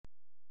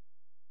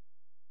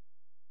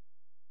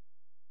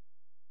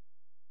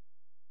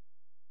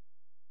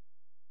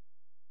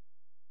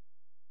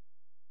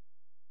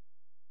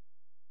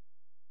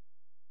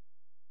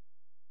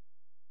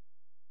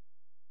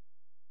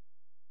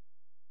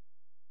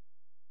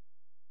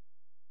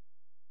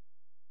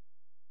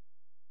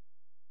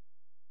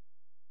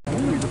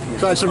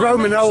So it's a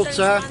Roman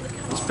altar.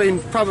 It's been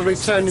probably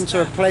turned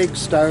into a plague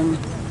stone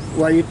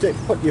where you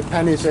put your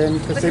pennies in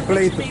because they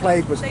believe the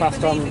plague was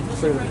passed on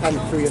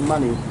through your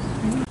money.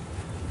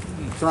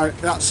 So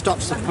that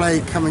stops the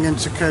plague coming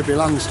into Kirkby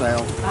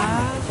Lonsdale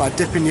by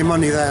dipping your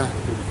money there.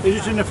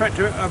 Is it in effect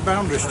a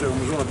boundary stone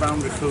as well, a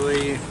boundary for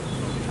the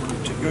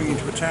going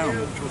into a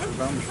town?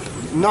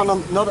 Not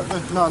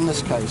in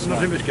this case.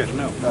 Not in this case,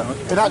 no.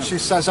 It actually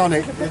says on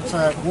it, it's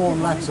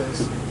worn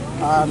letters.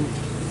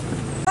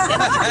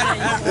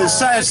 It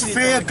says,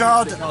 "Fear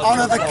God,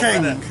 honour the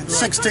King,"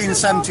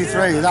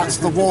 1673. That's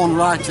the worn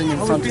writing in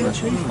front of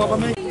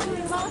it.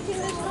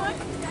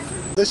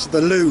 This is the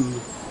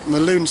loom. And the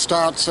loom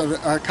starts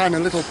a kind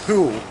of little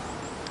pool,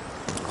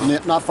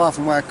 not far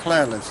from where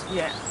Claire lives.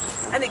 Yeah,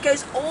 and it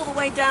goes all the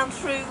way down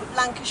through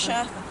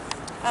Lancashire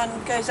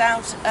and goes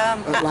out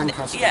at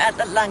Lancaster. Yeah,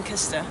 at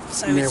Lancaster.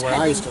 So near it's where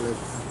I used to live.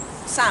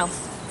 South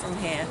from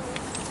here.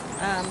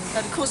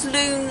 But of course,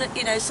 Loon,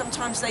 you know,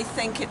 sometimes they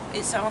think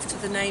it's after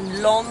the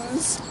name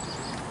Lons,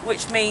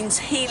 which means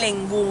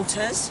healing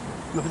waters.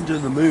 Nothing to do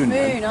with the moon.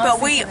 But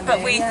we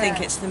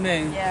think it's the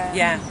moon.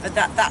 Yeah. But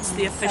that's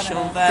the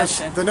official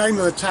version. The name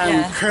of the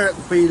town,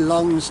 Kirkby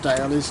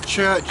Lonsdale, is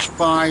church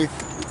by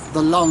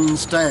the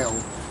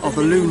Lonsdale, or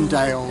the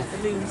Loondale,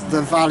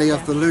 the valley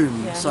of the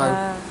Loon. Yeah.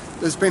 So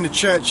there's been a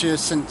church here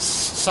since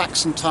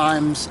Saxon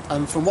times,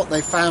 and from what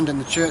they found in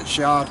the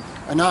churchyard,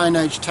 an Iron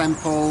Age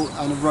temple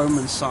and a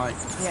Roman site.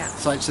 Yeah.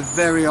 So it's a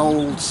very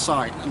old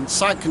site, and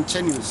site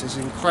continuance is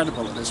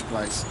incredible at this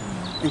place,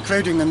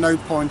 including the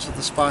node point of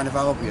the Spine of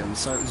Albion,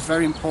 so it was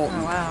very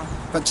important. Oh, wow.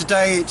 But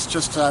today it's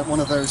just one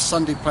of those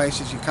Sunday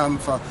places you come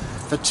for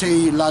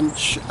tea,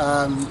 lunch,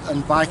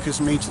 and bikers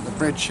meet at the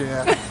bridge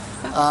here.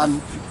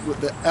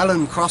 The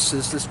Ellen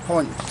crosses this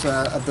point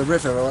of the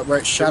river where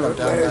it's shallow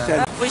down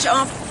there. Which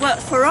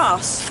worked for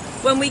us.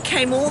 When we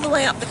came all the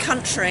way up the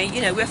country,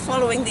 you know, we're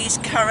following these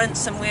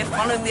currents and we're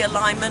following the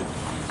alignment,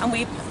 and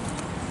we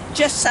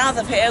just south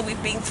of here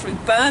we've been through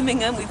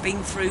Birmingham, we've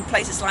been through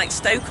places like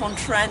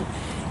Stoke-on-Trent,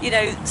 you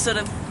know, sort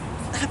of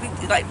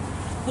like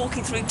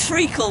walking through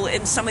Treacle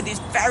in some of these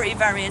very,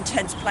 very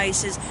intense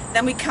places.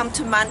 Then we come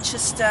to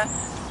Manchester,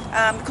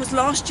 because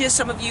last year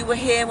some of you were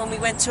here when we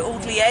went to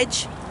Audley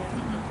Edge.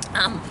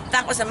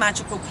 That was a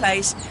magical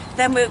place.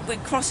 Then we're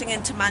crossing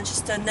into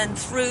Manchester and then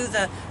through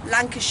the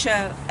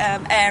Lancashire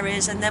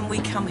areas, and then we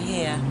come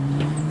here.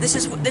 This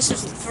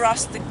is for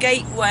us the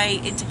gateway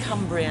into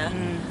Cumbria.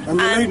 And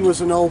the Loon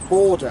was an old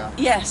border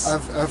yes.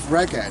 of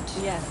Revered.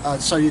 Yeah.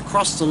 So you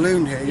cross the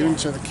Loon here, you're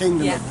into the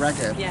kingdom of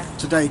Revered,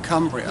 today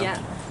Cumbria.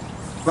 Yeah.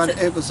 But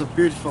it was a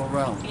beautiful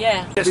realm.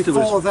 Yeah.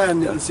 Before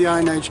then, it was the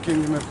Iron Age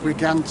kingdom of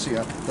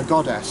Brigantia, the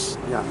goddess.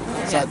 Yeah.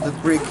 So the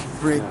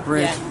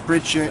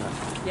Bridget.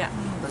 Yeah.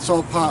 It's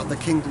all part of the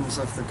kingdoms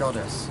of the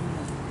goddess.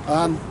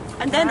 And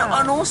then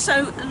and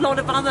also a lot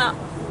of other,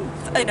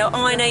 you know,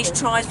 Iron Age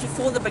tribes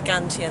before the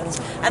Brigantians.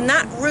 And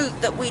that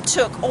route that we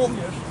took, all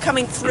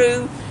coming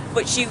through,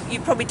 which you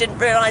probably didn't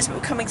realise, but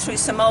we're coming through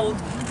some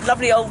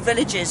lovely old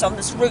villages on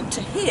this route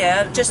to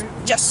here, just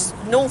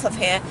north of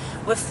here,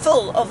 were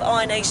full of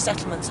Iron Age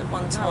settlements at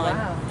one time. Oh,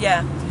 wow.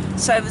 Yeah.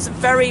 So it was a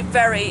very,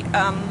 very,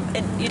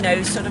 you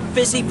know, sort of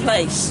busy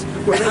place.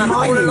 Were they mining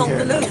all along here?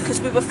 the Loon,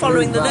 because we were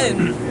following the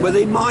Loon. Were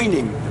they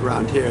mining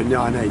around here in the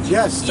Iron Age?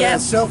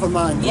 Yes, silver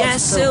mine.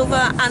 Yes,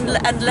 silver and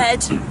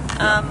lead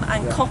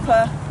and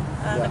copper.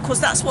 And of course,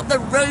 that's what the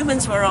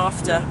Romans were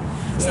after.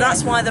 So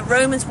that's why the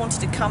Romans wanted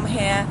to come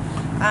here.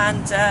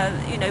 And,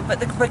 you know, but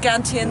the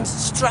Brigantians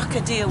struck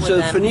a deal with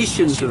them. So the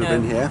Phoenicians would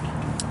have been here?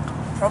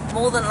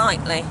 More than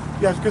likely.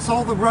 Yes, because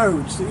all the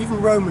roads,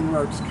 even Roman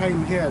roads,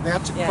 came here. They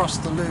had to cross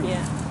the Loon.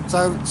 Yeah.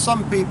 So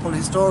some people,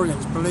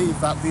 historians, believe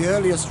that the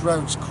earliest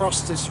roads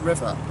crossed this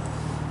river.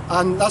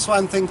 And that's why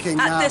I'm thinking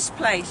At this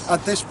place.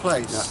 At this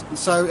place. Yeah.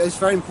 So it's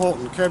very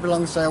important. Kirkby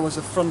Lonsdale was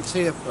a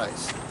frontier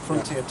place,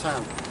 frontier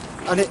town.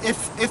 And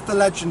if the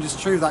legend is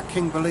true that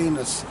King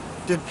Belinus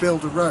did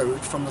build a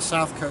road from the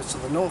south coast to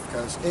the north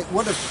coast, it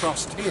would have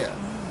crossed here.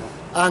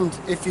 And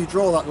if you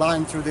draw that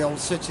line through the old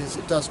cities,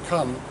 it does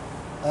come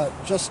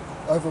just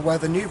over where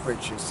the new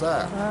bridge is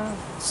there. Wow.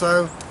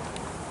 So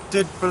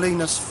did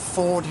Belinus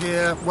ford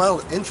here?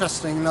 Well,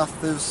 interesting enough,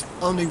 there's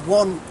only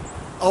one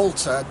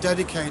altar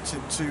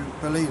dedicated to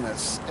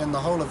Belinus in the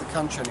whole of the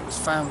country, and it was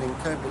found in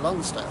Kirkby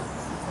Lonsdale.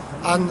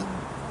 And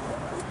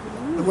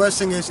the worst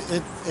thing is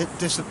it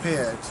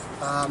disappeared,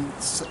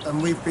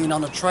 and we've been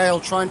on a trail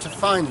trying to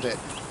find it.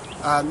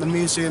 The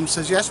museum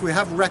says, yes, we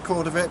have a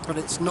record of it, but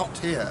it's not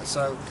here,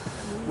 so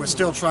we're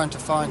still trying to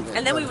find it.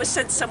 And then we were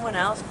sent somewhere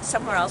else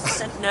and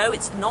said, no,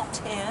 it's not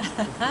here.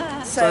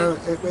 So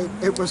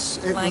it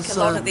was like a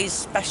lot of these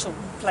special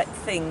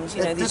things,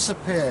 you know. It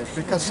disappeared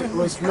because it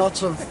was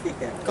not of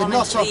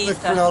the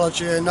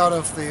chronology, not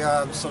of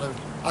the sort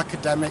of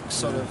academic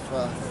sort of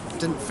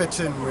didn't fit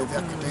in with the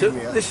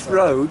academia. So this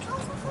road,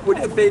 would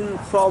it have been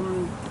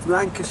from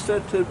Lancaster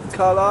to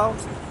Carlisle?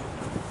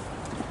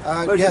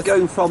 Where's it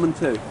going from and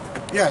to?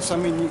 Yes, I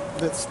mean,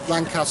 it's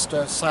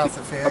Lancaster, south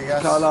of here,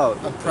 yes. Carlisle.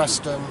 And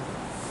Preston,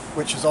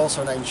 which is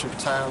also an ancient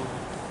town.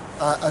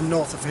 and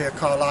north of here,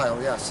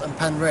 Carlisle, yes, and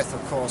Penrith,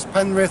 of course.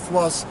 Penrith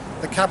was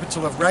the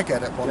capital of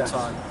Revered at one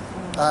time.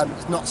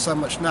 Not so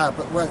much now,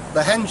 but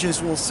the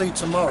Henges we'll see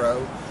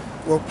tomorrow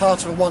were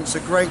part of once a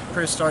great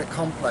prehistoric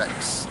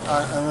complex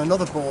and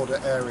another border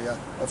area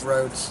of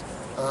roads,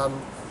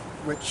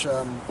 which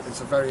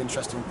is a very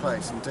interesting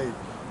place indeed.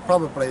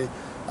 Probably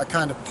a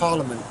kind of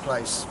parliament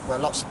place where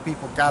lots of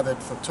people gathered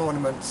for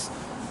tournaments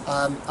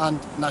and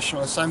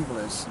national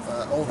assemblies.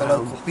 All the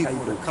local people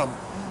would come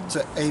to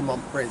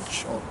Eamont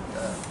Bridge, or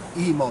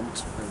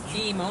Eamont Bridge.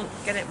 Eamont,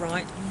 get it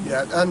right.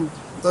 Yeah, and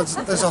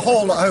there's a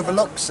hall that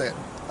overlooks it.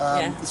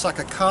 It's like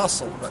a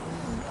castle, but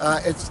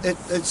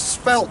it's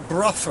spelt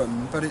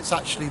Brougham, but it's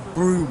actually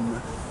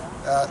Broom.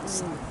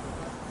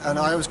 And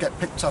I always get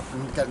picked up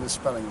and getting the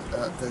spelling,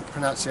 the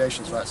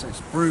pronunciations right, so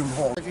it's Brougham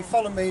Hall. If you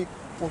follow me,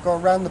 we'll go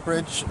around the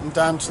bridge and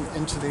down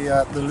into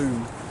the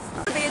loom.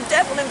 There'll be a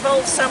devil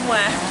involved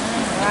somewhere.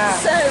 Wow.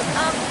 So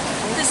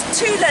there's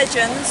two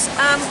legends.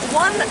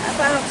 One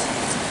about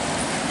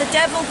the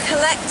devil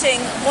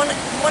collecting one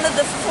of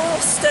the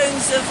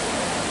stones of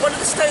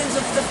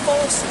the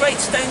great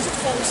stones of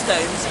four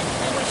stones,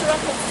 which are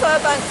up at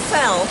Furbank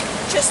Fell,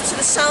 just to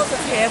the south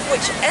of here,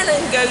 which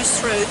Ellen goes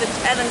through, the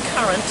Ellen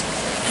Current.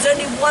 There's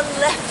only one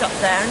left up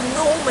there, an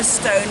enormous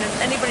stone, and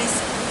anybody's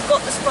got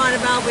the Spine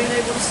of Albion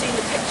able to see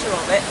the picture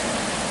of it.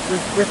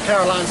 With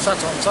Caroline sat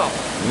on top.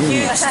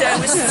 Huge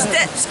stone with some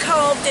steps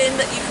carved in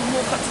that you can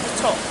walk up to the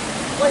top.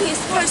 Well, he's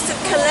supposed to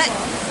collect,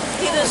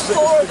 there's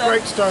four of them.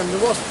 Great stone,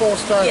 there was four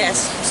stones.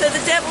 Yes, so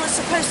the devil is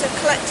supposed to have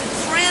collected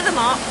three of them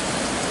up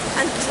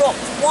and dropped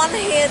one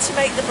here to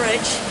make the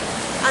bridge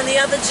and the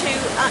other two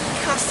at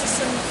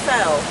Casterson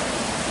Fell,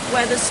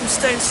 where there's some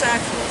stone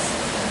circles.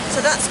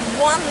 So that's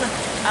one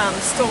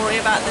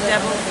story about the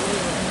devil.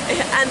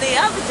 And the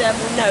other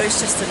devil, no, it's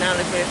just an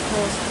allegory, of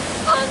course.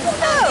 And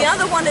the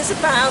other one is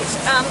about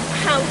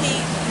how the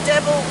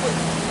devil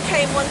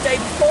came one day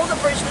before the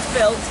bridge was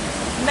built,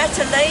 met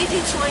a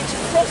lady trying to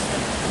cross the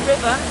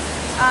river,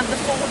 the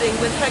fording,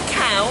 with her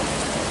cow,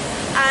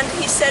 and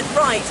he said,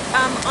 right,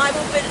 I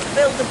will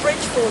build a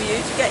bridge for you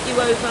to get you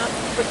over,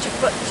 but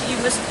you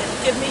must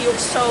give me your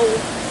soul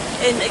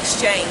in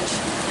exchange.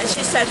 And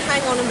she said,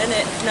 hang on a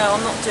minute, no,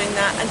 I'm not doing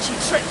that. And she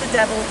tricked the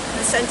devil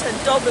and sent her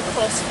dog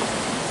across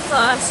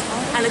first,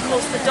 and of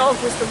course the dog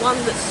was the one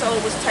that soul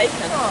was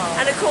taken.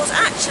 And of course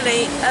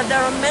actually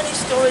there are many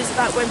stories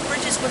about when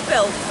bridges were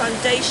built,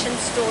 foundation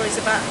stories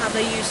about how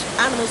they used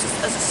animals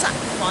as a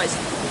sacrifice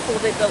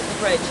before they built the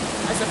bridge,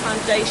 as a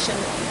foundation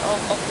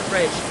of the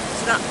bridge.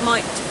 So that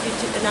might be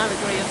an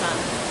allegory of that.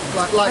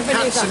 Like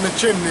cats in the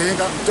chimney, you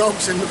got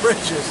dogs in the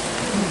bridges.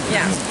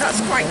 Yeah,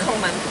 that's quite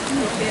common.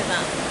 You'll hear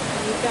that.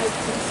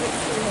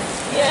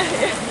 Yeah.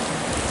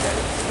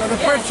 So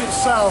the bridge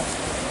itself,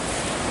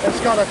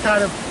 it's got a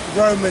kind of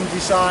Roman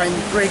design,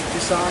 Greek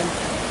design,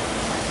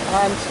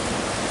 and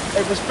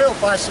it was built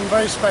by some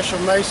very special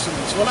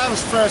masons. When I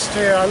was first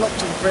here, I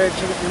looked at the bridge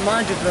and it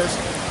reminded us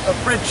of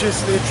bridges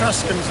the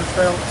Etruscans had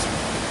built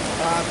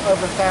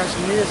over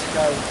 1,000 years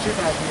ago,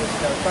 2,000 years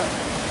ago. But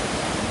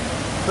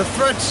the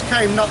threads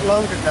came not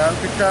long ago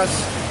because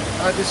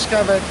I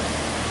discovered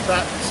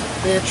that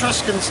the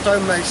Etruscan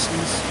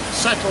stonemasons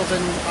settled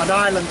in an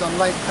island on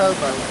Lake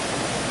Como,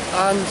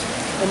 and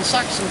in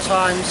Saxon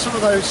times some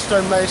of those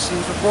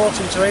stonemasons were brought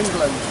into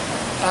England,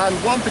 and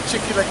one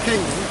particular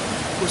king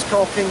was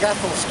called King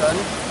Athelstan,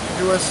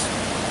 who was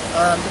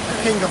the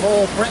king of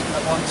all Britain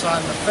at one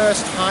time, the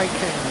first high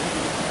king.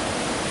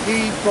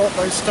 He brought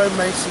those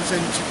stonemasons in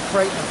to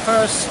create the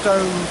first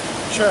stone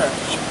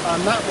church,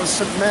 and that was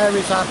St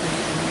Mary's Abbey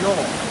in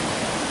York.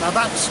 Now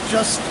that's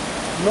just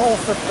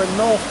north of the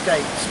North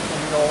Gate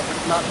in York,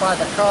 by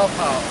the car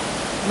park.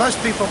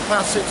 Most people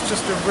pass it's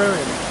just a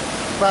ruin,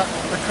 but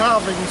the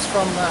carvings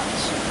from that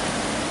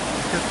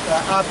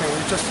abbey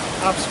are just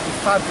absolutely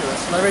fabulous,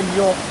 and they're in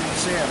York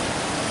Museum.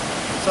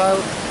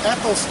 So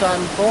Athelstan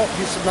brought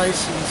his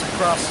masons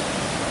across,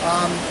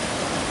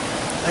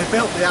 they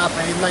built the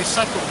abbey and they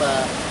settled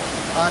there,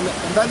 and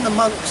then the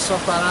monks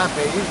of that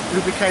abbey,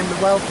 who became the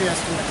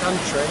wealthiest in the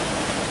country,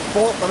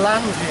 bought the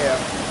land here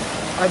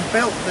and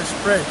built this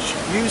bridge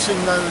using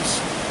those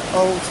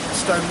old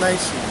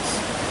stonemasons.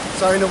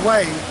 So in a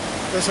way,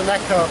 there's an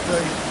echo of the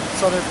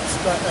sort of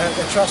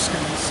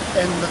Etruscans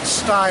in the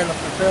style of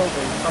the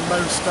building from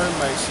those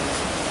stonemasons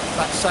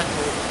that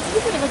settled.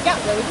 There's a bit of a gap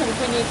there, isn't it,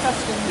 between the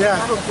Etruscans?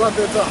 Yeah, well,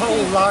 there's a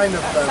whole line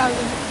of them.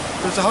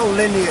 There's a whole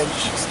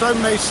lineage.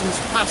 Stonemasons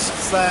passed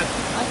their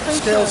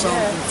skills on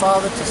from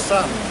father to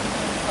son,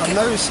 and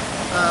those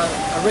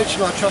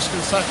original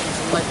Etruscan settlers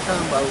in Lake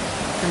Como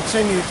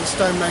continued the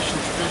stonemason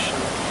tradition.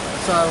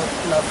 So,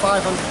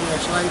 500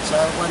 years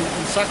later, when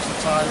in Saxon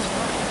times,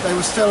 they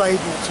were still able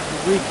to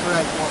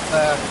recreate what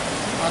their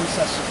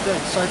ancestors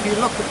did. So if you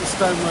look at the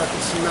stonework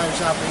at St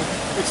Mary's Abbey,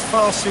 it's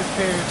far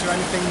superior to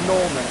anything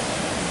Norman.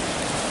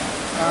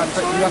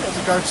 But you have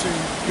to go to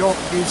York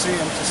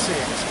Museum to see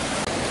it.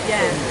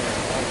 Yeah.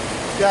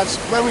 Yes,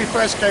 when we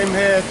first came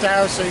here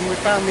dowsing, we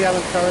found the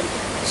Ellen Current.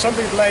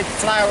 Somebody laid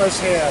flowers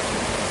here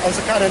as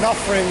a kind of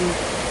offering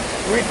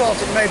We thought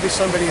it may be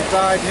somebody who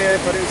died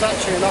here, but it was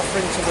actually an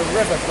offering to the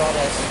river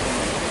goddess.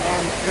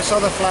 Because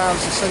other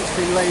flowers have since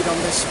been laid on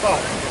this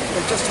spot.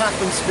 It just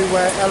happens to be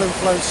where Ellen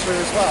flows through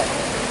as well.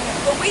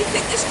 But we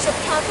think this is a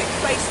perfect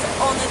place to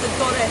honour the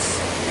goddess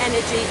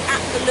energy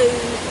at the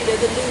Loon, the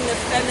lunar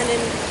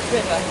feminine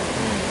river.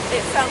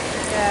 It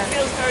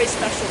feels very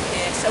special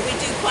here, so we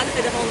do quite a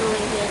bit of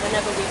honouring here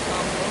whenever we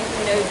come.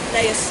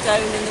 Lay a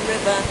stone in the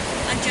river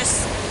and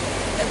just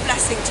a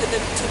blessing to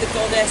the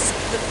goddess,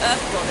 the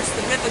earth goddess,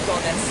 the river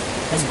goddess,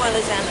 as well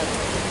as Ellen.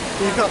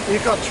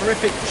 You've got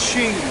terrific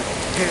qi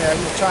here in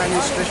the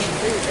Chinese tradition,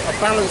 a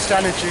balanced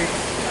energy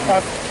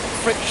of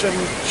friction,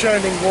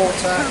 churning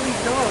water,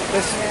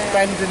 this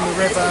bend in the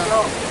river,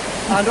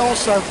 and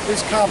also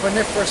this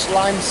carboniferous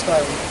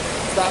limestone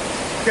that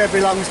Kirkby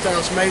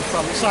Lonsdale's made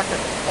from. It's like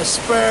a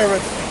spur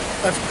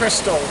of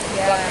crystal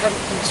that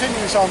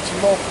continues on to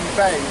Morecambe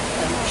Bay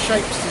and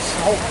shapes this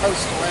whole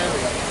coastal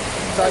area.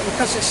 So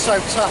because it's so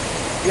tough,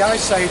 the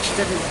Ice Age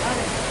didn't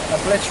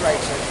obliterate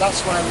it.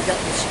 That's why we get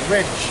this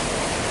ridge.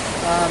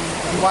 And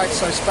why it's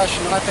so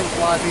special, and I think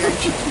why the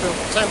ancients built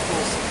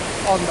temples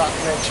on that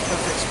ridge, because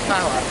of its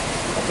power.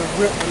 The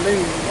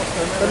loon.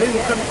 The loon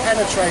couldn't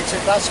penetrate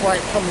it, that's why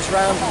it comes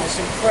round in this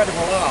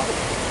incredible arc.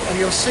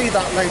 And you'll see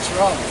that later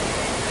on.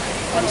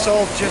 And it's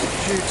all just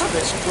due to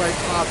this great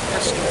hard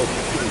crystal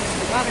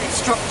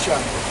structure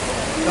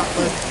that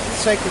the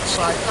sacred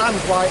site, and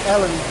why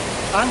Ellen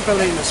and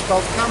Belinus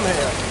both come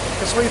here.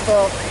 Because we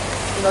thought,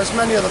 there's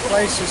many other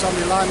places on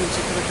the alignment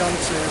you could have gone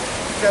to.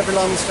 Kirkby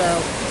Lonsdale,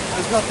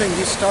 there's nothing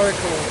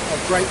historical of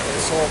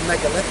greatness or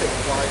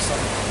megalithic-wise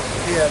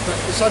here, but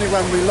it's only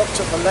when we looked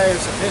at the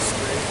layers of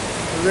history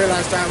we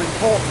realised how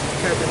important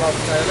Kirkby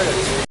Lonsdale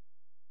is.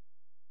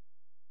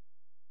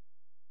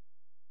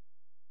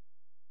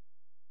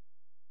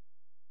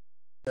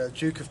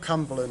 Duke of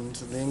Cumberland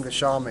and the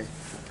English army.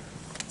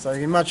 So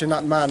you imagine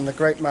that man, the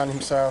great man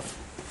himself,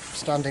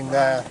 standing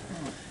there,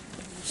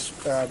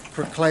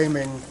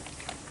 proclaiming.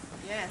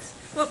 Yes.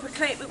 Well,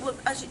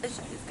 as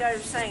Gary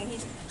was saying,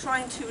 he's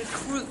trying to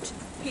recruit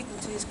people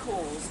to his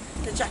cause,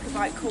 the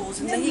Jacobite cause,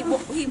 and then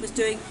what he was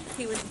doing,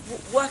 he was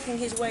working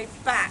his way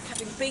back,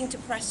 having been to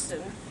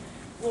Preston.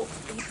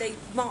 They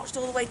marched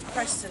all the way to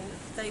Preston,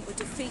 they were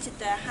defeated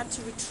there, had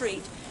to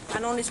retreat,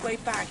 and on his way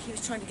back he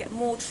was trying to get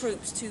more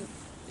troops to,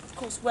 of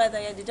course, where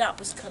they ended up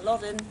was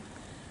Culloden,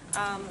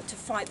 to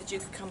fight the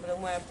Duke of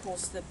Cumberland, where of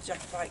course the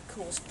Jacobite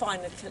cause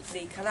finally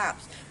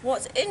collapsed.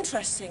 What's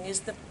interesting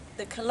is the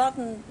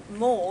Culloden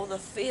Moor, the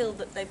field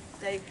that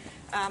they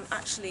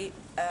actually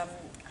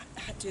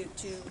had to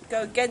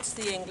go against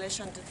the English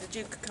under the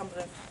Duke of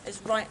Cumberland,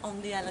 is right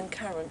on the Ellen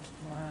Current.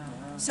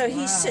 Wow. So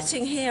he's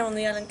sitting here on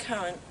the Ellen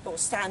Current, or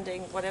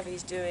standing, whatever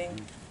he's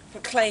doing,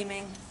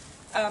 proclaiming,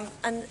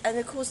 and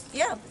of course,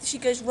 she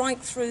goes right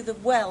through the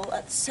well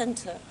at the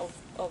centre of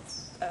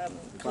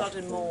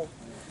Culloden Moor.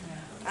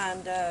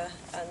 And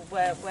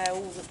where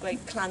all the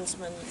great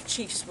clansmen,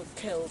 chiefs were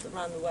killed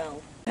around the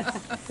well.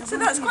 So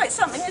that's quite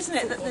something, isn't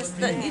it?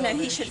 That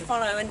he should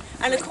follow,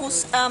 and of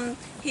course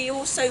he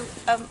also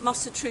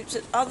mustered troops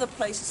at other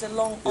places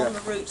along on the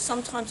route.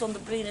 Sometimes on the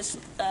Belinus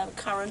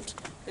current,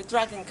 the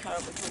Dragon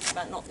current, we talked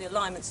about, not the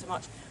alignment so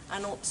much,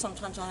 and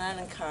sometimes on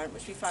Ellen current,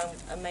 which we found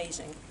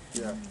amazing.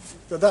 Yeah,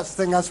 but that's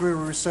the thing. As we were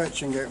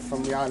researching it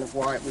from the Isle of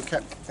Wight, we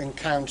kept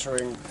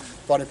encountering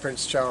Bonnie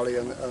Prince Charlie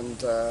and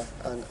the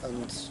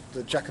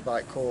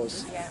Jacobite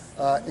cause,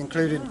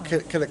 including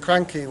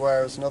Killiecrankie, where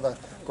there was another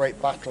great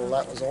battle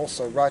that was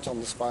also right on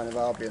the Spine of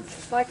Albion.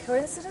 By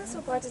coincidence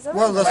or by design?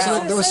 Well,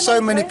 there were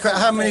so many.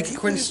 How many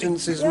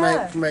coincidences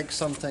make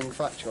something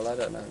factual? I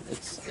don't know.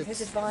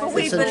 But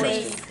we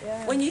believe,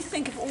 when you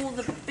think of all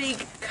the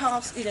big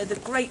castles, the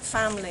great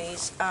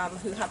families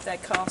who have their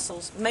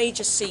castles,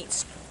 major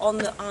seats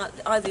on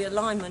either the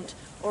alignment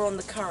or on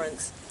the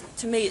currents,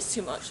 to me it's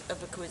too much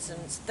of a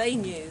coincidence. They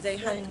knew, they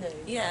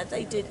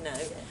did know.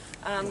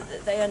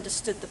 They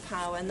understood the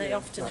power, and they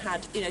often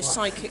had,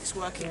 psychics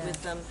working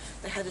with them.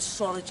 They had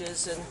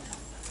astrologers, and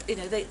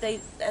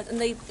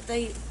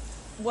they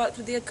worked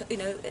with the,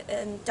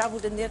 and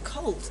dabbled in the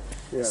occult.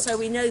 Yes. So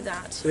we know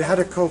that. They had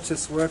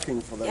occultists working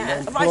for them.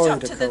 Yeah, they right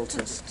up to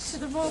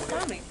the royal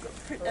family.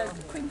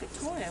 Queen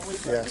Victoria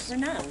was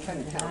renowned,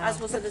 as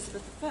was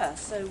Elizabeth I.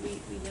 So we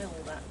know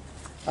all that.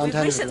 We've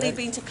recently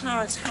been to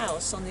Clarence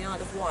House on the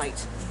Isle of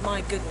Wight. My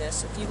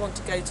goodness, if you want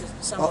to go to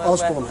somewhere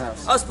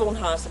Osborne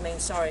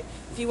House, sorry.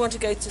 If you want to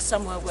go to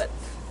somewhere where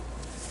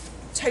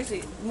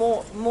totally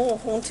more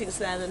hauntings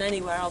there than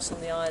anywhere else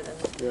on the island.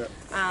 Yeah.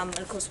 And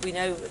of course we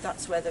know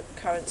that's where the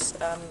currents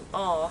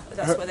are.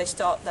 That's where they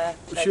start their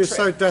She was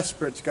so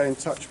desperate to get in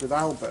touch with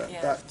Albert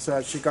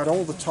that she got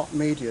all the top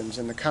mediums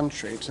in the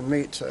country to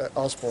meet at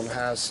Osborne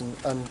House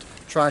and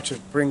try to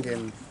bring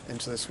him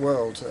into this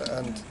world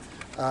and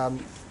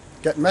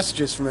get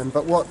messages from him.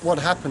 But what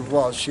happened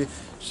was she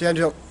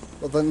ended up,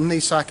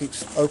 these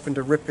psychics opened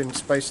a rip in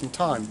space and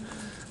time.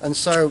 And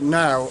so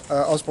now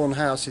Osborne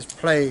House is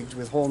plagued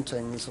with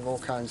hauntings of all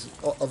kinds,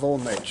 of all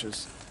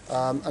natures.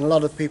 And a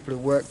lot of people who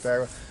worked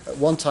there at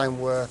one time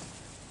were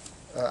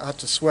had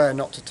to swear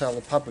not to tell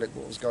the public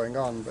what was going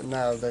on, but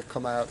now they've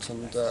come out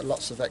and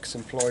lots of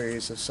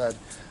ex-employees have said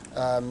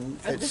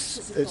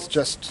it's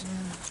just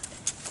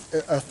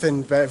a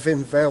thin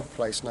veiled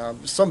place now.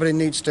 Somebody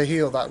needs to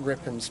heal that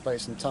rip in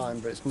space and time,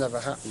 but it's never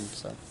happened.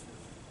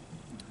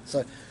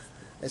 So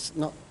it's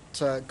not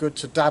good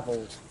to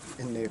dabble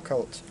in the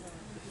occult.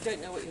 You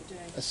don't know what you're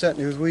doing.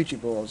 Certainly with Ouija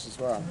boards as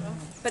well.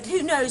 But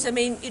who knows? I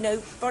mean,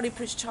 Rodney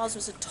Prince Charles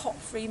was a top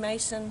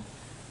Freemason,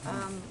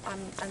 and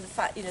the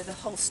fact, the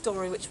whole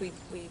story which we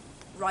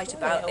write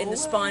about in the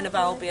Spine of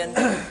Albion,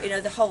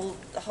 the whole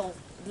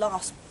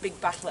last big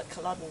battle at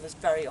Culloden was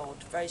very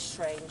odd, very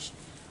strange,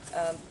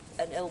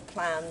 and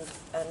ill-planned,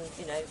 and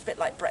a bit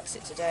like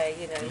Brexit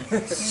today.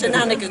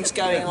 Shenanigans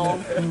going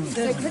on.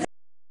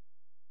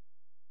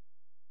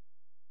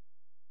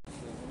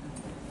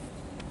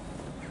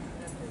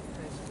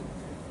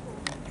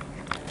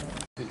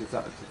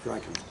 That is a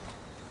dragon.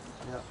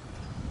 Yeah.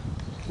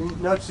 You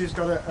notice he's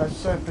got a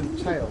serpent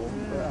tail,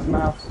 a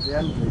mouth at the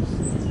end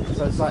of these.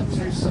 So it's like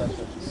two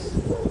serpents,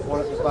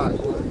 one at the back,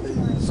 one at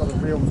the sort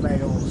of real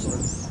male sort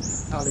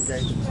of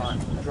alligator type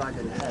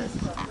dragon head,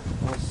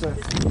 or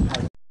serpent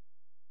head.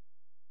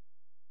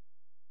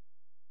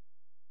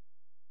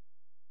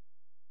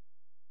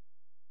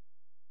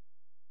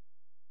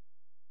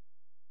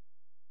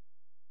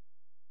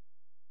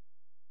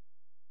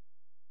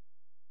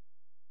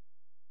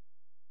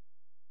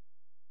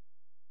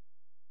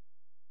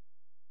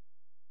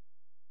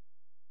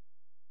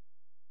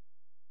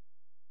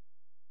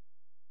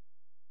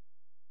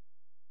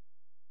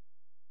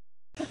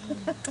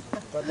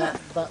 But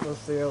that was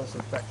the Earls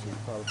of Bexley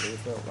probably who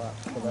built that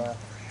for their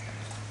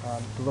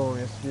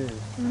glorious view,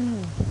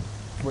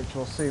 which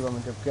we'll see when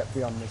we get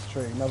beyond this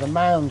tree. Now the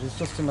mound is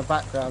just in the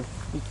background.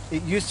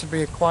 It used to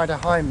be quite a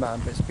high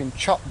mound, but it's been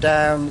chopped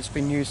down. It's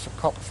been used for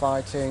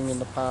cockfighting in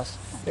the past.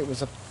 It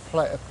was a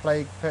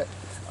plague pit,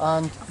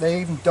 and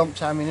they even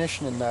dumped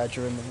ammunition in there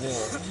during the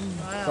war.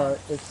 Wow. So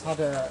it's had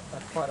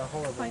quite a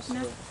horrible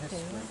sort of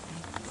history.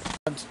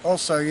 And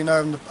also,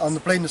 on the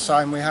Belinus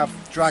side we have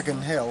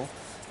Dragon Hill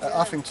at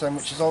Uffington,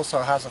 which also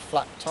has a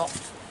flat top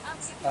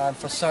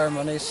for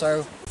ceremony.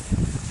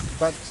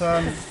 But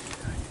there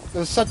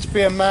was said to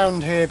be a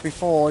mound here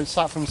before, it's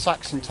from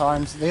Saxon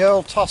times. The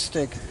Earl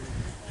Tostig,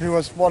 who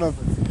was one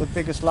of the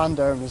biggest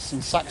landowners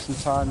in Saxon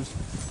times,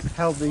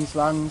 held these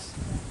lands,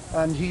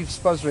 and he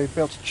supposedly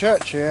built a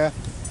church here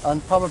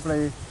and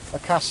probably a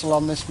castle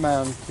on this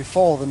mound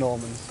before the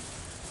Normans.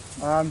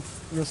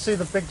 You'll see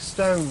the big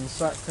stones,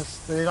 because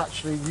they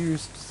actually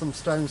used some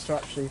stones to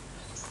actually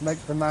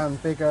make the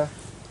mound bigger.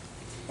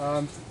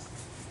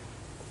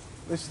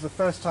 This is the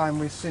first time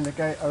we've seen a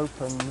gate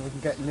open. We can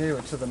get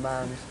nearer to the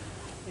mound.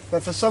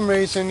 But for some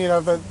reason,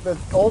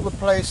 all the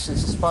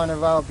places the Spine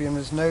of Albion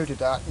was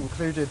noted at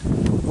included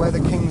where the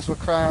kings were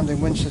crowned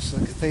in Winchester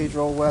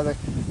Cathedral, where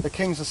the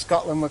kings of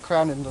Scotland were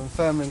crowned in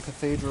Dunfermline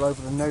Cathedral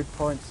over the node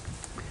points.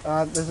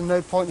 There's a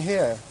node point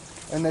here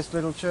in this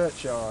little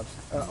churchyard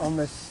on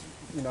this,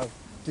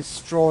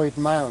 destroyed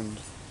mound.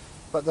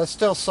 But there's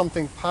still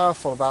something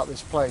powerful about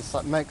this place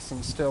that makes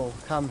them still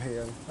come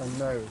here and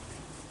know.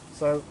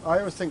 So I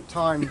always think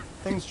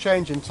things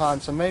change in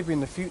time, so maybe in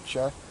the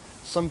future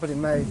somebody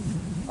may,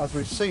 as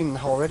we've seen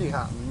already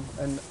happen,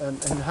 and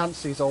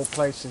enhance these old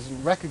places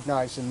and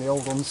recognising the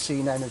old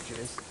unseen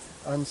energies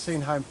and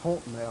seeing how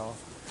important they are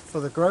for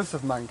the growth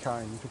of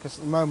mankind, because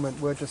at the moment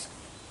we're just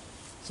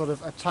sort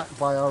of attacked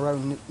by our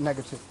own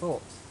negative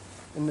thoughts.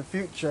 In the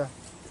future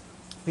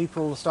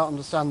people will start to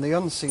understand the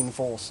unseen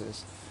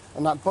forces,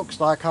 and that books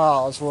like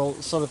ours will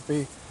sort of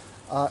be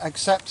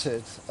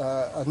accepted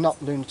and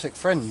not lunatic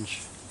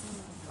fringe.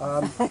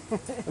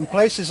 And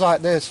places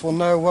like this will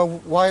know, well,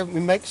 why don't we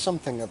make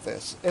something of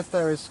this? If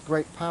there is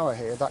great power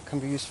here that can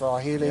be used for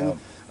our healing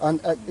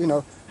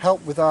and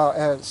help with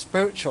our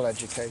spiritual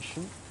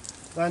education,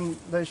 then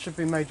they should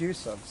be made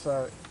use of.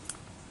 So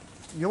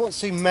you won't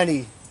see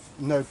many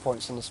node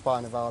points on the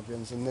Spine of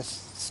Albions in this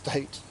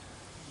state,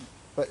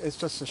 but it's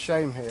just a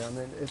shame here. I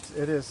mean,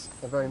 it is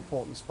a very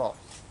important spot,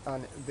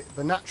 and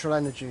the natural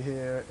energy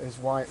here is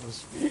why it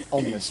was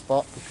on this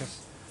spot,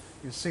 because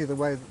you see the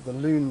way that the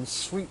loon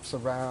sweeps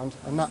around,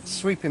 and that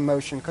sweeping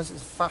motion, because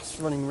it's a fast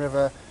running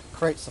river,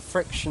 creates the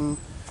friction,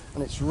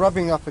 and it's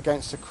rubbing up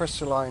against the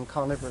crystalline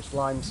carnivorous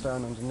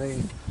limestone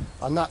underneath,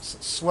 and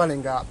that's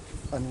swelling up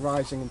and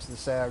rising into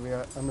this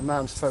area, and the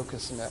mound's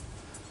focusing it.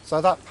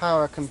 So that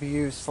power can be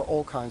used for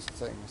all kinds of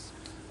things.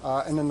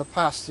 And in the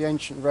past, the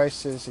ancient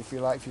races, if you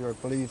like, if you're a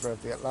believer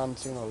of the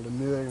Atlantean or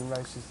Lemurian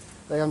races,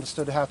 they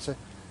understood how to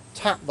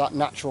tap that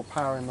natural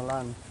power in the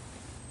land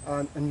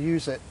and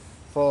use it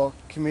for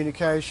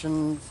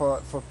communication,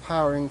 for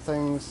powering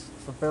things,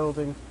 for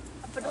building,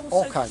 but also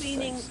all kinds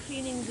cleaning, of things.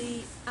 cleaning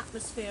the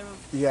atmosphere of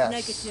Yes.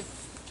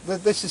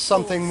 negative. This is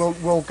something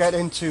we'll get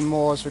into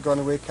more as we go on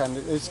the weekend.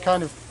 It's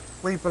kind of,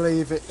 we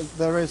believe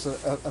there is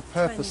a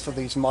purpose for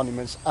these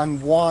monuments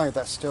and why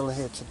they're still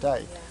here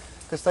today.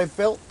 Because they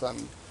built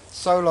them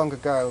so long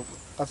ago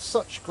of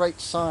such great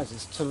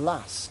sizes to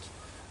last.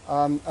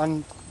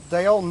 And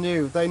they all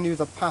knew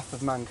the path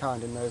of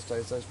mankind in those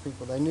days, those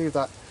people. They knew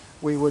that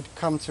we would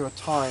come to a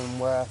time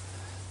where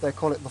they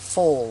call it the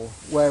fall,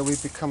 where we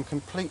become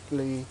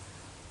completely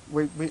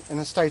in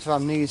a state of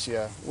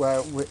amnesia,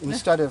 where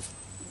instead of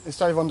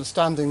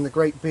understanding the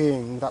great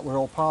being that we're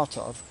all part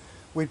of,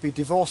 we'd be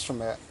divorced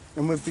from it,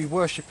 and we'd be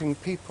worshipping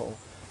people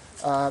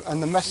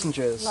and the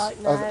messengers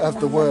of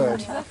the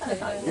word.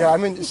 Yeah, I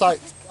mean, it's like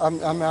I'm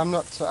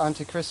not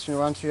anti-Christian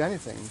or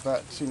anti-anything,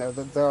 but you know,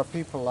 there are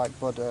people like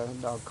Buddha,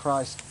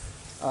 Christ,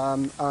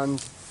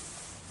 and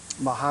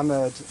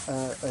Muhammad,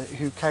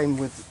 who came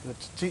to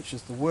teach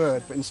us the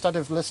word, but instead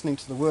of listening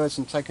to the words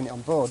and taking it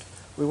on board,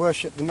 we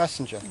worship the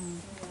messenger.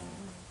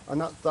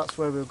 And that's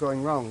where we're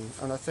going wrong.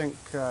 And I think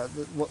that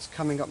what's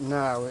coming up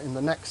now, in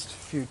the next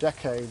few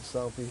decades,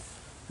 there'll be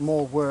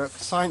more work.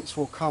 Science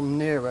will come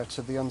nearer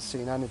to the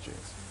unseen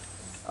energies.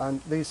 And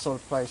these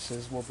sort of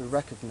places will be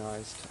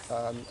recognised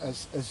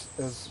as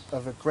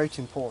of a great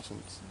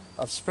importance,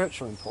 of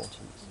spiritual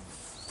importance.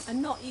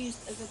 And not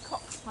used as a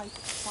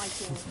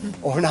cockfighting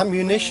or an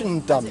ammunition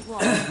dump.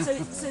 So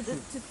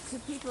to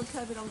people of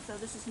Kirkby Lonsdale,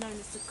 this is known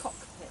as the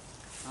cockpit.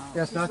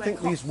 Yes, and I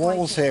think these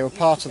walls here are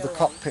part of the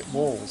cockpit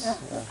walls.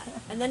 Yeah.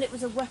 And then it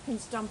was a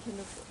weapons dump in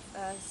the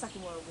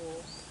Second World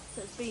War,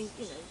 so it's been,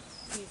 you know,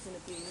 used and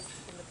abused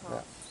in the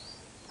past.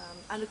 Yeah.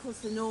 And of course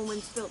the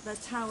Normans built their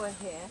tower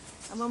here,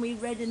 and when we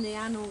read in the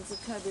annals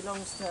of Kirkby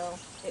Lonsdale,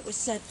 it was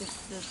said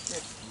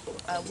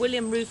that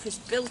William Rufus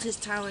built his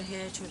tower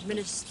here to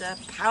administer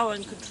power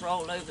and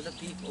control over the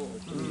people.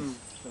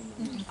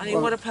 I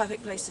mean, what a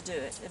perfect place to do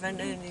it, if I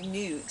only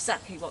knew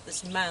exactly what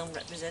this mound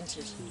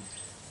represented.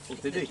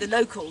 The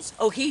locals,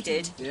 he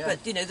did,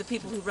 but you know, the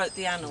people who wrote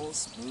the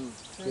annals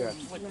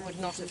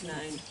would not have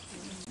known.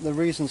 The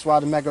reasons why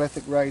the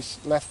megalithic race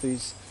left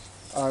these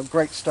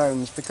great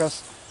stones,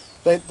 because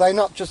they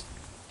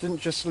didn't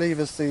just leave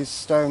us these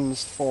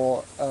stones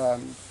for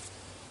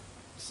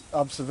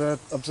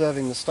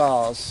observing the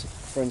stars,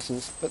 for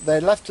instance, but they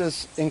left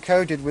us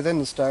encoded within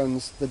the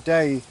stones the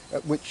day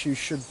at which you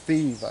should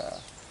be there.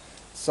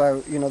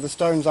 So, you know, the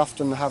stones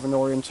often have an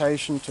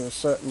orientation to a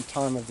certain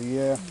time of the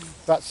year.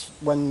 That's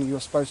when you're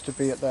supposed to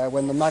be there,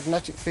 when the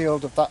magnetic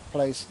field of that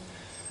place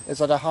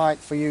is at a height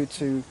for you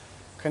to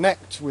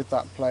connect with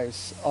that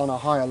place on a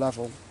higher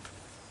level,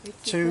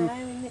 to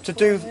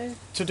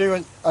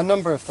do a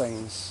number of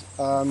things.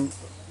 And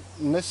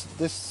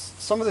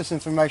some of this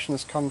information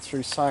has come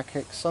through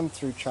psychics, some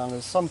through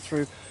channelers, some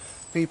through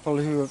people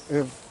who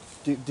have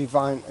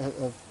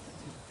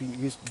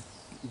used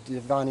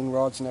divining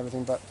rods and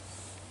everything, but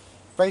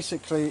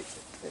basically,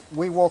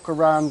 we walk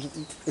around,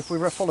 if we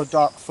were full of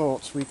dark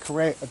thoughts, we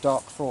create a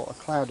dark thought, a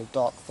cloud of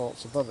dark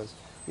thoughts of others.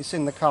 You see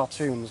in the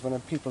cartoons, when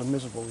people are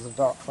miserable, there's a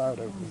dark cloud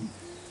over them.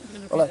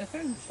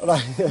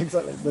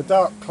 Exactly. The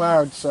dark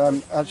clouds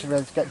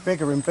actually get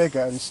bigger and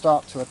bigger and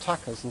start to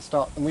attack us,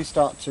 and we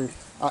start to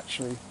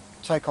actually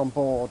take on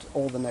board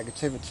all the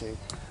negativity.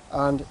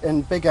 And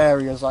in big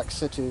areas like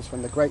cities,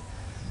 when the great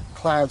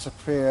clouds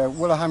appear,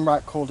 Wilhelm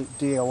Reich called it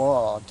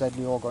DOR,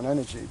 deadly orgone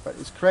energy, but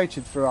it's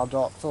created through our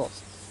dark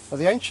thoughts. Now,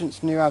 the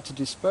ancients knew how to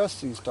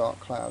disperse these dark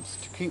clouds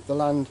to keep the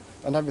land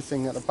and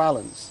everything at a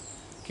balance,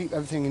 keep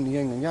everything in the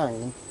yin and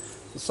yang.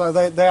 And so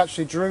they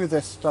actually drew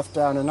this stuff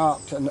down and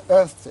arced it and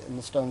earthed it in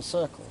the stone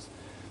circles.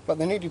 But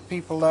they needed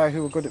people there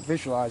who were good at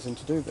visualising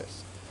to do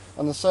this.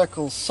 And the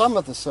circles, some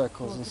of the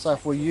circles and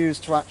stuff, were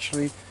used to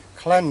actually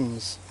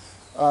cleanse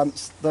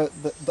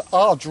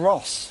our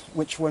dross,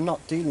 which we're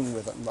not dealing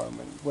with at the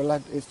moment.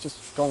 It's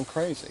just gone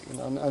crazy, you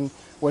know, and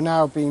we're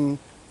now being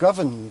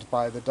governed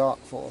by the dark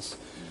force.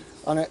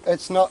 And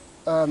it's not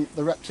the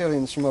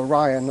reptilians from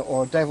Orion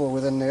or a devil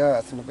within the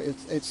earth,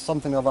 it's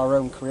something of our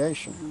own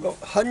creation. Well,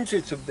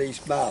 hundreds of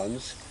these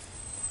mounds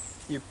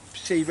you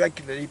see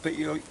regularly, but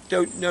you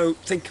don't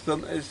think of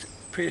them as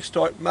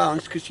prehistoric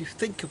mounds because you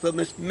think of them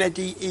as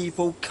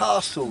medieval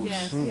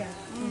castles.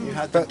 You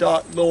had the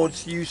Dark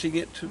Lords using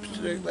it to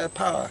their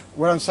power.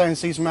 What I'm saying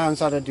is these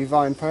mounds had a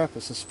divine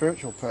purpose, a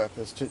spiritual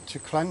purpose, to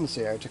cleanse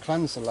the air, to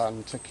cleanse the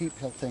land, to keep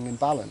everything in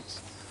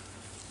balance.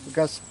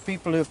 Because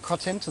people who have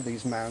cut into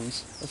these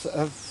mounds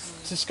have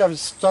discovered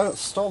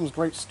storms,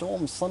 great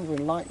storms, thunder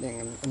and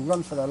lightning, and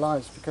run for their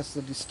lives because they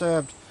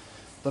disturbed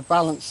the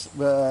balance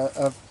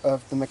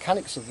of the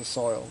mechanics of the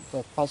soil,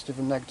 the positive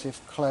and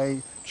negative,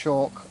 clay,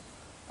 chalk,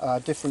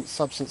 different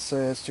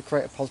substances to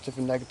create a positive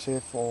and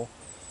negative, or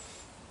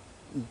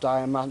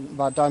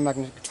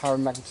diamagnetic,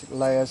 paramagnetic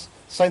layers.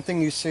 Same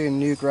thing you see in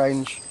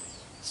Newgrange.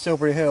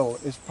 Silbury Hill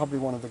is probably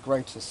one of the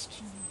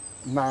greatest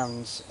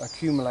mounds,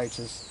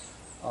 accumulators.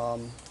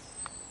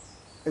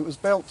 It was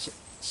built,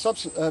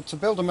 to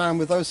build a mound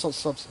with those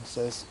sorts of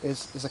substances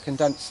is a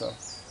condenser.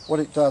 What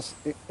it does,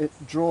 it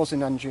draws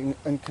in energy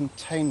and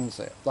contains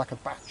it like a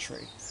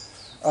battery.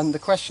 And the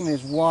question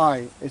is,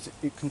 why is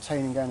it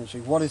containing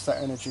energy? What is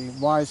that energy?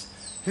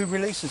 Who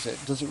releases it?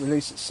 Does it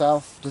release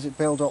itself? Does it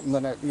build up and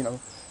then it,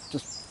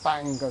 just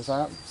bang, goes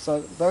out?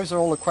 So those are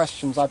all the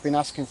questions I've been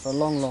asking for a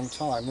long, long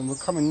time, and we're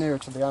coming nearer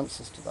to the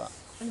answers to that.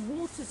 And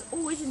water's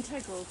always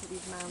integral to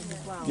these mounds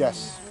as well.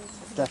 Yes,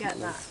 Get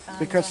definitely. that.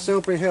 Because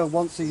Silbury Hill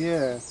once a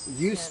year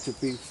used to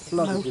be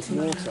flooded with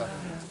water,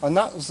 and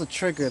that was the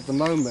trigger, the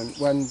moment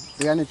when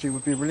the energy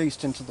would be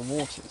released into the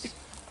waters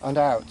and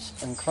out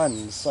and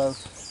cleansed. So,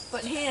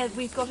 But here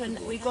we've got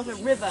a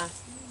river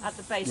at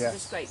the base Yes. of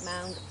this great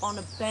mound on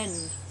a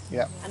bend.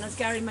 yeah, And as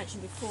Gary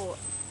mentioned before,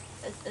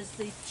 as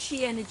the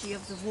chi energy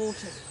of the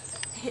water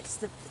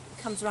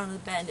comes around the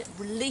bend, it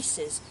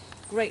releases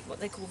what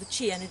they call the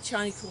chi energy,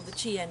 Chinese call the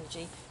chi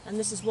energy, and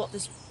this is what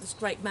this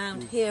great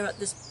mound here at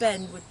this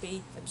bend would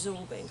be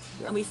absorbing.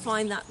 Yeah. And we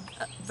find that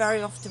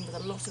very often with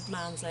a lot of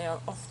mounds, they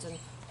are often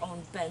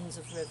on bends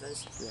of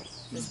rivers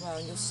as well,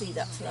 and you'll see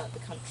that throughout the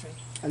country.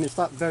 and it's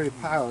that very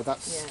power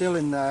that's Yeah. still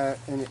in there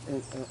in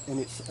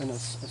a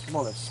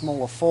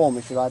smaller form,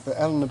 if you like. But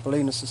Eleanor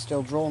Belinus is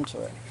still drawn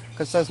to it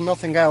because there's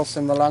nothing else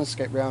in the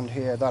landscape around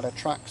here that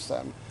attracts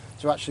them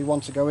to actually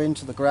want to go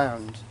into the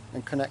ground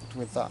and connect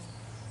with that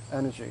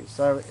energy.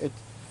 So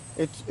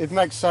it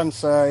makes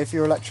sense if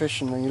you're an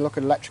electrician and you look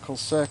at an electrical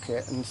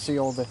circuit and see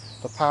all the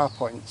power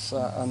points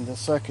and the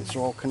circuits are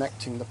all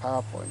connecting the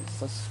power points.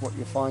 That's what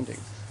you're finding.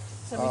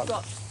 So we've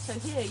got, so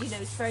here, you know,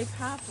 it's very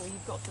powerful.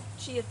 You've got the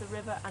chi of the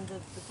river and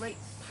the great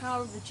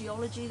power of the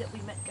geology that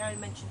Gary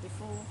mentioned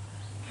before,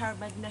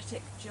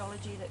 paramagnetic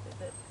geology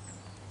that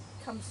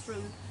comes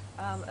through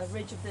a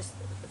ridge of this,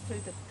 through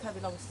the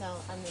Kirkby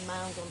Lonsdale and the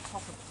mound on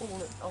top of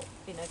all,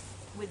 you know,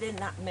 within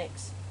that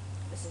mix.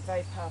 This is a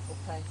very powerful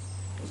place.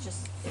 It's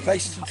just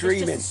Place to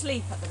dream it's in. just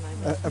asleep at the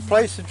moment. A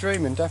place to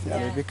dream in,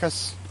 definitely, Yeah.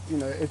 because you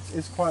know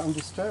it's quite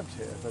undisturbed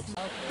here. But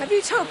Have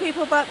you told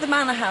people about the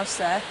manor house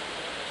there?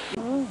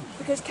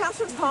 Because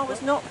Catherine Parr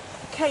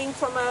came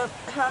from her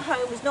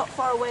home was not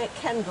far away at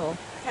Kendal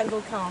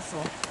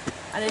Castle,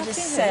 and it is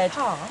said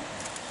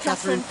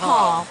Catherine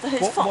Parr,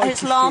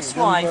 his last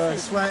wife,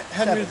 it's where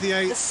Henry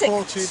VIII the sixth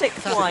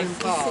courted wife.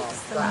 Catherine Parr,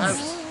 the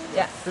house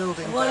yeah.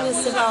 building. One down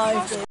has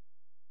survived.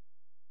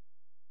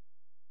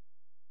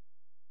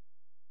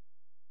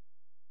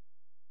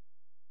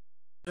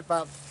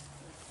 About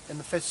in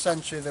the 5th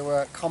century there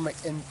were comet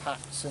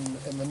impacts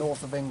in the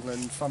north of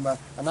England from an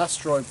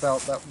asteroid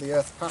belt that the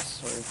Earth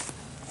passed through,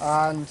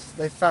 and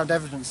they found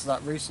evidence of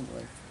that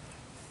recently.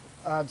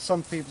 And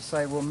some people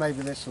say, well,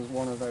 maybe this was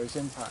one of those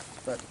impacts,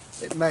 but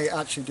it may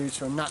actually due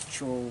to a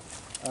natural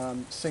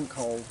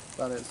sinkhole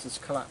that it's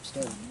just collapsed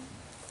in.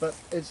 But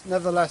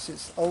nevertheless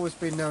it's always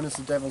been known as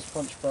the Devil's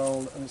Punch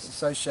Bowl, and its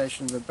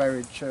association with a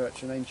buried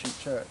church, an ancient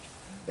church.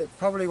 It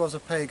probably was a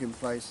pagan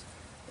place.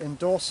 In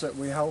Dorset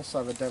we also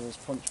have a Devil's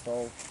Punch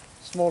Bowl,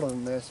 smaller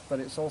than this, but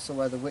it's also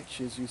where the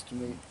witches used to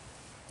meet,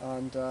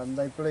 and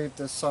they believe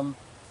there's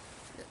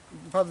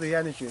probably the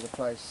energy of the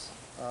place,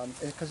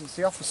 because it's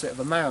the opposite of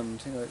a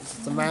mound. You know, it's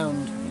the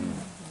mound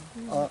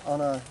on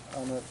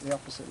the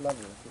opposite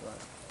level, if you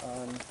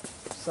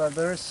like. So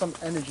there is some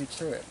energy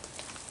to it.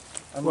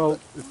 And well,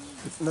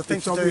 the thing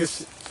it's to do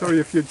obvious. is, Sorry,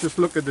 if you just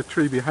look at the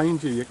tree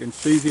behind you can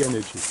see the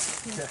energy.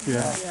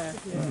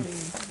 Yeah.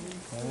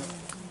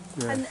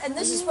 And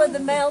this is where the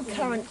male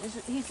current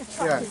he's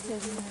attracted to.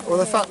 well,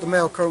 the fact the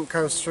male current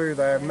goes through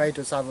there made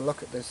us have a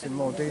look at this in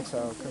more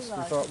detail, because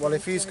we thought, well,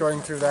 if he's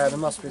going through there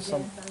must be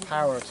some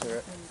power to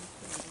it.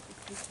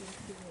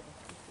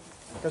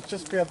 Because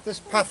just this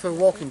path we're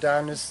walking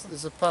down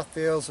is a path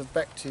the Earls of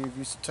Bective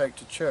used to take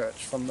to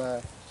church from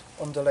their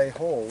Underlay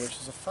Hall, which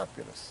is a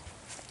fabulous.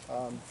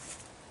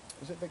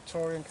 Is it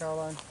Victorian,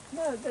 Caroline?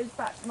 No, it goes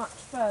back much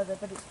further,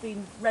 but it's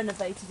been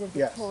renovated in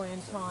Yes. Victorian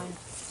time,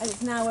 and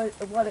it's now it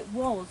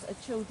was a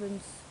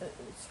children's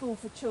school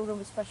for children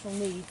with special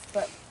needs,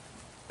 but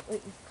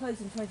it was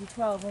closed in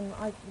 2012, and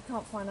we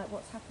can't find out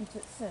what's happened to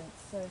it since,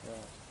 so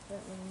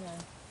don't really know.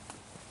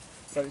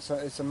 But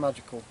it's a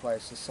magical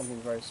place. There's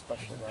something very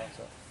special about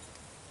it.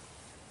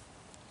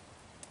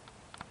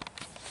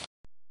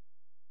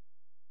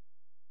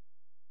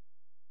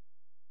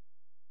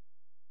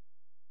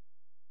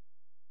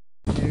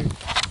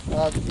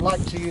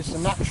 Like to use the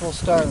natural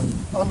stone.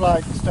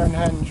 Unlike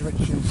Stonehenge,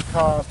 which is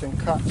carved and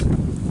cut,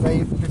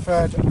 they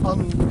preferred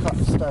uncut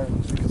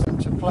stones, because then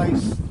to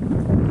place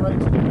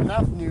created an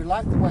avenue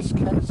like the West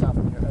Kent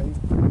Avenue,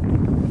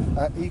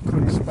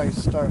 equally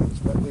spaced stones.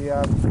 But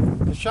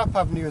the Shap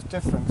Avenue is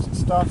different. It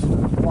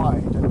started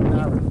wide and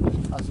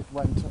narrowed as it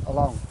went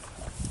along,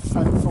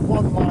 and for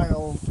 1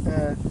 mile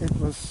it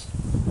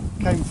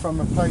came from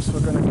a place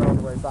we're going to go all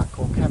the way back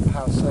called Kemp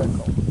House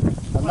Circle,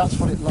 and that's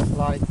what it looked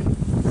like.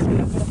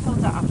 I'm going to hold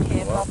that up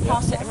here, but I'll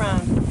pass it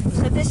around.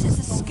 So this is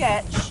a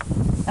sketch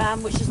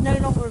which is no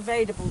longer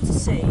available to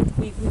see.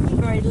 We were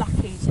very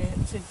lucky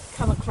to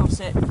come across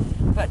it,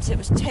 but it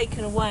was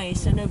taken away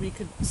so nobody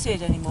could see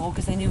it anymore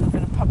because they knew we were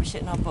going to publish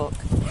it in our book,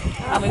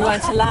 and we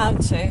weren't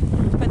allowed to.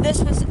 But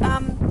this was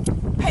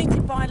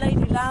painted by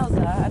Lady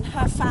Lowther, and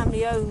her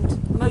family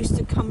owned most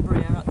of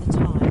Cumbria at the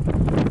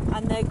time,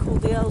 and they're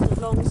called the Earls of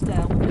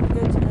Lonsdale. We're going to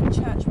go to their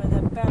church where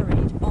they're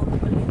buried on the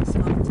Belinus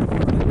site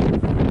tomorrow.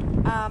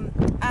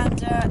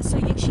 So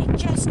she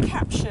just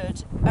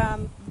captured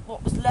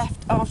what was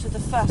left after the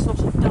first lot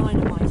of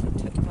dynamiting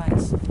took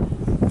place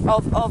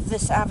of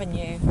this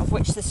avenue, of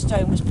which this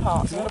stone was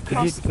part. So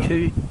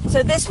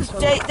this was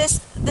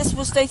this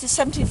was dated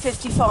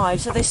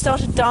 1755. So they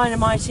started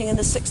dynamiting in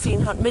the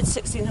mid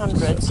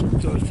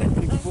 1600s. So it's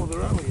technically before the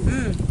railway.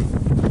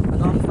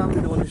 And our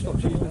family the one who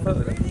stopped using the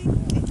photo.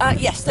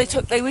 Yes,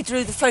 they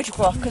withdrew the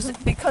photograph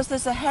because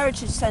there's a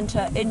heritage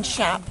centre in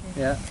Shap.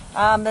 Yeah.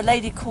 The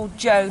lady called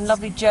Joan,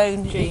 lovely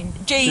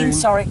Jean,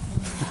 sorry.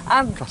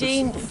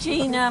 Jean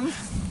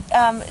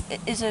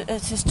is a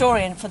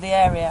historian for the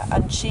area,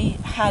 and she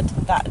had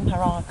that in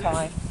her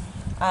archive,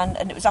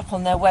 and it was up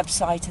on their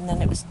website, and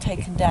then it was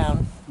taken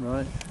down.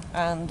 Right.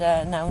 And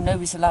now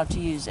nobody's allowed to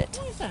use it.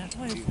 Why is that?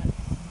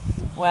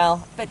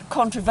 Well, a bit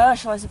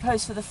controversial, I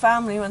suppose, for the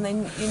family when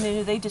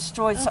they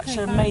destroyed such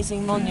an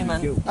amazing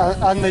monument.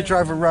 And they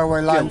drove a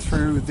railway line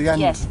through the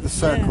end of the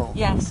circle.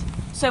 Yes.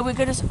 So we're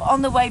going to,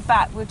 on the way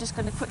back, we're just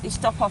going to quickly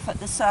stop off at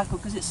the circle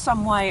because it's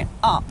some way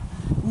up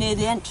near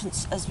the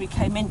entrance as we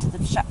came into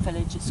the Shap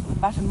village. It's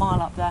about a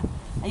mile up there.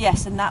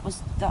 Yes, and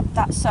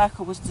that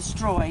circle was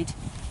destroyed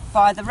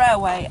by the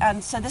railway,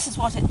 and so this is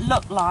what it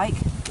looked like.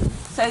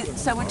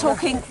 So we're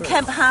talking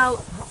Kemp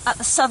Howe at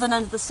the southern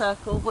end of the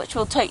circle, which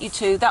we'll take you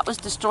to. That was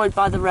destroyed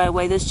by the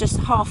railway. There's just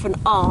half an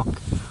arc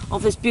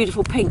of this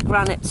beautiful pink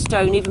granite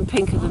stone, even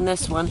pinker than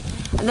this one.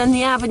 And then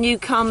the avenue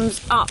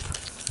comes up.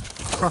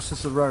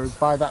 Crosses the road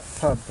by that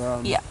pub.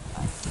 Yeah.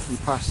 You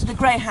passed the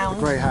Greyhound.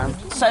 The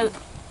Greyhound. So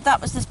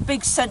that was this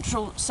big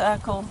central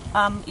circle.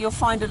 You'll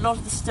find a lot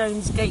of the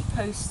stones,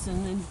 gateposts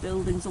and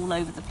buildings all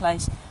over the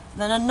place.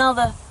 And then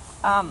another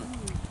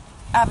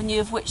avenue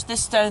of which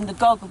this stone, the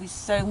Goggleby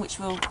stone, which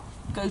we'll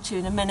go to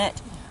in a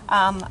minute,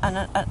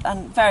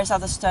 and various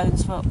other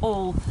stones were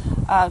all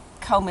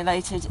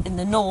culminated in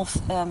the north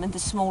in the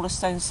smaller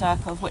stone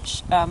circle,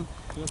 which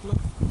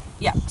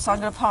yeah, so I'm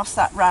going to pass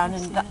that round,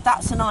 and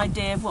that's an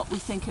idea of what we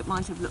think it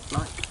might have looked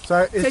like.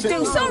 So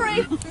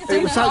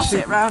it was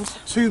actually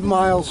 2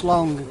 miles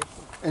long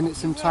in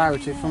its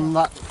entirety, from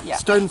that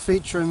stone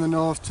feature in the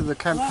north to the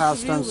Kemp Howe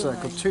stone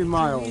circle, 2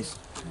 miles,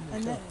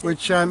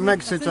 which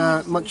makes it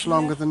much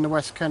longer than the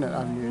West Kennet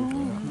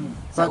Avenue.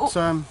 But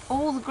so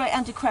all the great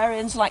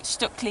antiquarians like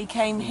Stuckley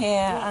came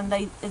here, and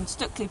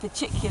Stuckley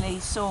particularly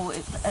saw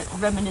it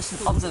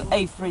reminiscent of the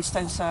Avebury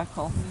stone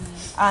circle.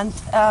 And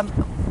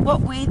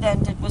what we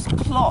then did was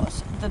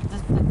plot the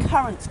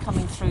currents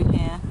coming through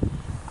here,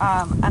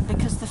 and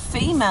because the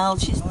female,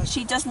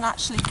 she doesn't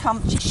actually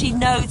come. She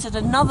knows at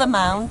another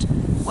mound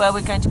where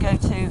we're going to go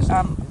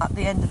to at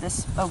the end of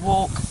this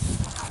walk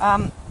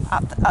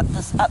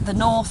at the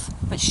north,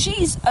 but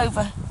she's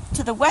over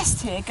to the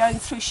west here, going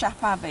through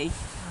Shap Abbey.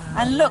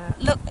 And look,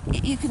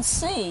 you can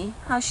see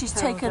how she's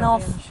taken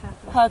off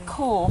her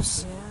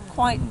course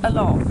quite a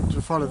lot.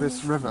 To follow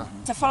this river.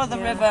 To follow the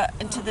river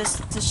into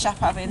to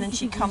Shap Abbey, and then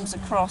she comes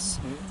across.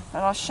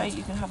 And I'll show you,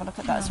 you can have a look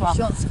at that as well.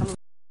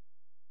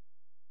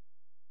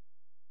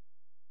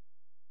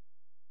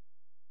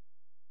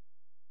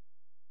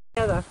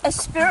 A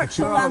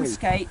spiritual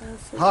landscape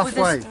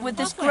with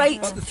this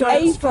great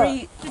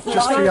Avebury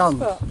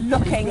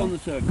looking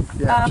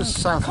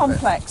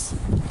complex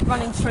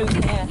running through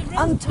here,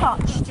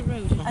 untouched,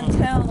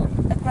 until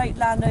a great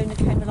landowner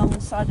came along and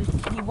decided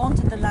he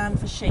wanted the land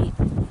for sheep.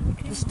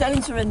 The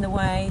stones are in the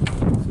way,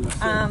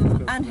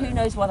 and who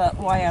knows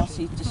why else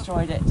he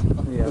destroyed it.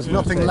 There's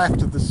nothing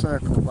left of the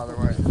circle, by the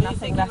way.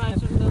 Nothing left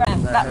of the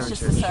ground. That was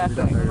just the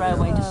circle the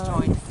railway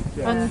destroyed.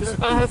 And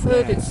I have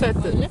heard it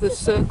said that the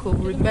circle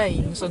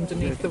remains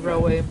underneath the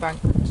railway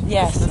embankment.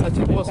 Yes. That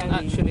it wasn't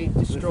actually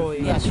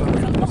destroyed. Yes. Just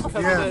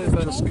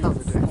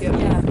covered it.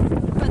 Yeah.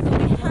 But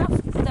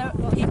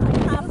people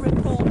have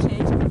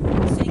reported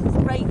seeing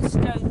great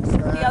stones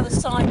the other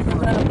side of the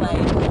railway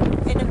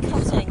in a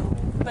cutting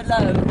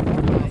below,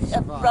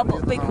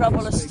 big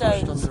rubble of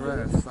stones.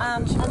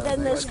 And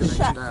then there's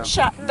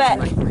Shap Beck,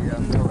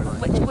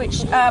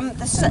 which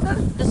the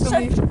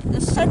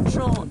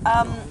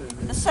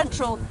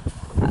central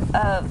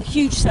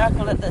huge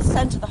circle at the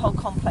centre of the whole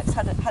complex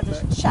had a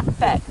Shap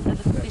Beck, the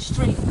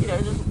stream, the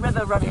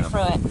river running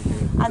through it,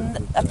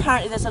 and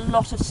apparently there's a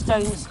lot of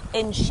stones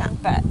in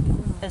Shap Beck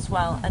as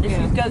well. And if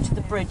you go to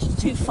the bridge, it's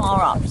too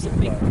far up. It's a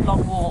big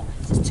long walk.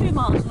 It's 2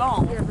 miles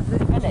long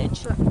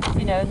village,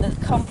 in the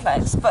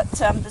complex. But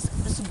there's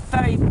some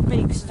very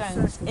big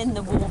stones in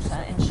the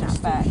water in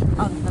Shap Beck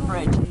under the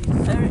bridge.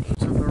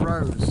 To the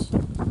rose,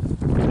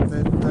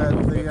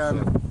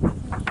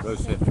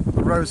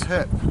 the rose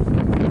hip.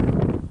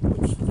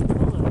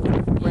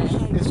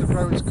 It's a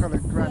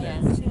rose-coloured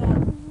granite.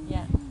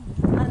 Yeah.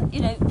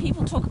 And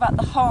people talk about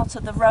the heart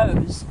of the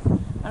rose,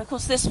 and of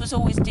course this was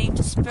always deemed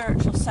a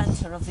spiritual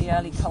centre of the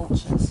early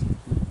cultures,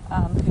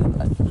 who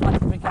like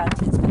the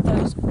Brigantids, but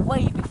those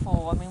way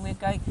before. I mean, we're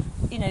going.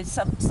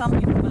 Some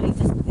people believe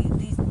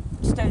these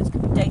stones can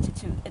be dated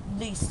to at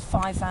least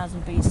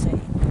 5000 BC.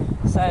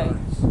 So.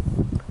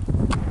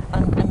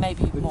 And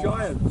maybe more.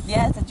 Giants.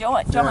 Yeah, the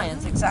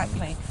giants,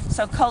 exactly.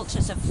 So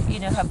cultures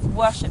have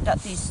worshipped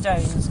at these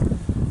stones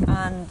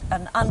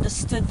and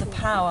understood the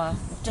power,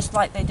 just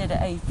like they did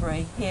at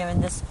Avebury, here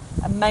in this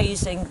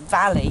amazing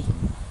valley,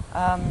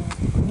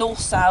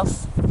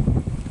 north-south,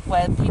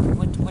 where people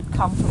would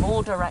come from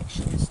all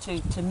directions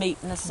to meet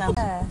and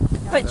assemble.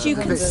 But you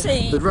can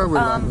see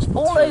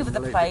all over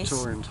the place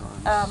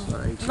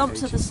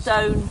lumps of the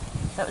stone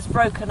that was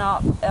broken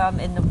up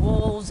in the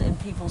walls, in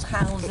people's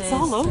houses,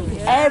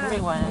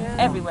 everywhere,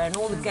 and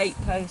all the gate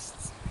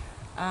posts.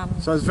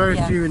 So there's very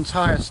few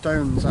entire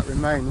stones that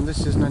remain, and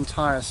this is an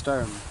entire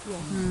stone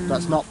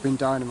that's not been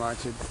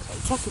dynamited.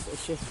 It's a bit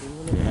shifting,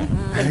 isn't it?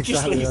 Exactly.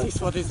 Just leave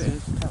this what it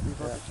is.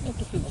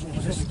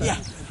 Yeah.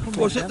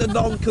 Was it the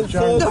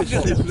non-conformist?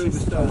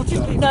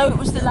 No, it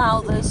was the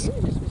Lowthers,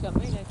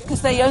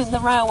 because they owned the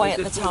railway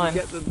at the time.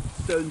 Get the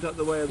stones out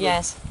the way of the...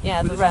 Yes,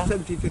 yeah, the railway.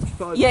 railway.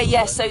 1755.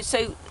 Yeah.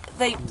 So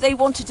they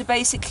wanted to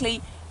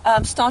basically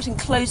start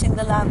enclosing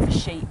the land for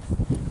sheep.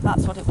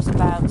 That's what it was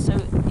about. So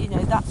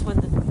that's when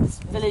this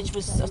village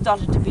was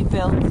started to be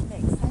built,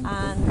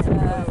 and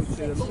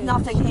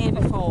nothing here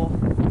before.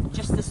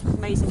 Just this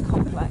amazing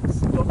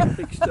complex.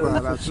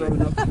 That's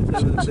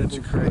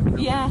to create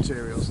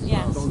materials.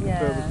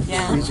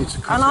 Easy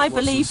to and I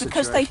believe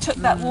because they took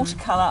that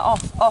watercolour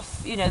off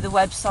the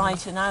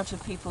website and out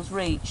of people's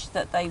reach,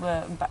 that they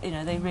were,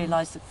 they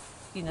realised that,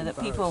 that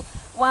people,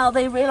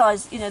 they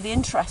realised,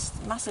 the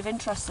massive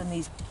interest in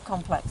these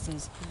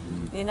complexes.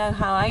 You know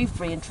how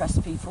Avery interests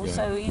people,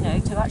 so,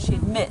 to actually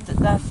admit that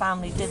their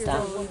family did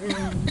that.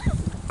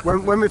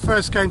 When we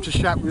first came to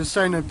Shap, we were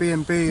staying at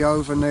B&B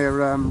over near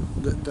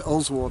the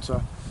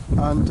Ullswater,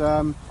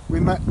 and we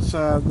met this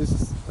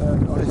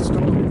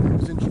historian who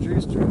was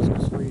introduced to us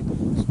because we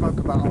spoke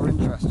about our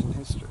interest in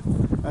history.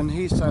 And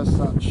he says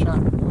that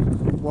Shap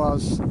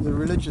was the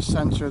religious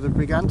centre of the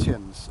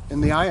Brigantians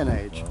in the Iron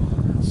Age.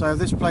 So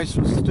this place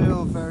was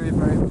still very,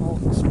 very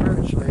important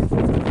spiritually,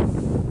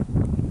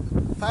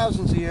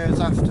 thousands of years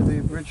after it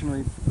was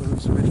originally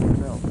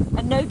built.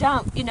 And no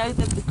doubt,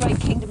 the great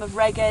kingdom of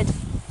Revered,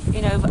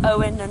 of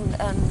Owen and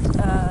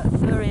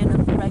Urien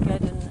and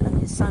Revered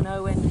and his son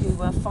Owen, who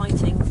were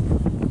fighting,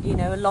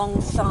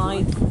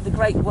 alongside the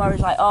great warriors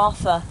like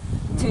Arthur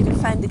to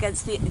defend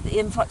against the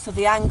influx of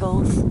the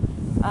Angles.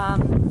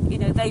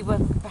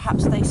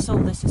 They saw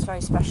this as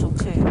very special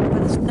too.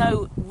 But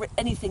there's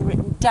anything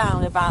written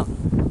down about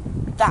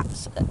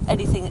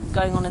anything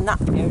going on in that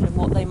period and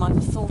what they might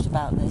have thought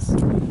about this. The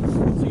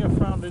thing I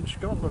found in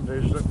Scotland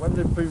is that when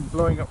they've been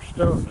blowing up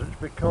stones, it's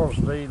because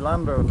the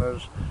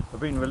landowners have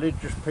been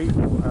religious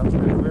people, and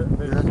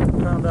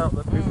they've found out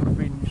that people have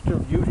been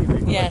still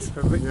using it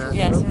for rituals.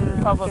 Yes,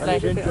 probably. And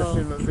it's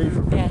interesting that these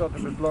started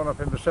to be blown up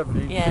in the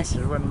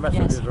 1760s when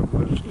Methodism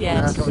was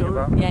coming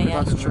about.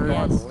 That's true.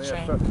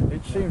 So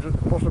it seems that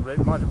possibly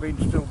it might have been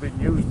still being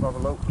used by the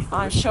locals.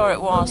 I'm sure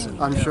it was.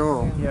 I'm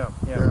sure. Yeah.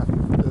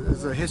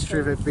 There's a history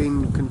of it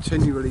being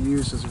continually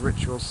used as a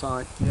ritual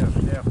site.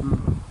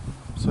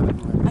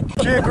 Certainly.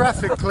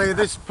 Geographically,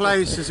 this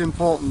place is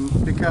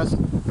important because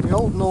the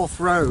old North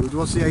Road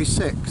was the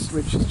A6,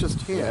 which is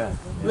just here,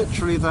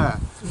 literally there.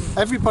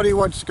 Everybody who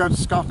wanted to go to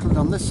Scotland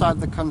on this side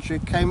of the country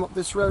came up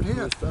this road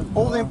here.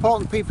 All the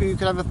important people you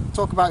could ever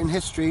talk about in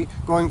history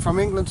going from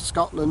England to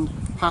Scotland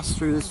passed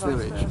through this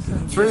village,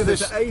 through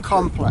this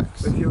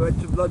complex. If you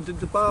went to London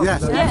to Bath.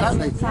 Yes,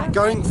 exactly.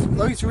 Going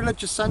those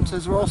religious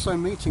centres were also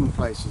meeting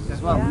places as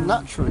well,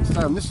 naturally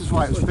so, and this is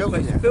why it was built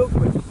here.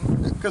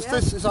 Because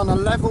this is on a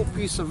level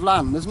piece of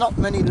land. There's not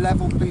many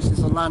level pieces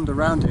of land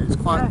around here. It's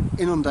quite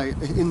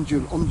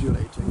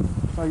undulating.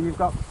 So you've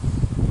got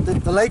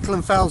the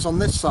Lakeland Fells on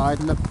this side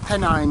and the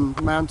Pennine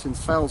Mountains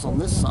Fells on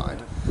this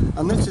side.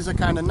 And this is a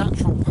kind of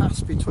natural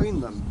pass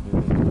between them.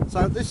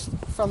 So this,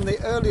 from the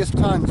earliest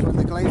times when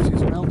the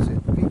glaciers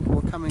melted, people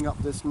were coming up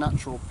this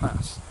natural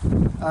pass.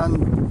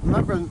 And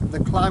remember, the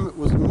climate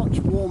was much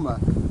warmer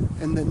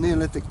in the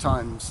Neolithic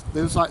times.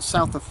 It was like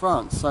south of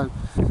France. So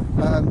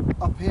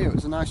up here it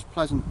was a nice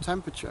pleasant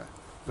temperature.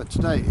 But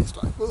today it's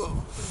like,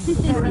 oh.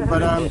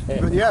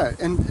 but yeah,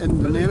 in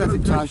the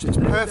Neolithic times it's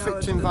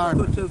perfect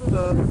environment.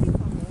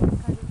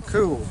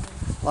 Cool,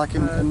 like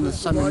in the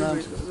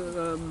semi-mountains.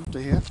 Do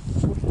you hear?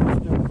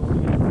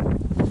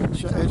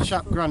 It's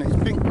Shap granite,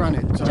 it's pink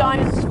granite.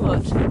 Giant's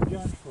foot.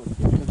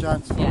 The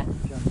giant's foot.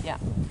 Yeah.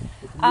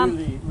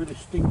 It really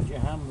stings your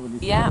hand when you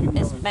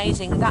it's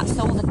amazing. That's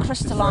all the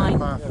crystalline,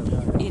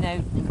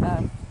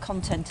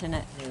 content in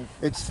it.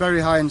 It's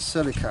very high in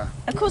silica.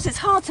 Of course, it's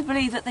hard to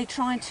believe that they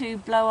tried to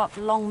blow up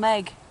Long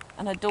Meg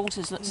and her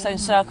daughter's stone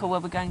circle where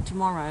we're going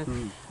tomorrow.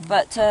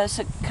 But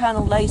so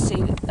Colonel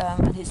Lacey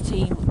and his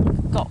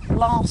team got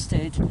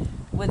blasted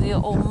with the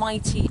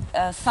almighty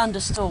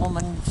thunderstorm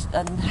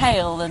and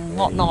hail and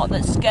whatnot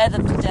that scared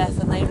them to death,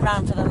 and they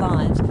ran for their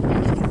lives.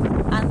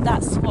 And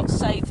that's what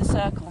saved the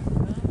circle.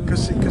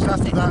 Because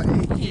after that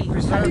he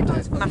preserved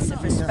it.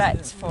 Massive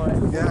respect for it.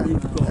 Yeah.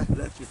 We've got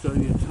left it's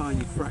only a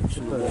tiny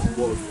fraction of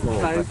what was for.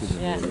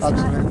 Yeah.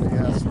 Absolutely,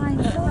 yes.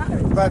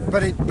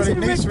 But it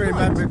needs to be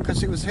remembered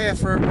because it was here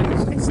for a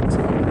reason.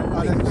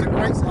 And it was a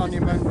great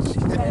monument.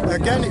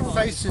 Again, it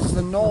faces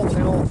the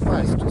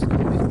north-northwest. It's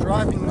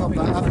driving up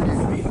that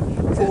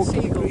avenue.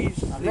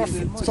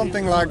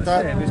 Something like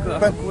that.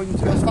 But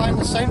you'll find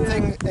the same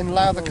thing in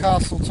Lowther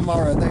Castle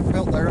tomorrow. They've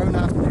built their own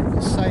avenue at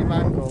the same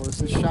angle as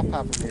the Shap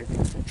Avenue,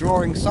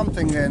 drawing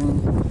something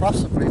in,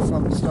 possibly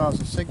from the Stars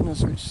of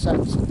Cygnus, which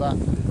sets at that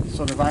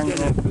sort of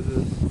angle.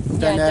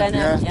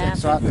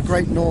 Exactly. The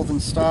Great Northern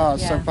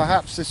Stars. So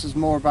perhaps this is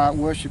more about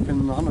worshipping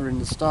and honouring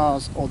the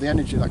stars, or the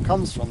energy that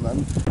comes from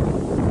them.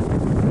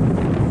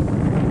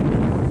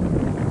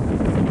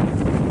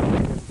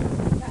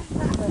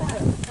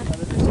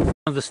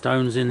 Of the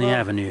stones in the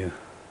avenue.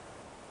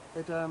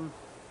 There's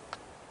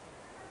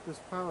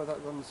power that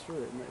runs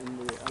through it in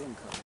the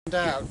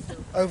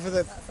Ellencote. Over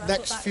the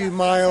next few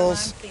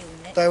miles,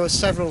 there were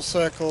several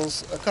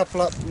circles, a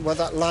couple up where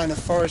that line of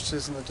forest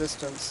is in the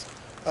distance,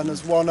 and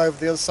there's one over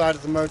the other side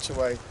of the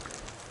motorway.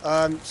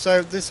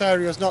 So this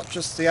area is not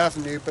just the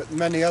avenue, but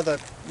many other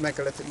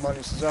megalithic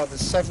monuments as well.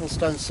 There's several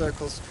stone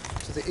circles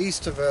to the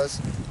east of us,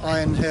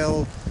 Iron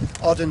Hill,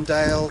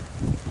 Oddendale,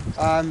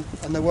 and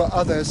there were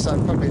others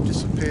that probably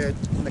disappeared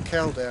in the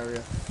Keld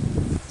area.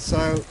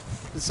 So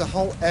this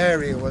whole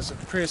area was a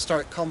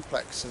prehistoric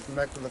complex of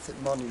megalithic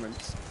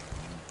monuments.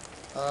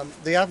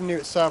 The avenue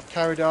itself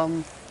carried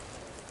on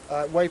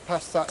way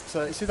past that,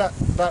 you see that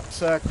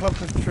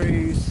clump of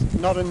trees,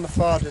 not in the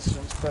far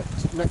distance, but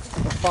next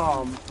to the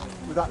farm,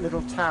 with that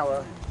little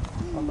tower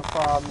on the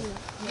farm.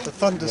 The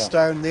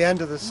Thunderstone, the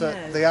end of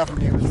the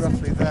avenue was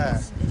roughly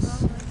there.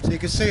 So you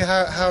can see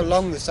how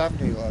long this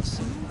avenue was.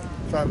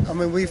 I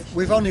mean,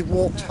 we've only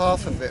walked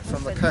half of it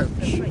from the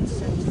coach.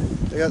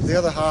 The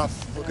other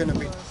half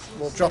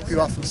we'll drop you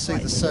off and see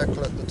the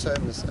circle at the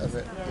terminus of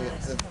it,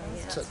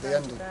 the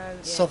end,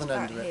 southern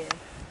end of it.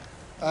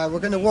 We're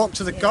going to walk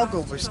to the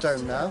Goggleby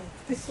Stone now,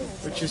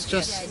 which is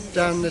just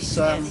down this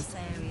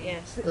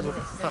little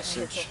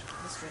passage.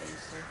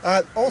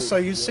 Also,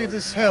 you see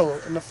this hill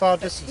in the far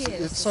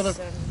distance.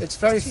 It's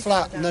very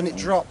flat and then it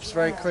drops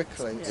very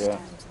quickly.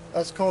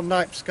 That's called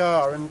Knipe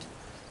Scar, and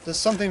there's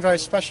something very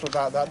special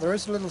about that. There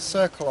is a little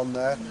circle on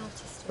there,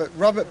 but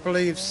Robert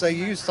believes they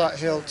used that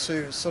hill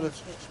to sort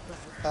of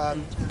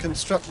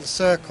construct the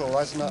circle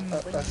as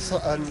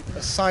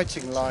a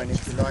sighting line,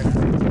 if you like.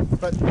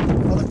 But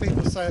other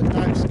people say at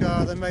Knipe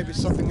Scar there may be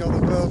something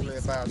otherworldly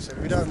about it.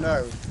 We don't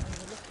know.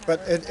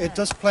 But it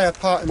does play a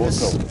part in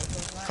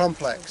this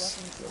complex.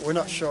 We're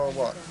not sure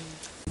what.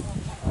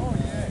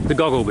 The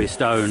Goggleby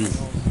Stone.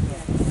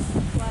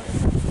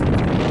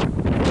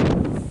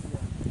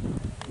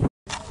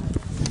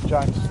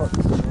 Giant foot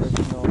is the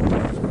original.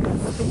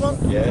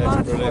 Yeah,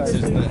 it's brilliant,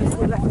 isn't it?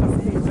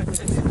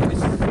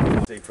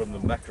 From the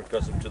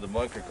macrocosm to the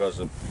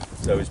microcosm,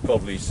 so it's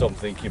probably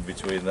something in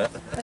between that.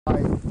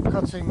 By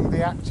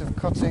the act of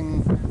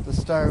cutting the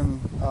stone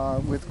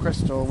with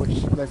crystal,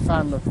 which they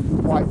found the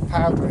white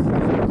powder in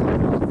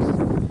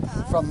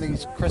marks from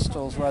these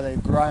crystals where they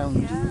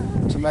ground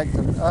to make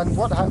them. And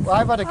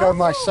I've had a go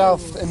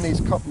myself in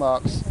these cut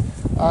marks,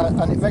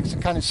 and it makes a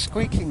kind of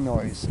squeaking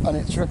noise, and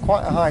it's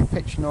quite a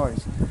high-pitched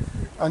noise,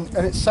 and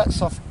it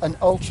sets off an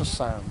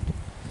ultrasound.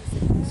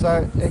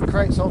 So it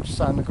creates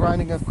ultrasound. The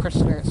grinding of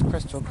crystal against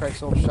crystal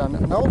creates ultrasound.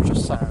 An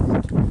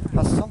ultrasound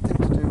has something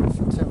to do with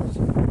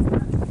fertility,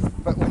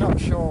 but we're not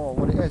sure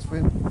what it is.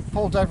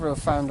 Paul Devereux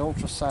found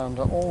ultrasound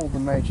at all the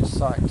major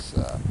sites.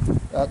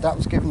 That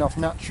was given off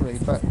naturally,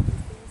 but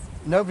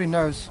nobody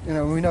knows. You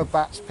know, we know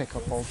bats pick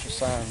up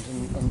ultrasound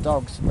and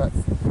dogs, but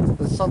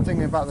there's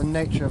something about the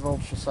nature of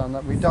ultrasound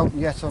that we don't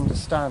yet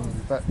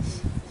understand. But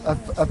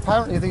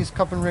apparently these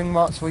cup and ring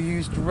marks were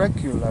used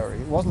regularly.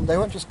 They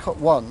weren't just cut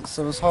once.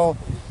 There was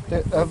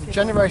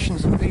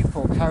generations of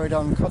people carried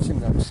on cutting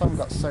them. Some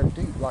got so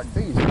deep, like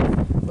these,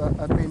 but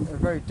have been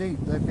very deep.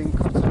 They've been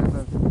cut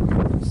over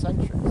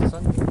centuries.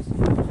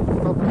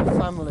 Probably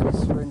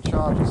families were in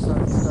charge of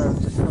certain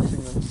stones and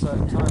cutting them at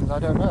certain times. I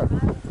don't know.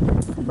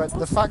 But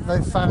the fact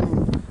they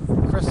found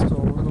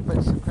little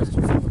bits of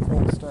crystal from the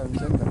quartz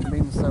stones in them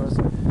means there's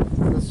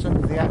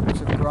certainly the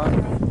act of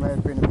grinding may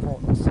have been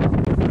important.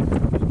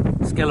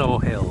 Skellow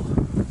Hill.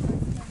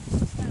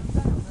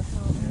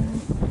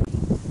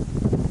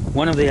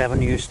 One of the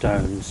avenue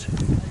stones.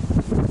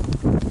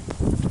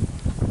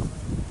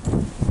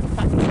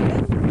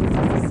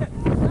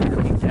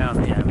 Looking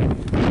down the avenue.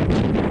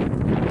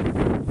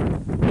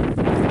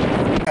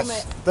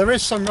 Yes, there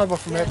is some rubble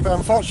from it, but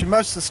unfortunately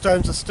most of the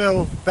stones are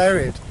still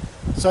buried.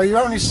 So you're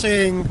only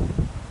seeing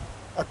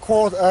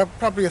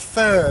probably a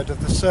third of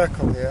the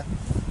circle here.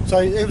 So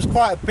it was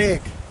quite a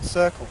big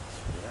circle.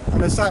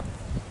 And as that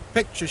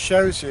picture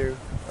shows you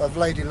of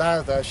Lady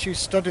Lowther, she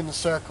stood in the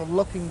circle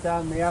looking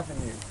down the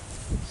avenue.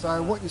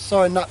 So what you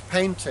saw in that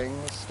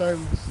painting was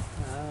stones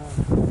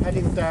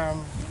heading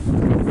down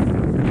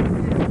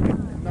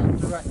in that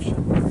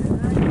direction.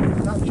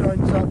 That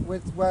joins up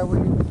with where we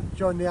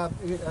join the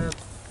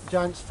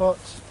Giant's Foot,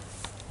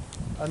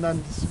 and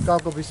then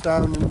Goggleby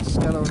Stone and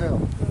Skellow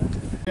Hill.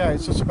 Yeah,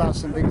 it's just about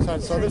some big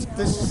sides. So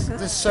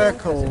this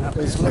circle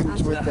is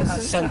linked with the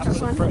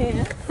centres of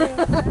Britain.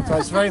 So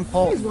it's a very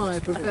important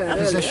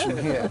position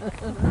here,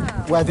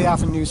 where the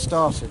avenue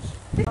started.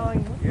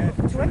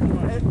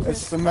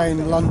 It's the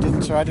main London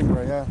to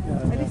Edinburgh, yeah.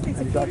 And if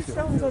there's a few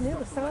stones on the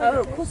other side. Oh,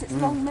 of course, it's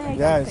Long Meg.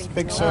 Yeah, it's a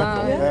big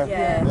circle.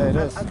 Yeah, it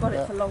is. I've got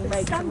it for Long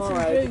Meg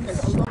tomorrow.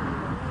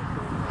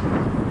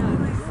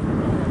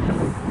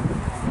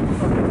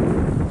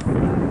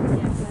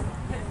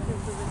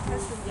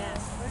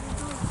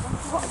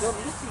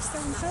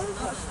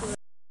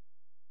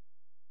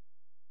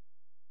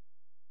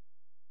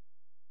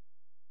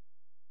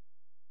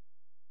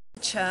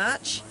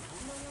 Church,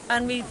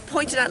 and we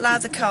pointed out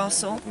Lowther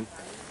Castle.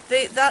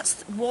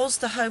 That was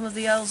the home of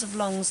the Earls of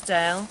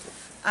Lonsdale,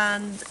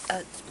 and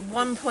at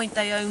one point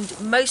they owned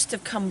most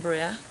of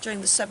Cumbria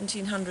during the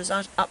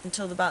 1700s up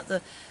until about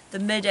the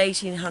mid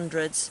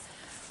 1800s,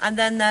 and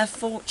then their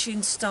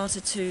fortunes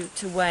started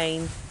to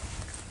wane,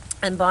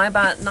 and by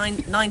about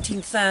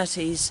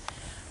 1930s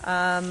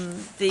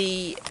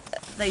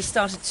they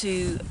started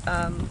to,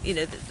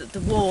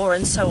 the war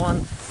and so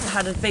on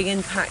had a big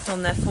impact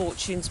on their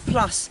fortunes,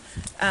 plus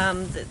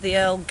the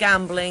Earl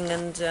gambling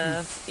and,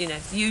 the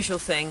usual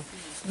thing,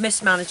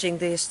 mismanaging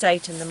the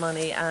estate and the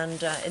money,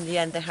 and in the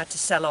end they had to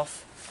sell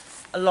off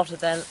a lot of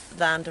their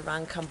land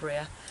around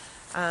Cumbria.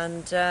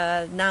 And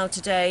now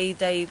today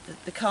the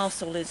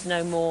castle is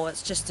no more,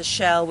 it's just a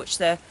shell which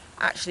they're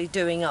actually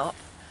doing up.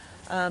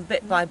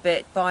 Bit by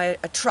bit, by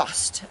a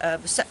trust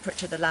separate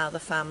to the Lowther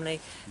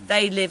family.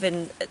 They live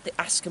in the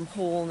Askham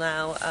Hall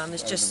now.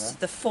 It's just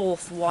the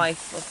fourth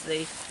wife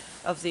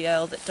of the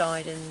Earl that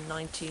died in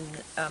 19.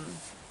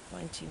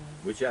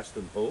 Which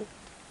Askham Hall?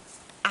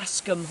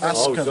 Askham Hall.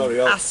 Oh, sorry.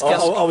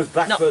 Askham. I was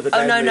back further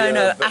down.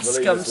 No.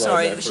 Askham.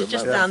 Sorry, which is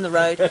just down the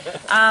road.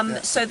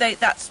 So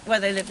that's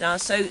where they live now.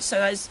 So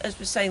as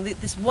we're saying,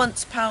 this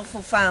once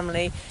powerful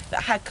family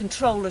that had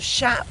control of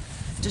Shap,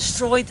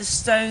 destroyed the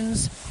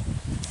stones,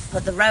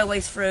 put the railway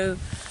through,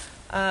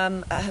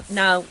 have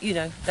now,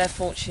 their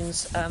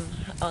fortunes are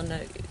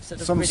sort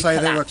of Some really say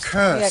collapsed. they were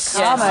cursed.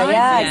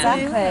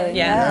 Exactly.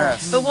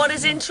 Yes. But what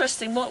is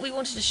interesting, what we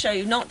wanted to show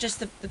you, not just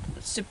the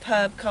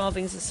superb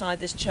carvings inside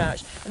this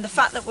church, and the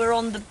fact that we're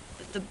on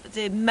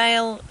the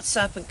male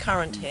serpent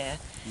current here.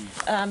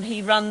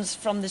 He runs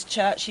from this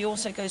church. He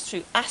also goes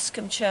through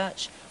Askham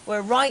Church.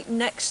 We're right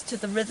next to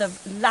the river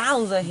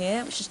Lowther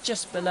here, which is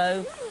just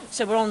below.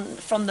 So we're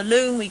from the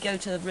Loon, we go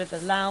to the river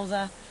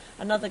Lowther,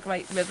 another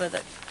great river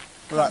that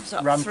comes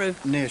up through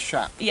near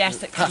Shap.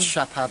 Yes, past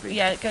Shap Abbey.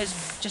 Yeah, it goes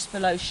just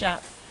below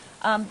Shap.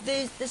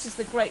 This is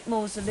the great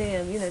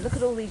mausoleum. Look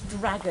at all these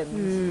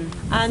dragons,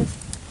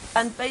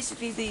 and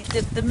basically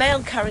the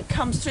male current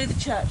comes through the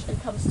church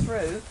and comes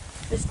through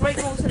this great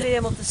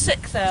mausoleum of the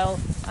 6th Earl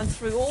and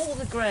through all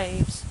the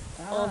graves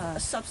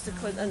of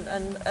subsequent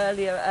and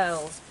earlier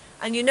Earls.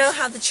 And you know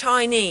how the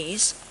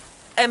Chinese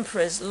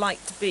emperors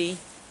like to be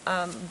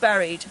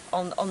buried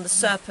on the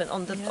serpent,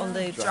 on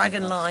the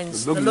dragon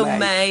lines, the Long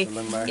Meg,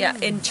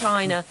 in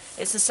China.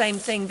 It's the same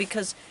thing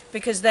because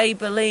they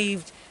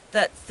believed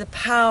that the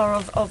power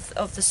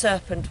of the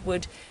serpent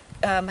would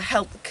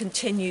help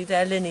continue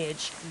their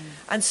lineage.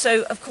 And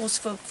so, of course,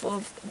 for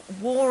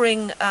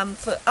warring,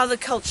 for other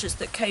cultures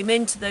that came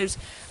into those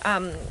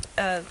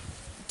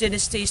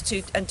dynasties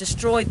and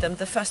destroyed them,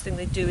 the first thing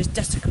they do is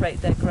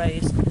desecrate their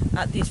graves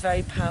at these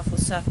very powerful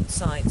serpent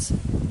sites.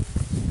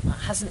 That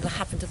hasn't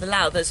happened to the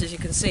Lowthers, as you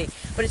can see,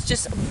 but it's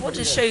just, I wanted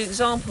to show you an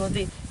example of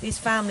these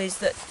families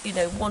that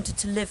wanted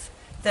to live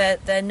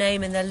their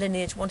name and their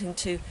lineage, wanting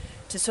to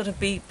sort of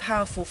be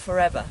powerful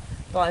forever,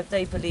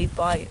 they believe,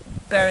 by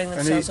burying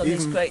themselves on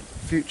these great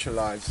future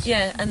lives.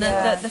 Yeah, and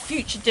the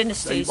future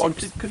dynasties. They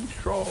wanted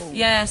control.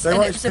 Yes, they and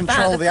wanted it was to about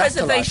control the the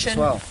preservation as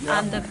well.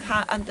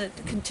 and the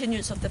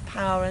continuance of the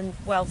power and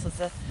wealth of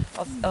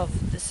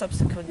the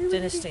subsequent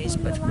dynasties.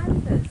 But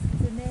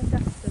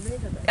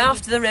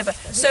after the river.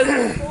 So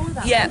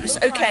yes,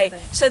 okay.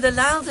 So the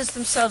Lowthers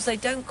themselves, they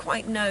don't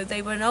quite know.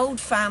 They were an old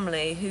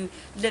family who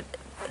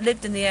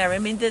lived in the area. I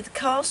mean, the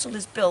castle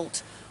is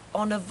built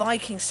on a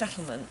Viking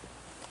settlement.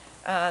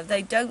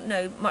 They don't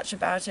know much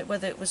about it,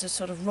 whether it was a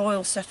sort of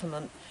royal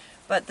settlement,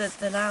 but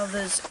the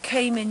Lowthers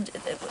came in,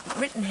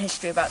 written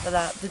history about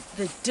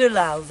the De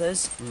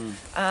Lowthers,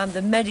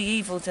 the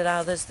medieval De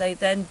Lowthers. They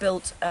then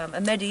built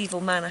a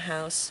medieval manor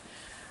house,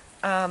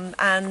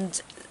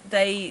 and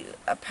they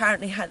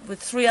apparently had,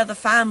 with 3 other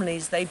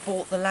families, they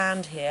bought the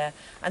land here,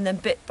 and then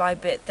bit by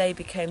bit they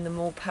became the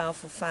more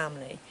powerful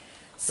family.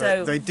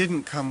 So they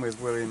didn't come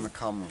with William the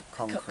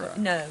Conqueror.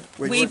 No,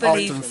 which we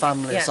believe often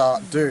families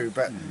do,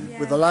 but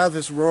with the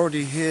Lowthers were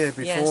already here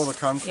before the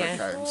Conqueror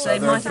came. So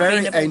they're a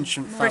very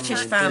ancient family.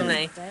 British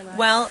family.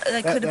 Well,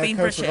 they could have been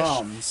British. Their coat of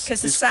arms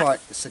is quite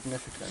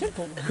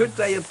significant. Could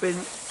they have been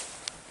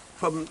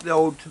from the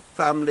old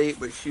family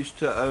which used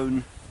to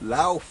own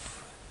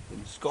Louth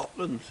in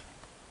Scotland?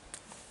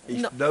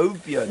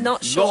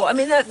 Not sure. I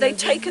mean, they've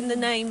taken the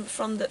name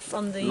from the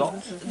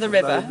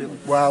river.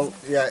 Well,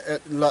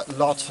 Lowther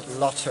was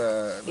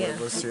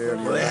the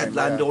Well, they had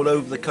land all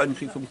over the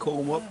country from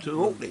Cornwall up to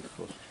Orkney, of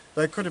course.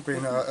 They could have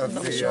been of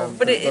the.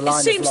 But it line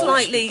of seems lots.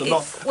 likely.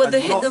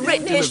 The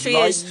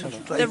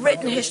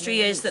written history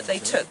is that they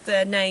took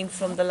their name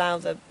from the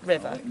Lowther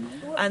River,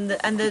 and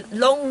the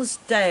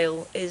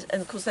Lonsdale is,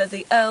 and of course they're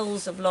the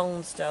Earls of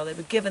Lonsdale. They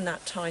were given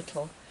that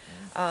title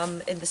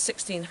in the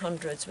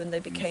 1600s when they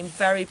became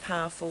very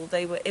powerful.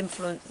 They were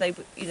influenced. They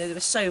were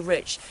so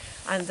rich,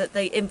 and that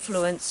they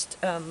influenced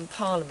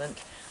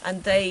Parliament,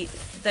 and they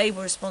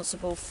were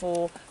responsible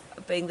for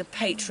being the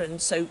patron.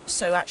 So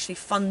actually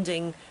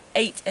funding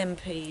 8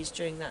 MPs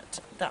during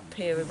that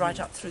period, right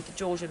up through the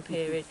Georgian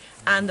period,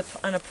 and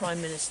a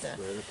prime minister.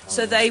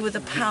 So they were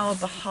the power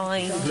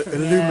behind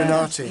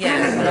Illuminati.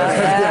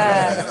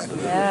 Yeah.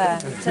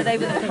 So they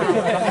were the power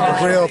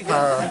behind. Real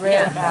power.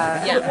 Real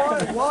power.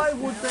 Yeah. Why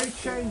would they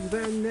change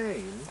their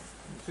name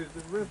to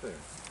the river?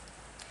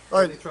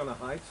 Are they trying to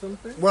hide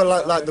something? Well,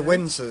 like the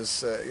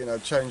Windsors,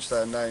 changed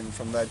their name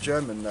from their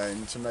German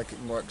name to make it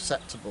more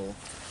acceptable.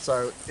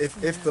 So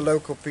if the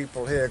local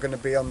people here are going to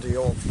be under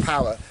your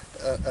power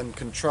and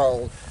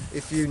control,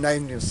 if you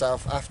name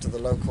yourself after the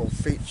local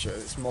feature,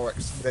 it's more.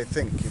 They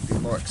think you'd be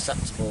more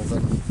acceptable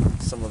than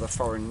some of the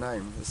foreign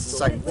name. It's the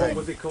same thing. What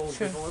were they called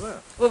before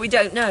that? Well, we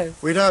don't know.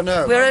 We don't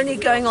know. We're only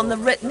going on the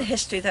written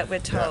history that we're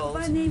told.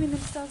 By naming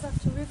themselves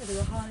after a river, they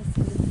were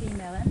harnessing the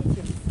female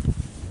energy.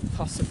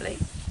 Possibly.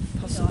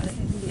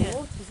 Yeah.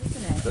 Waters,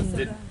 isn't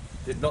it?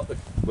 Did not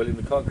William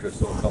the Conqueror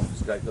sort of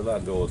confiscate the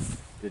land, or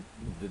did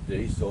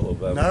he sort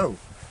of...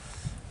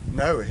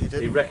 No, he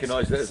didn't. He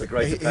recognised it as a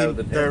greater power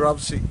than him. They're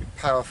obviously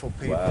powerful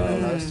people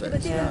in those days.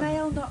 But did a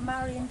male not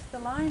marry into the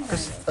line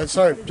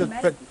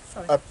then?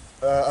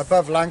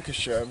 Above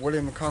Lancashire,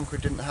 William the Conqueror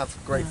didn't have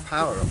great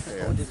power up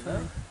here.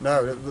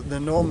 No, the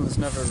Normans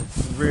never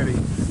really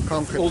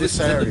conquered this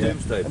area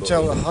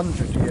until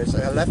 100 years,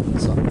 11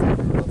 something.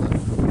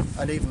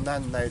 And even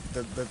then,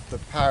 the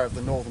power of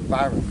the northern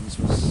barons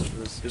was.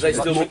 Did they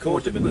still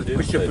record him in the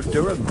Domesday Bishop of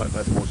Durham might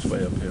have had more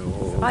sway up here.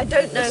 Or I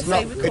don't know if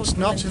they recorded It's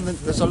not in the.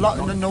 There's a lot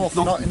in the north,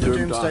 not in the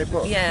Domesday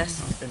Book.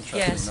 Yes. Interesting.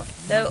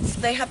 Yes.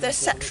 They have their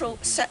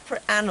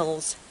separate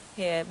annals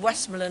here,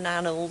 Westmoreland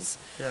annals.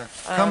 Yeah.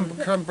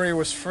 Cumbria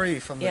was free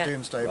from the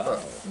Domesday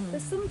Book.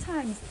 But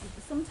sometimes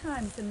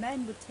the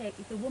men would take,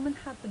 if the woman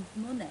had the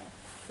money,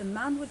 the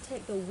man would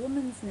take the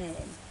woman's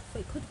name. So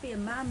it could be a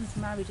man's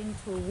married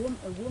into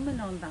a woman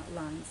on that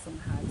line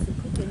somehow. So it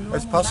could be a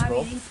normal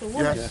married into a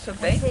woman. Yes. Could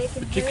be.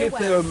 Particularly if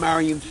they were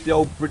marrying into the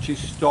old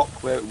British stock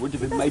where it would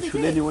have been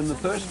matrilineal in the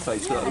first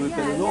place, so that would have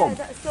been a norm.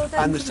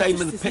 And the same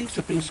with the picks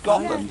up in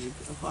Scotland.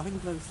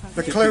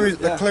 The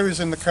clue is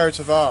in the coat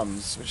of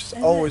arms, which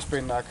has always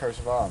been our coat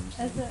of arms.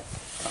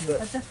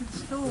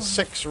 The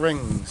 6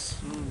 rings.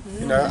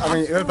 You know, I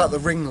mean, you heard about the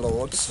ring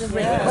lords. He's the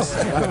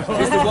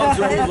one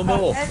to rule them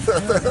all.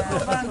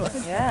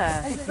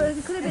 Yeah. But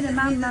it could have been a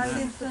man married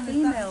into the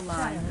female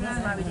line, and he's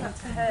married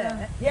into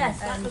her. Yes.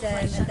 And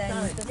then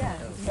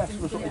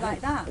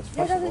like that.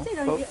 Yeah, that was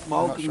it.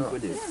 Malcolm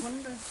with it.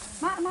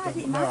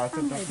 My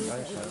family.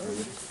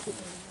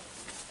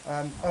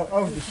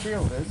 The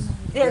shield is.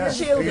 Yeah, the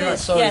shield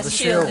is. Sorry, yes, the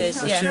shield is.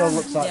 The yeah. shield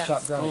looks like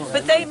Shap Down.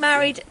 But they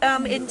married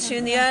in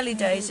the early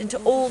days into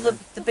all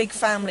the big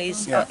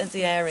families of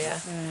the area.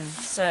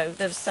 So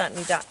there was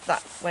certainly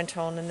that went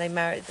on, and they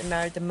married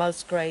the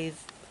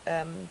Musgrave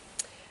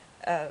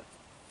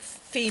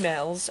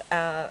females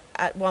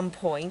at one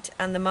point,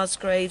 and the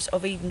Musgraves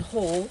of Eden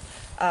Hall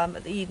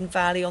at the Eden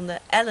Valley on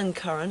the Ellen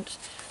Current.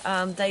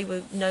 They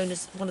were known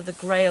as one of the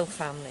Grail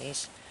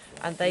families.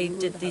 And they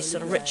did these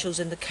sort of rituals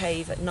in the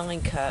cave at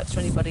Ninekirk. So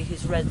anybody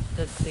who's read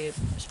the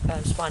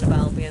Spine of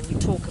Albion, we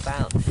talk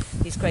about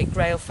these great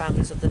Grail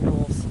families of the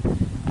north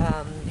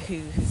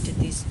who did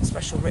these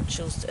special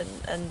rituals.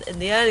 And in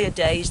the earlier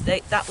days,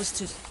 that was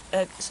to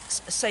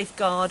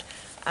safeguard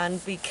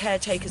and be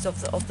caretakers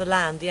of the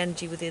land, the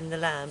energy within the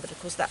land. But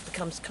of course, that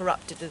becomes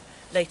corrupted at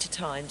later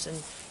times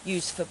and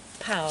used for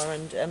power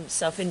and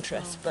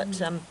self-interest. But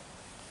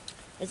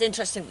it's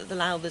interesting that the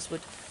Lowthers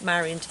would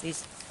marry into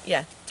these.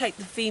 Yeah, take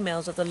the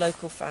females of the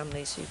local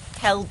families who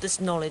held this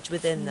knowledge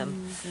within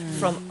them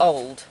from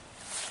old,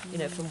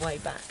 from way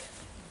back.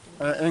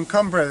 In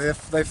Cumbria,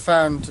 they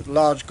found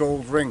large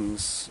gold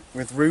rings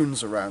with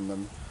runes around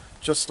them,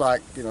 just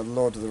like the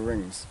Lord of the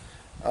Rings,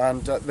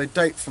 and they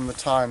date from the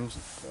times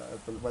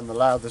when the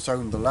Lowthers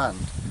owned the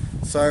land.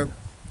 So,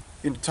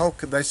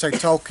 Tolkien, they say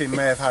Tolkien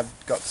may have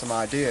got some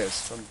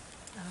ideas from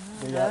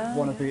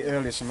one of the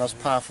earliest and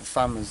most powerful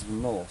families of the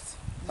north.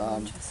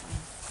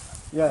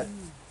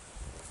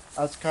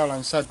 As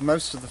Caroline said,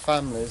 most of the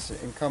families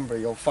in Cumbria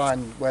you'll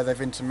find where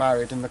they've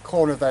intermarried, in the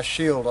corner of their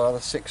shield are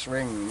the 6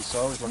 rings, so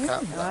always look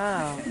out for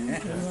that.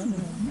 Wow.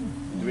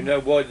 Do we know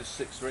why the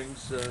 6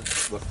 rings,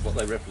 what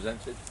they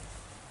represented?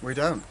 We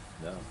don't.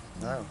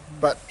 No.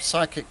 But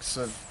psychics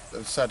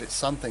have said it's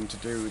something to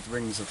do with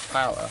rings of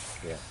power.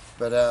 Yeah.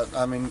 But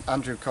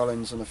Andrew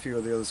Collins and a few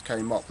of the others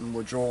came up and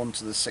were drawn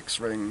to the 6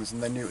 rings,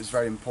 and they knew it was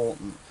very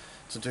important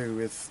to do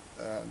with,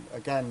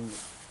 again,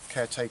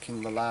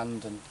 caretaking the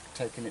land and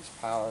taking its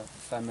power,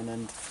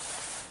 feminine.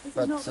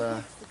 But not the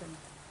hexagon.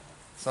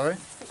 Sorry?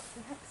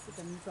 The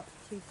hexagon's got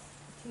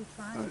 2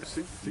 triangles.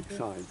 Six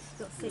sides. It's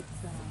got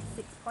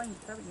 6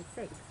 points, haven't you?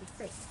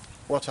 6.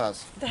 What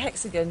has? The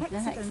hexagon.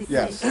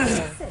 Yes.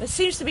 There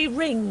seems to be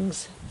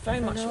rings. Very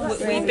much.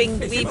 We've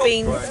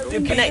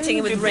been connecting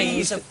it with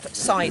rings of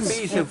sides.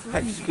 Bees have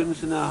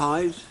hexagons in their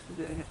hives.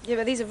 Yeah,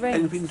 but these are rings.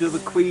 Anything to do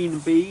with a queen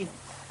bee?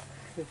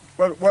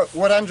 Well,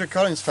 what Andrew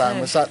Collins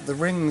found was that the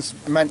rings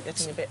meant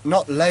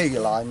not ley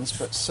lines,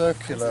 but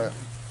circular,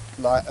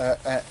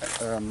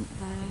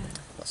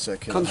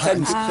 circular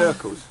concentric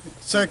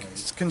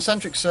circles.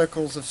 Concentric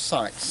circles of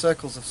sites,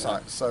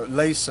 so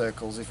ley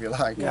circles, if you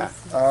like. Yeah.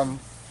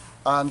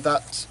 And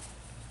that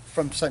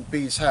from St.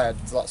 Bees Head,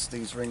 lots of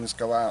these rings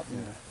go out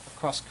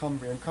across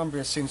Cumbria, and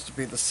Cumbria seems to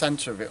be the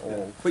centre of it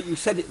all. But you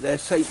said it there,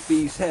 St.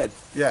 Bees Head.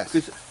 Yes.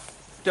 Because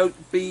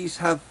don't bees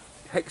have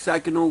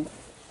hexagonal?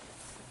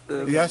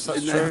 Yes,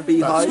 that's true. Bee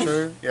that's hives?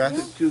 true.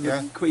 Yes. To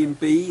the queen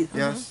bee.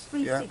 Yes.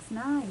 3, 6,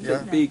 9.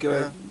 Yeah. Bee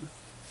go.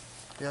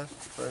 Yes,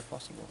 very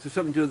possible. So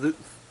something to do with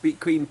the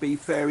queen bee,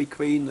 fairy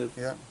queen,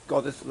 the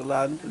goddess of the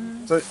land.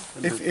 So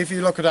if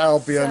you look at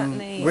Albion,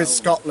 Certainly. with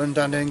Scotland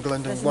and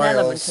England and There's an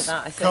element Wales, to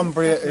that, I think,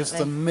 Cumbria is the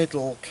definitely.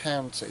 middle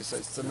county, so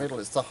it's the middle,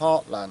 it's the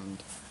heartland.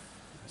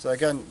 So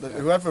again,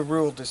 whoever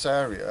ruled this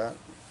area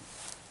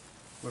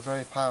were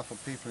very powerful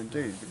people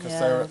indeed, because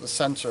they were at the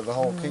centre of the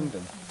whole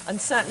kingdom. And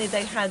certainly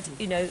they had,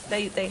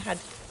 they had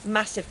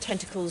massive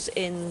tentacles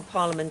in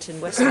Parliament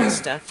in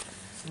Westminster.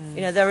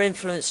 Their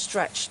influence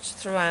stretched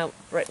throughout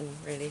Britain,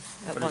 really,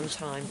 at one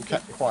time.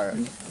 Kept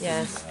quiet.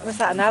 Yes. What's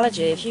that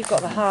analogy? If you've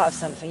got the heart of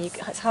something,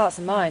 it's hearts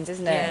and minds,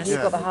 isn't it? Yes. If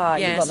you've got the heart,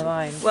 you've got the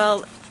mind.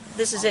 Well,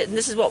 this is it, and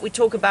this is what we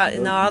talk about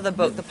in our other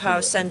book, The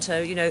Power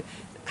Centre,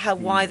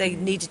 why they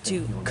needed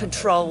to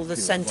control the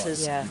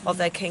centres of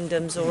their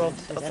kingdoms or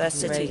of their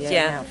cities.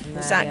 Yeah,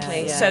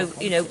 exactly. So,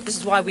 this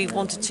is why we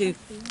wanted to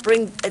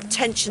bring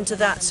attention to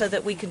that so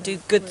that we can do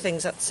good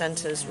things at the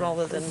centres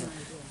rather than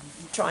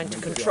trying to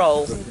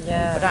control,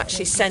 but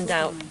actually send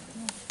out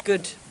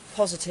good,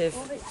 positive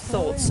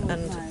thoughts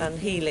and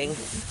healing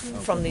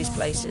from these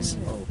places.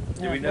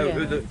 Do we know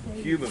who the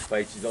human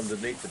faces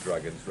underneath the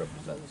dragons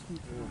represents?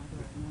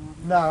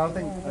 No, I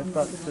think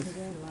that's just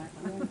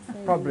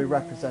probably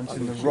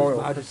representing the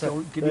royal.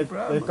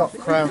 They've got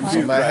crowns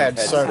on their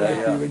heads, so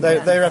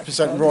they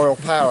represent royal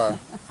power,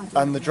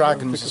 and the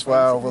dragons as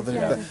well. Well,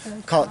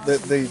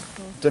 the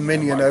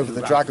dominion over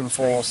the dragon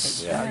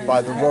force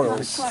by the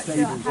royals.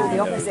 The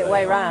opposite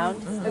way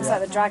round. Looks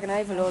like the dragon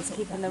overlords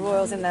keeping the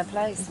royals in their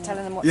place,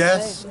 telling them what to do.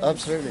 Yes,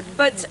 absolutely.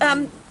 But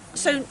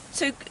so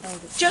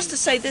just to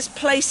say, this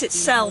place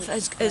itself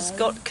has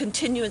got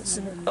continuance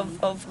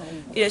of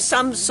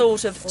some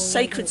sort of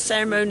sacred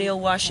ceremonial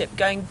worship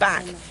going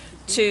back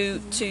to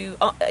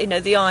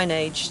the Iron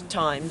Age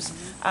times,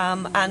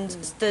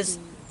 and there's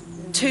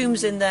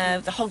tombs in there,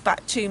 the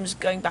hogback tombs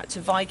going back to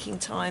Viking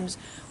times.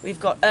 We've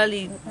got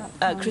early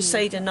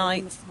Crusader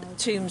Knight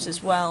tombs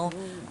as well,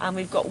 and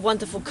we've got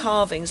wonderful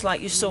carvings like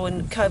you saw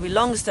in Kirkby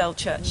Lonsdale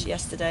Church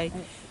yesterday.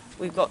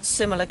 We've got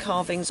similar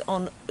carvings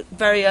on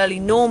very early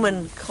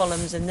Norman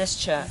columns in this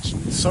church.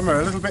 Some are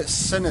a little bit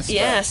sinister.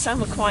 Yeah,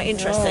 some are quite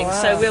interesting.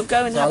 So we'll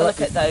go and have a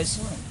look at those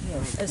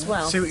as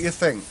well. See what you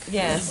think.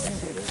 Yes,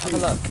 have a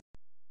look.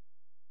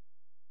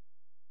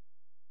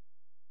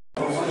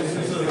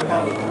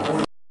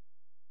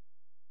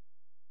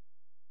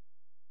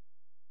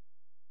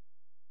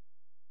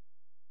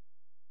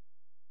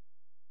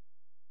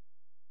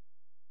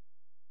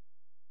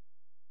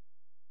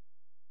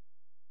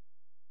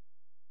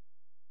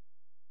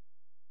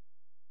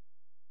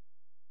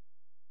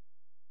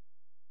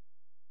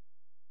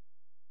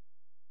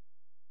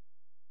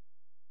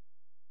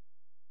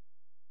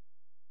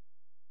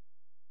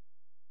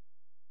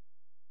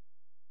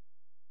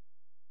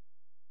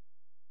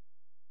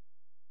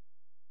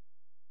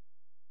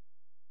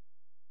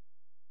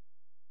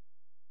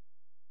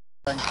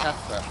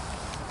 Blencathra.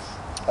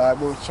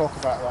 We'll talk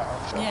about that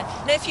after.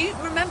 Yeah. Now, if you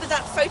remember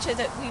that photo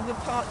that we were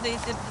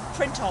the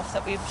print off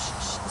that we've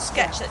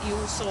sketched that you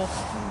all saw,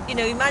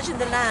 imagine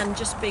the land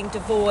just being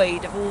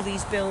devoid of all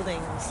these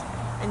buildings,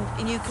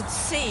 and you could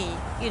see,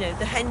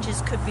 the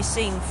henges could be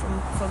seen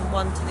from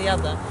one to the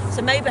other.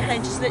 So Mayburgh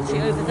Henge is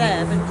literally over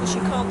there, but of course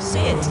you can't see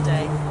it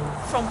today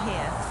from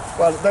here.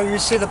 Well, though you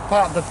see the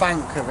part of the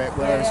bank of it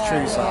where those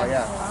trees are,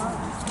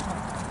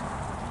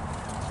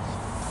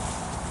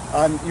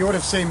 you would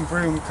have seen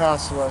Brougham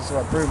Castle as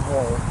well, Brougham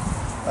Hall.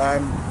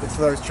 If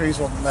those trees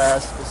wasn't there,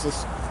 it's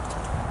this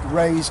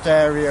raised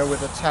area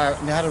with a tower,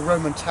 and it had a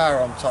Roman tower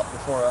on top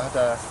before it had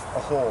a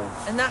hall.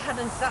 And that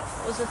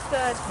was a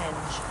third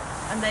henge,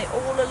 and they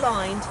all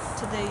aligned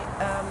to the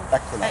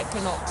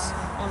equinox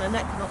on an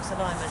equinox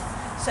alignment.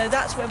 So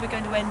that's where we're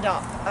going to end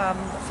up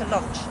for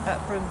lunch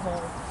at Brougham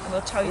Hall, and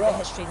we'll tell you the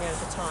history near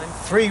the time.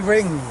 3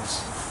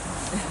 rings.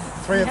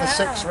 3 of the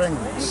 6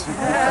 rings.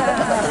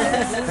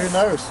 Who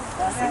knows?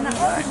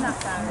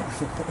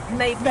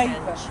 Mayburgh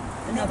Henge.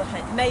 Another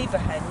henge.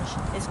 Mayburgh Henge.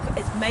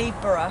 It's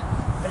Mayburgh,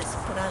 but it's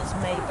pronounced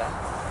Mayburgh.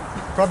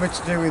 Probably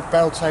to do with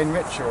Beltane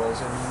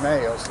rituals in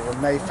May, or so, the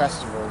May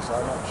festivals,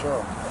 I'm not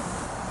sure.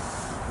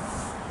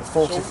 The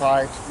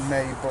fortified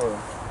Mayburgh.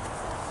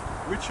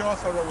 Which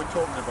Arthur are we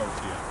talking about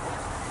here?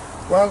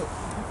 Well,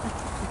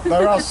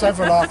 there are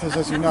several Arthurs,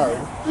 as you know.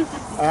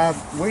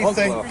 We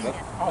think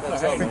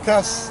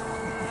because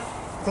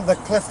the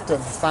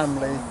Clifton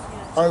family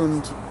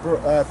owned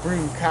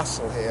Brougham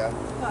Castle here,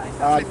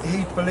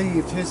 he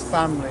believed his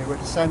family were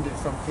descended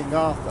from King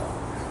Arthur.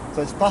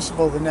 So it's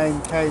possible the name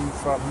came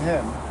from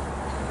him.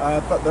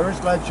 But there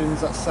is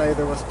legends that say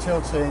there was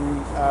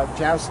tilting,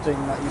 jousting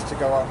that used to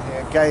go on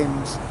here,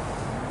 games,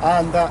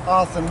 and that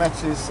Arthur met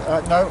his,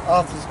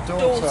 Arthur's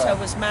daughter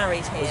was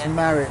married here.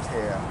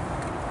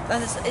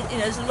 And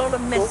there's a lot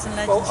of myths and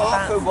legends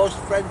about... Arthur was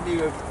friendly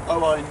with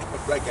Owain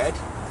of Reged.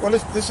 Well,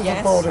 this is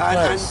a border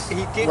place and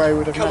he did where he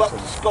would have come met up him.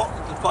 to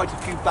Scotland to fight a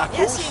few battles.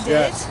 Yes, he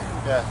did.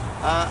 Yeah.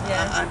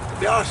 And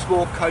we are a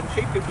small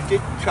country. People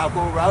did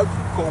travel around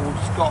from Cornwall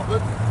to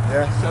Scotland.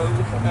 Yeah. So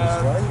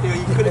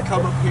he could have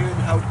come up here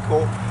and held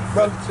court.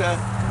 But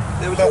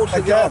there was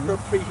also the Arthur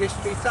of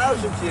prehistory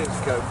thousands of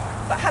years ago.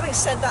 But having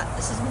said that,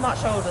 this is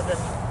much older than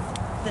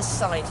this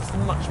site. It's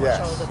much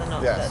older than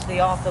the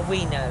Arthur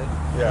we know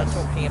we're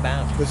talking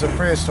about. There's a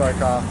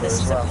prehistoric Arthur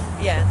as well.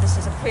 This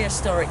is a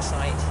prehistoric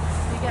site.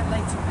 We get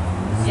later.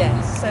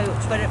 Yes. So,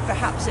 but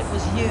perhaps it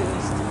was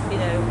used.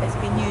 It's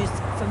been used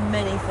for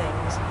many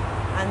things,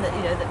 and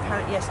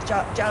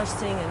that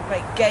jousting and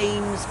great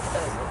games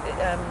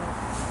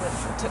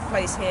took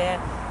place here,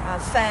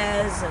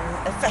 fairs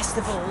and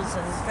festivals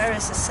and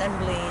various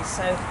assemblies.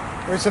 So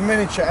it's a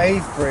miniature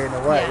Avebury in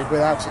a way,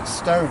 without its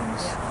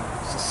stones.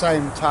 It's the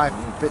same type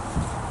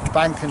of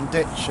bank and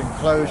ditch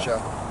enclosure.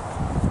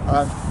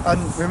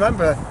 And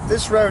remember,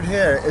 this road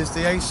here is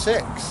the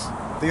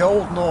A6, the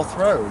old North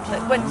Road.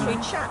 That went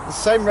through Shap. The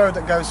same road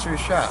that goes through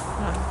Shap.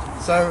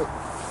 So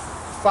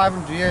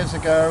 500 years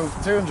ago,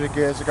 200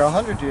 years ago,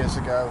 100 years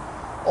ago,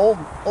 all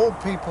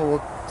people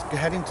were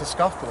heading to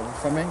Scotland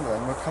from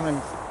England were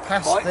coming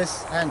past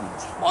this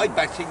Henge. My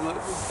betting would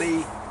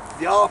be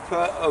the Arthur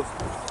of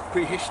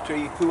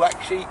prehistory who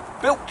actually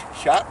built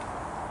Shap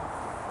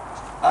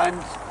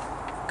and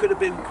could have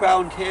been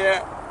crowned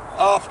here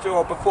after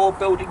or before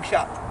building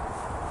Shap.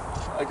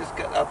 I just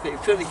get that feeling.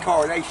 Certainly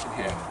coronation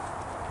here.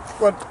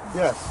 Well,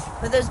 yes.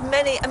 But there's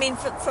many. I mean,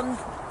 from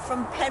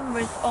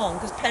Penrith on,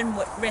 because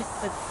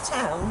Penrith, the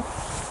town,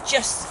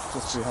 just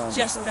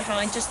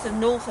behind, just to the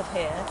north of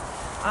here,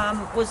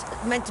 was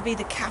meant to be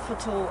the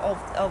capital of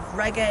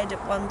Reged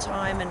at one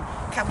time and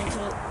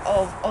capital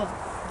of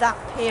that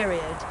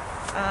period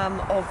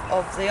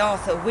of the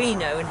Arthur we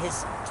know and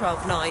his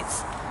 12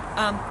 knights.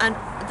 And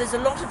there's a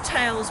lot of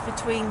tales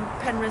between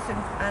Penrith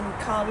and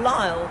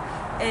Carlisle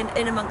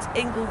in amongst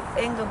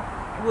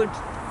Inglewood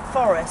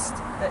Forest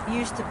that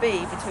used to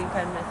be between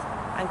Penrith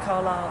and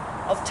Carlisle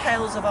of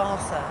tales of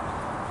Arthur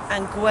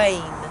and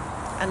Gawain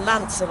and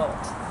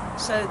Lancelot.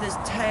 So there's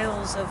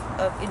tales of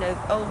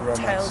old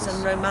romances. Tales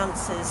and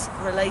romances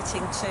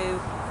relating to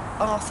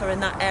Arthur in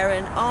that area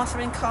and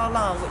Arthur in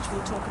Carlisle, which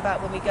we'll talk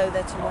about when we go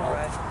there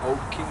tomorrow. Old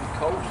King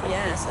Cole.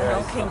 Yes, and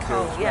Old King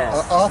Cole,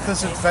 yes.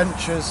 Arthur's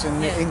adventures in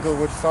the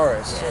Inglewood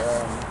Forest.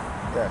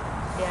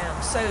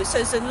 So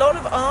there's a lot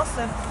of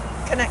Arthur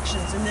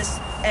connections in this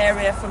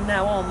area from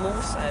now on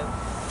also,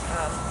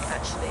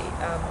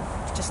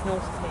 just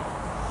north of here.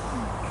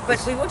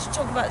 But we want to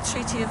talk about the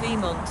Treaty of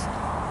Emont.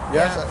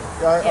 Yes,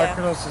 I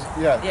could also,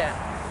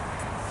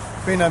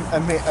 been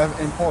an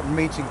important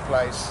meeting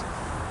place.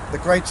 The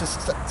greatest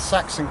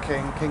Saxon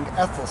king, King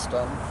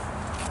Ethelstan,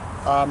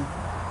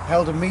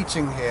 held a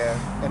meeting here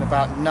in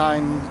about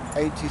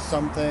 980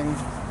 something,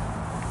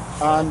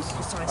 and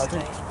I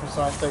think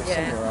precise date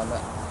somewhere around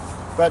that.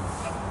 But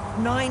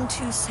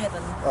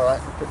 927. All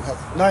right,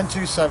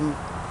 927.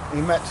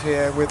 He met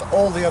here with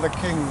all the other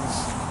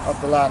kings of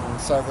the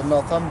land. So the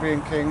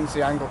Northumbrian kings,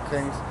 the Angle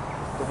kings,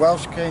 the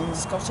Welsh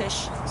kings,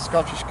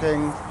 Scottish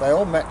king. They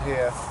all met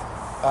here,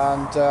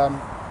 and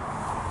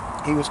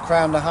he was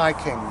crowned a high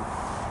king.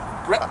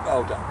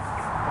 Bretwalda.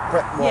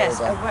 Yes,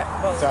 a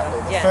Bretwalda.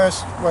 Exactly. The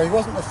first. Well, he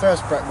wasn't the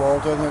first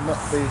Bretwalda.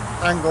 The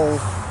Angle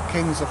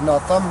kings of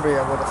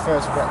Northumbria were the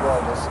first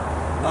Bretwalders,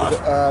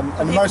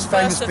 and the most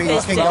famous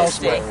being King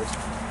Oswald.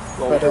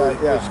 But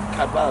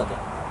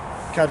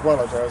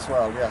Cadwallader as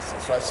well. Yes,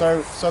 that's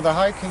right. So the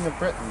High King of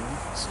Britain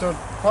stood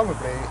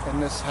probably in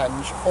this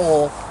henge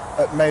or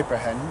at Mayburgh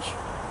henge,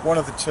 one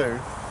of the two,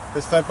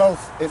 because they're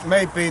both. It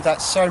may be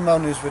that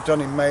ceremonies were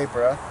done in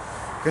Mayburgh,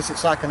 because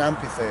it's like an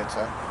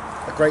amphitheatre.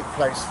 A great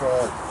place for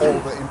all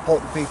the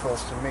important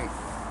peoples to meet,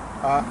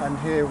 and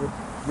here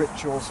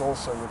rituals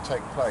also would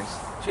take place.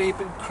 So you've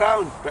been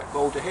crowned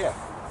Bretwalda here?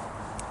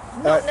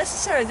 Not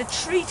necessarily. The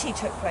treaty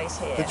took place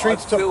here. The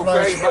treaty took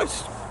place. Very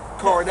much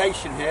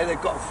coronation here. They've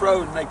got a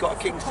throne and they've got a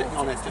king sitting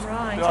on it. Just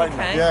behind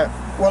me. Yeah.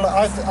 Well,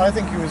 I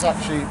think he was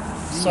actually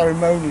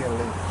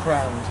ceremonially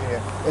crowned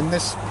here in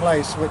this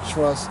place, which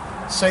was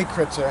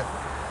sacred to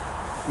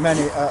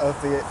many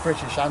of the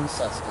British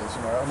ancestors,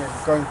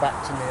 going back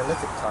to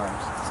Neolithic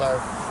times. So,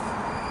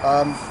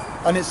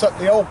 and it's at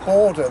the old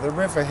border, the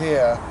river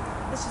here.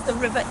 This is the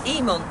River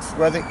Emont.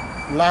 Where the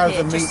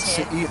Lowther meets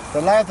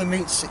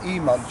the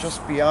Emont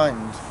just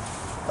behind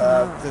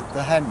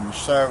the Henge.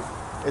 So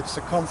it's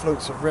a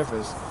confluence of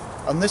rivers.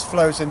 and this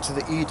flows into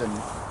the Eden.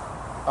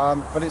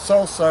 But it's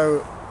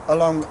also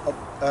along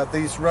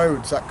these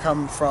roads that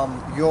come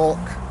from York,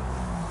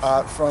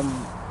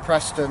 from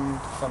Preston,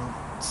 from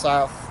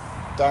south,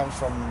 down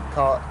from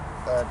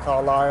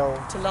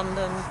Carlisle to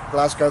London,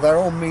 Glasgow. They're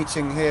all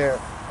meeting here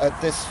at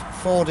this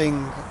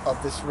fording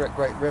of this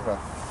great river.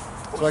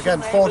 So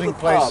again, fording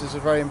places are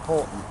very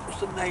important. What's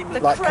the name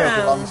of like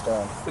Kirkby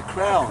Lonsdale. The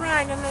Crown. The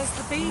Crown, and there's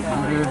the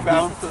beaver. The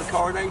Crown for the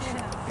coronation.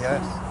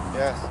 Yes,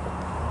 yes.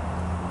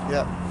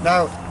 Yeah.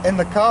 Now, in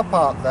the car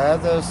park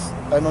there's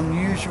an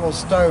unusual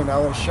stone I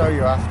will show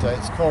you after.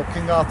 It's called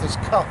King Arthur's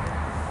Cup.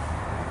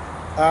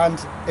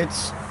 And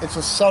it's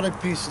a solid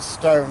piece of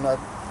stone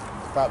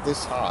about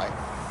this high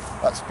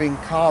that's been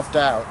carved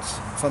out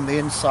from the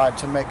inside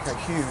to make a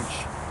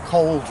huge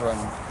cauldron.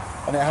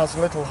 And it has a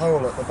little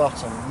hole at the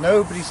bottom.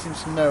 Nobody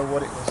seems to know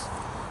what it was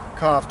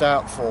carved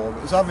out for.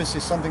 It was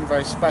obviously something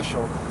very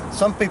special.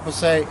 Some people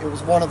say it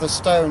was one of the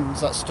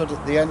stones that stood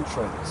at the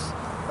entrance,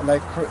 and they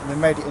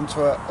made it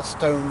into a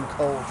stone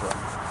cauldron.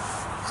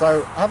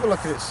 So have a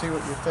look at it, see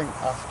what you think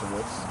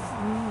afterwards.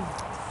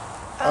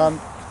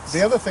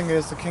 The other thing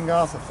is the King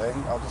Arthur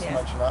thing, I'll just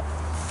mention that.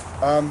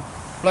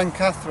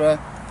 Blencathra,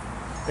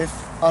 if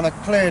on a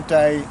clear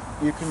day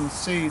you can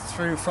see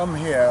through from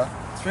here,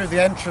 through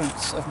the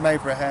entrance of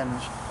Mayburgh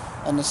Henge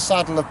and the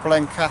saddle of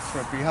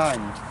Blencathra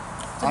behind.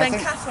 So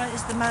Blencathra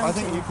is the mountain. I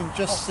think you can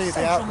just see the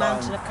central outline.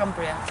 mountain of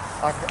Cumbria.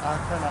 I can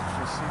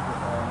actually see it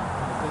in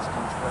the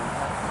distance,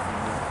 Blencathra.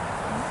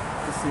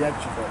 It's the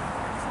edge of it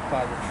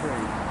by the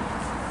tree.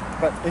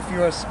 But if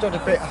you are stood a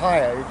bit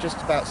higher, you just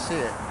about see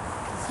it.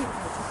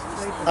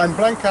 And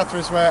Blencathra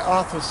is where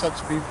Arthur is said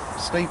to be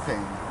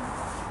sleeping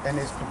in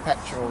his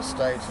perpetual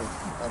state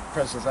of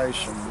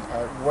preservation,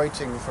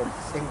 waiting for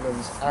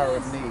England's hour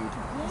of need.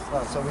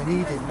 Well, so we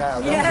need him now,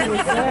 don't we?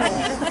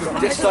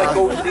 Just like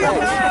all the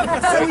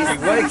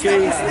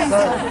waking.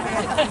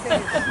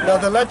 Now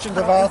the legend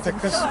of Arthur,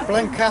 because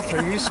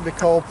Blencathra used to be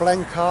called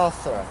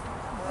Blencathra,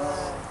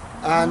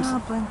 and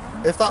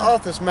if that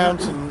Arthur's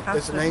Mountain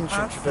is an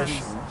ancient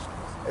tradition,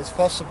 it's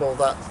possible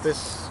that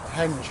this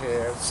henge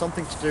here has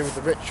something to do with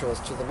the rituals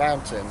to the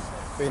mountain,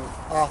 being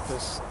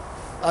Arthur's.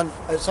 And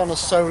it's on a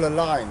solar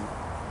line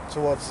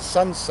towards the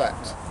sunset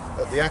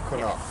at the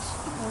equinox.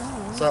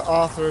 So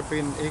Arthur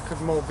he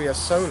could more be a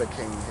solar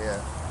king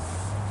here.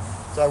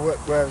 So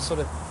we're sort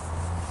of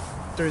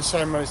doing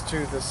ceremonies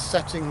to the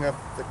setting of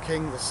the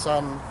king, the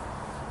sun,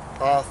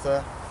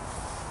 Arthur,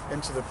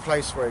 into the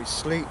place where he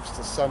sleeps.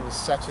 The sun is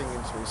setting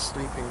into his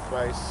sleeping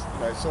place. You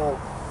know, it's all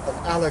an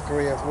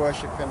allegory of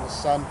worshipping the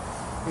sun.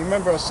 You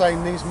remember I was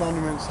saying these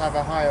monuments have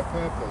a higher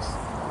purpose.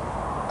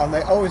 And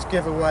they always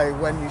give away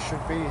when you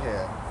should be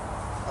here.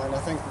 And I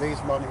think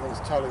these monuments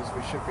tell us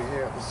we should be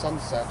here at the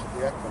sunset of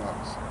the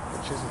equinox,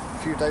 which is a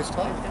few days'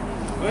 time.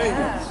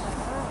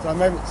 So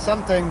maybe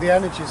the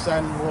energies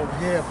then will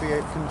here be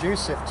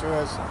conducive to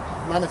us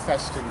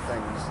manifesting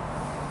things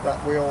that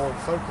we all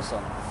focus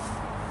on.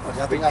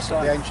 I think that's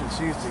what the ancients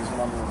used these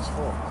monuments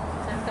for.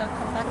 Don't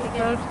come back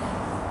again.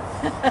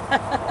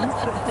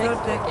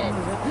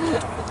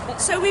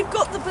 So we've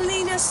got the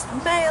Belinus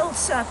male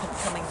serpent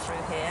coming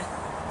through here,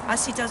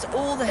 as he does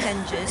all the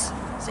henges.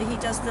 So he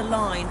does the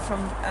line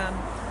from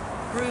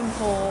Brougham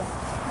Hall,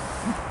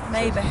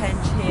 Mayburgh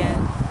Henge here.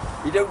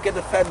 You don't get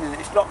a feminine,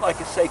 it's not like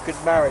a sacred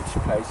marriage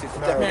place, it's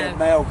definitely a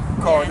male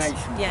coronation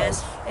place.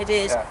 Yes, it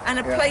is. Yeah. And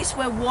a place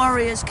where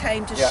warriors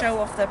came to show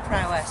off their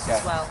prowess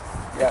as well.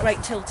 The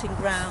great tilting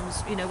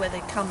grounds, you know, where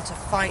they come to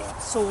fight,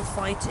 sword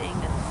fighting.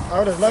 And I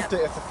would have loved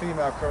it if the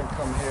female couldn't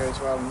come here as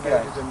well and made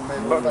it in the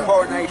middle. But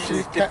coronation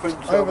is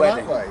different to a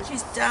wedding.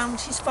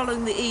 She's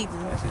following the Eden,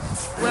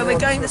 where we're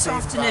going this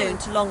afternoon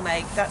to Long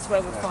Meg. That's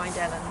where we'll find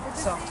Ellen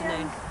this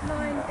afternoon.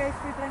 Line go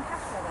through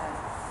Blencathra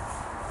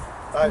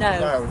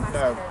No,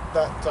 then?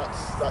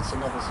 that's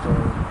another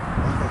story.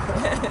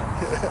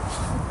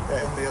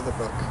 In the other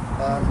book.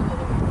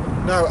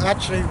 No,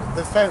 actually,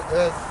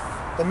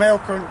 the male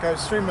current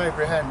goes through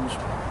Mayburgh Henge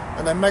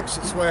and then makes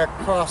its way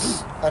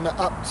across and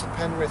up to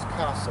Penrith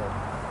Castle.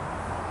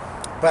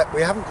 But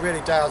we haven't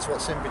really doubted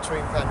what's in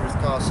between Penrith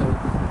Castle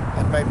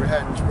and Mayburgh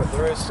Henge, but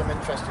there is some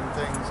interesting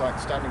things like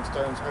standing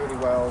stones, holy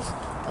wells,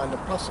 and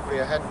possibly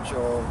a henge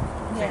or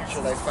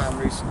feature they found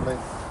recently.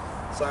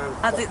 So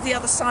at the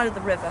other side of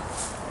the river.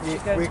 You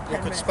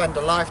could spend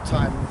a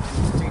lifetime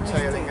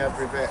detailing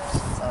every bit.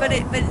 But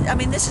I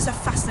mean, this is a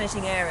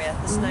fascinating area.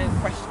 There's no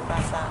question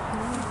about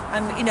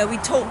that. You know, we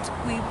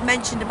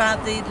mentioned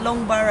about the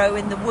long burrow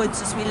in the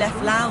woods as we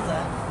left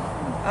Lowther.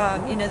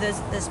 You know, there's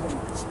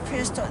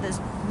prehistoric, there's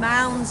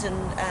mounds and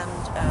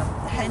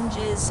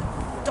henges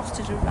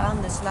dotted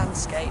around this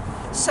landscape.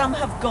 Some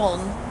have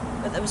gone,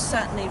 but there was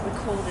certainly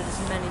recorded as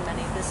many.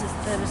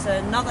 There was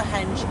another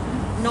henge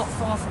not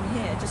far from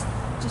here, just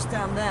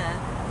down there,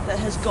 that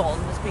has gone,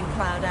 that's been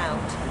ploughed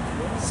out.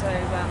 So,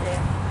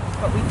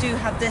 but we do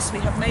have this. We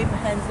have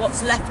Mayburgh Henge,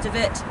 what's left of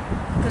it,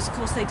 because of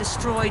course they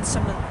destroyed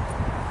some of the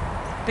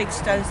big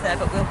stones there.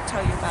 But we'll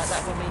tell you about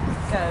that when we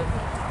go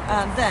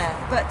there.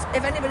 But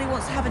if anybody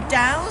wants to have a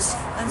douse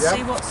and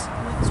see what's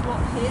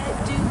what here,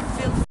 do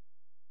feel free.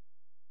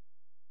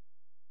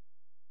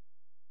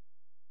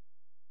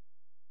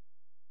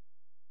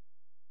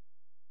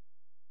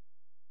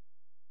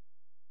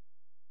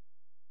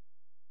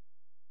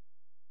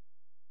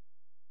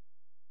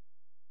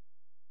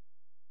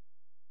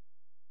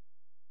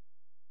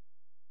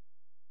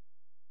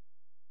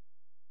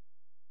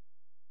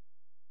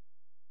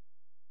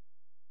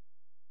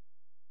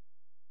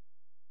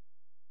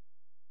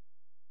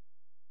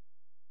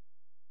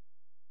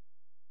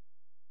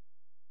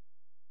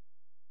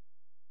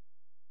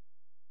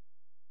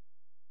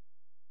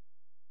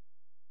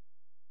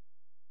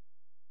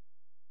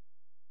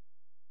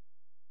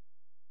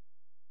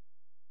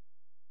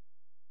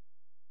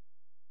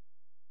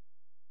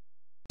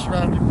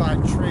 by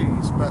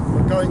trees, but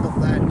we're going up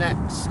there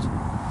next.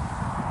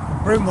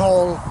 Brougham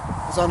Hall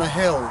is on a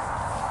hill,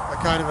 a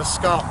kind of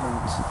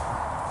escarpment,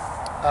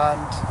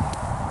 and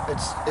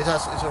it's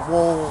a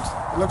walled,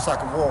 it looks like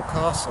a walled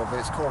castle, but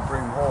it's called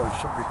Brougham Hall, it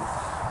should be.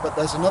 But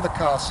there's another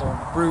castle,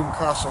 Brougham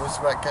Castle, this is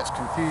where it gets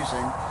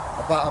confusing,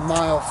 about a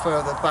mile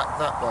further back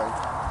that way.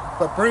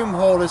 But Brougham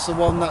Hall is the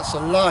one that's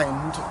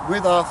aligned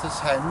with Arthur's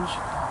Henge,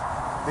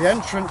 the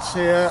entrance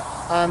here,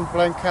 and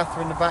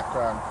Blencathra in the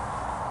background.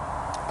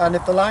 And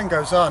if the line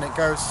goes on, it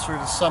goes through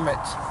the summit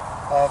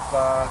of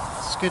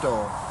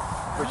Skiddaw,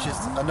 which is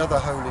another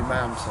holy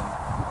mountain.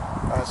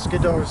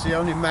 Skiddaw is the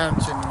only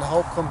mountain in the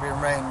whole Cumbrian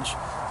range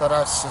that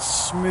has a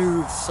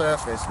smooth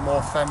surface,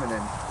 more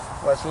feminine,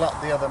 whereas a lot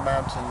of the other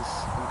mountains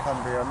in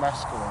Cumbria are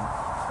masculine.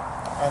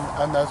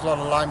 And there's a lot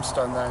of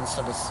limestone there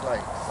instead of slate.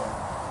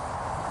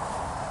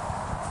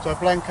 So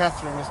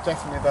Blencathra is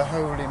definitely the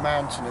holy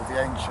mountain of the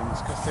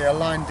ancients, because they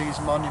aligned these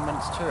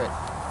monuments to it.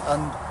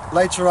 And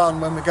later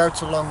on, when we go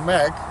to Long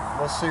Meg,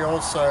 we'll see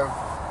also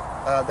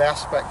the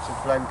aspect of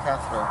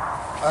Blencathra.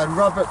 And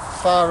Robert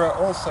Farrer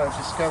also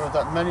discovered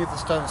that many of the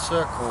stone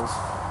circles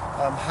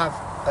have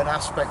an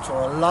aspect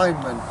or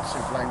alignment to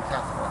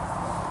Blencathra.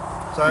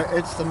 So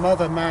it's the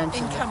mother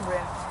mountain. In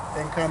Cumbria.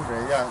 In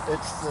Cumbria, yeah.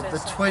 It's the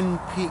twin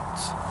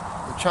peaked.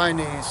 The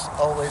Chinese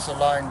always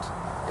aligned,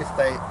 if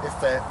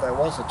there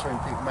was a twin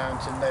peak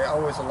mountain, they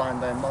always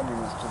aligned their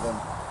monuments to them,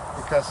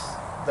 because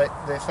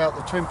they felt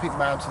the twin peak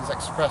mountains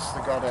expressed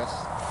the goddess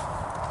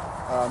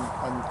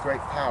and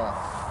great power.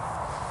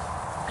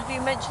 Have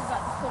you mentioned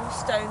about the 4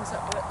 stones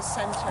that were at the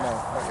centre? No,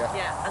 not yet.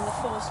 Yeah, and the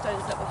 4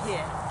 stones that were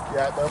here?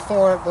 Yeah, there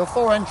are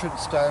 4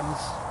 entrance stones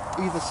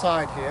either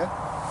side here,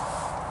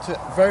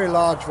 very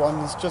large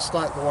ones, just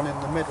like the one in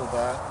the middle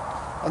there.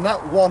 And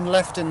that one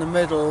left in the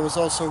middle was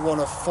also one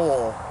of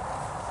 4.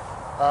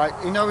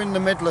 You know, in the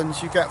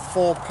Midlands you get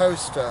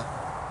 4-poster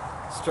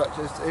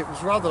structures. It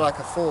was rather like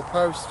a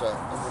 4-poster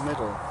in the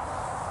middle.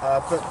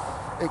 But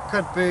it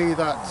could be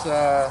that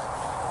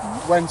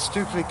when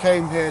Stukely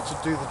came here to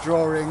do the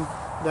drawing,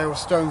 there were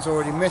stones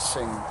already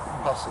missing,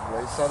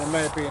 possibly. So there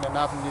may have been an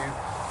avenue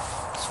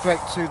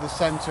straight to the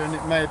centre, and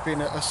it may have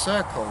been a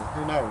circle,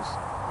 who knows.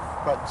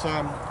 But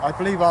I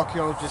believe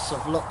archaeologists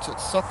have looked at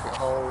socket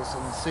holes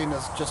and seen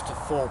as just a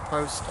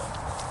 4-poster.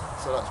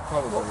 So that's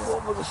probably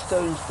What were the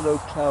stones below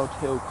Cloud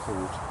Hill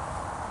called?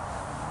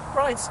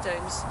 Bride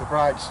stones. The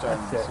bride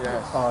stones,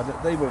 yes. Oh,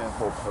 they weren't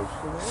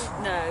 4-poster, were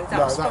they? No, that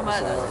was from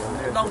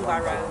a long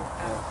barrow.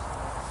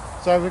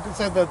 So we can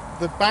say that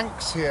the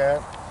banks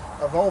here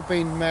have all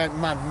been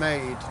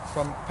man-made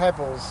from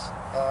pebbles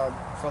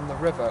from the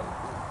river,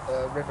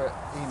 River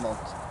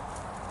Emont.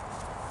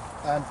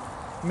 And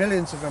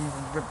millions of them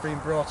have been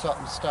brought up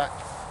and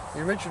stacked.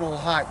 The original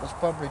height was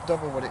probably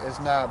double what it is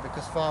now,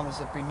 because farmers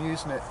have been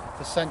using it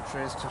for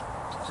centuries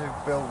to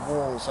build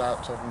walls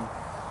out of them.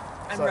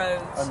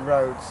 And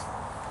roads.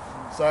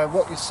 So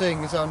what you're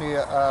seeing is only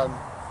a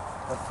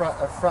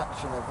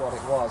fraction of what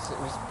it was. It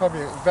was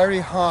probably a very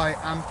high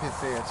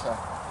amphitheatre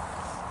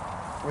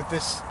with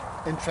this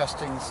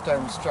interesting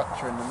stone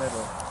structure in the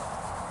middle.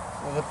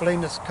 Well, the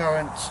Belinus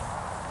current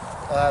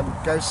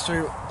goes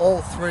through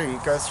all 3,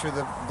 goes through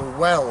the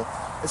well.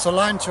 It's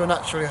aligned to an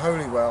actually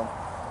holy well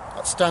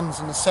that stands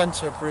in the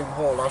centre of Brougham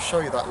Hall. I'll show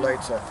you that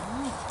later.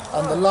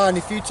 And the line,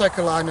 if you take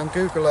a line on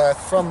Google Earth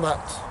from that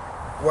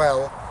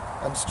well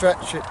and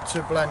stretch it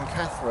to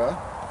Blencathra,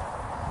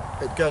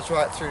 it goes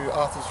right through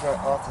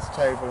Arthur's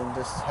Table and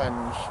this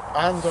henge,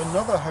 and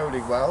another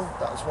holy well.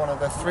 That was one of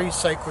the 3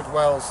 sacred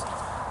wells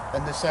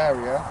in this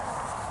area.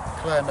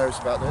 Claire knows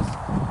about this,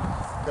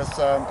 because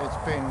it's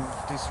been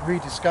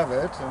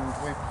rediscovered, and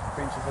we've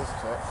been to visit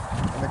it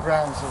in the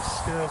grounds of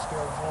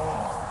Scursgill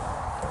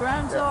Hall.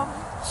 Grounds of?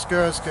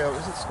 Scursgill,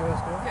 is it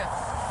Scursgill? Yeah.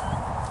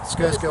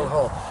 Scursgill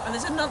Hall. And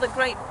there's another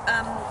great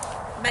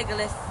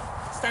megalith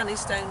standing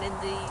stone in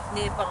the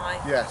nearby.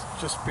 Yes,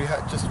 just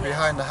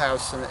behind the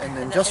house in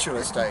the industrial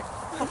estate.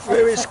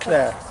 Where is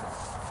Claire?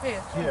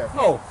 Here.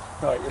 Oh,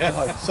 right.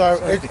 Yeah. So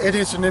it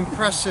is an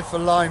impressive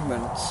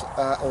alignment,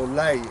 or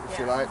lay, if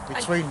you like,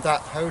 between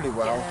that holy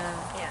well.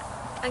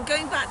 Yeah. And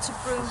going back to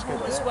Brougham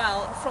Hall as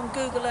well, from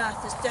Google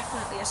Earth, there's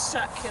definitely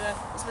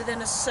it's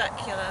within a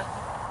circular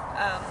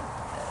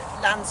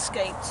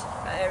landscaped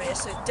area,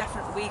 so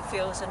definitely we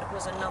feel it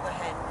was another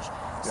henge.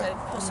 So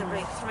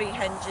possibly 3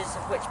 henges,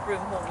 of which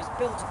Brougham Hall was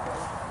built upon,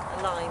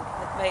 aligned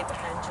with Mayburgh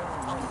Henge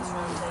and Arthur's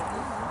Round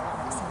Table.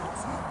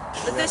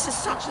 But this is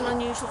such an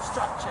unusual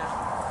structure,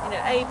 you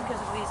know, A,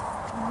 because of these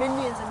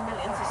millions and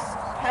millions of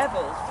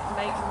pebbles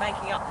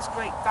making up this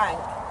great bank.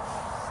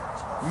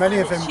 Many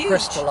of them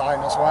crystalline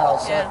as well,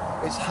 so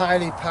it's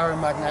highly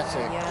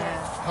paramagnetic.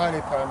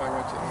 Highly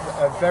paramagnetic.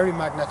 A very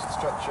magnetic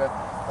structure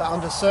that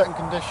under certain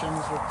conditions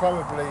would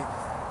probably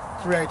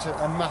create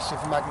a massive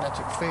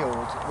magnetic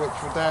field, which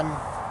would then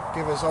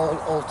give us all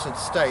altered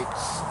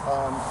states.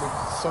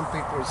 Some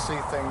people would see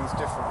things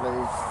differently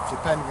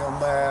depending on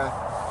their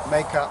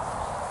makeup.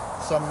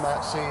 Some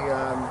might see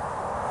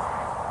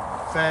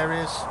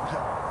fairies,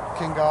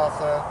 King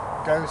Arthur,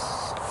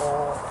 ghosts,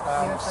 or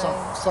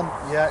some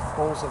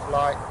balls of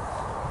light.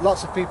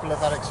 lots of people have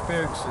had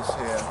experiences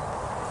here,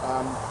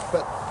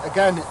 but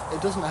again,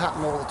 it doesn't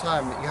happen all the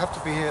time. You have to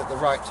be here at the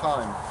right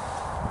time.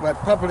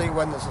 Probably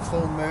when there's a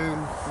full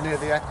moon, near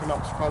the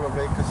equinox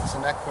probably, because it's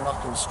an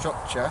equinoctial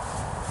structure.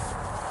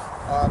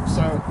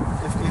 So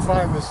if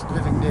I was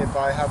living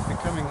nearby, I'd be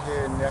coming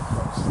here in the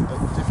equinox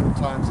at different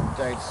times of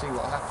the day to see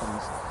what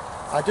happens.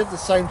 I did the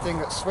same thing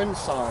at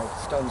Swinside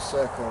Stone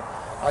Circle.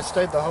 I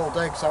stayed the whole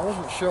day because I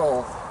wasn't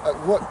sure at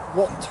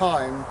what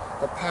time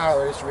the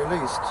power is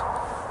released.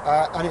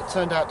 And it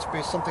turned out to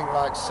be something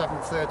like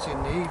 7:30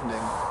 in the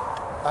evening.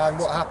 And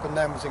what happened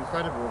then was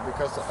incredible,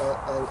 because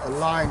a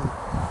line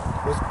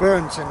was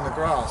burnt in the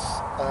grass,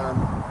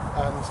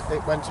 and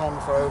it went on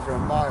for over a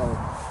mile,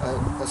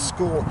 a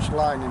scorched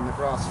line in the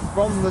grass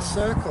from the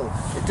circle.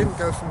 It didn't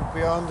go from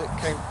beyond, it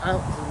came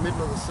out to the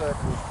middle of the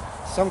circle.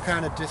 Some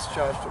kind of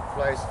discharge took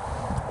place.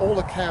 All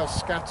the cows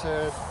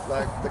scattered,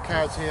 like the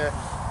cows here,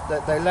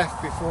 they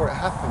left before it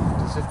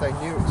happened, as if they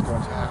knew it was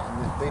going to happen.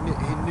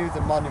 He knew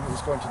the monument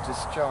was going to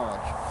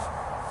discharge.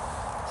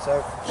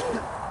 So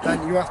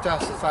then you have to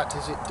ask the fact,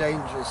 is it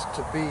dangerous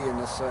to be in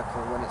a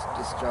circle when it's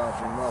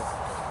discharging? Well,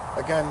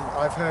 again,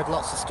 I've heard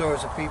lots of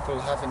stories of people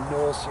having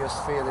nauseous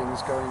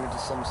feelings going into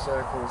some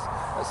circles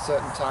at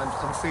certain times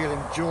and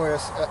feeling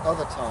joyous at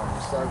other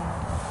times. So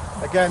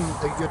again,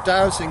 your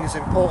dowsing is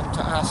important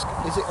to ask,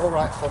 is it all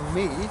right for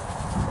me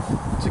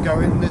to go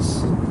in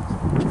this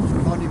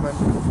monument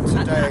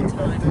today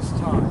at this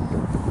time?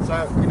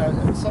 So, you know,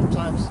 and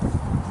sometimes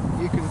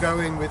you can go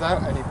in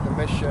without any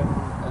permission,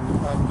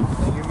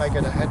 and you may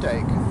get a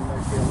headache, and you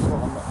may feel,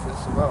 well, I'm not fit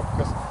so well,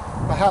 because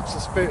perhaps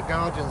the spirit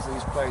guardians of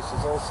these places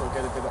also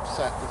get a bit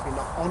upset if you're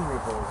not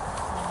honourable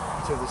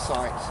to the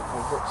sites,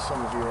 of which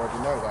some of you already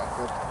know that.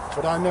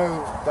 But I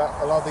know that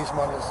a lot of these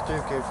monuments do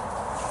give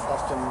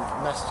often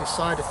nasty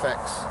side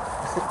effects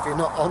if you're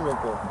not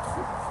honourable.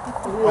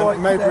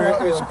 And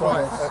Mayburgh is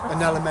quite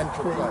an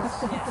elemental place.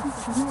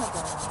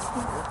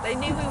 They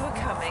knew we were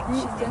coming.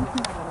 She knew we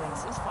were coming,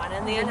 so it's fine.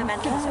 And the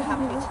elementals are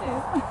happy too.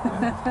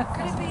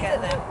 Could it be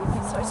get them?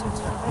 Sorry to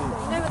interrupt.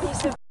 You know what you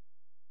said?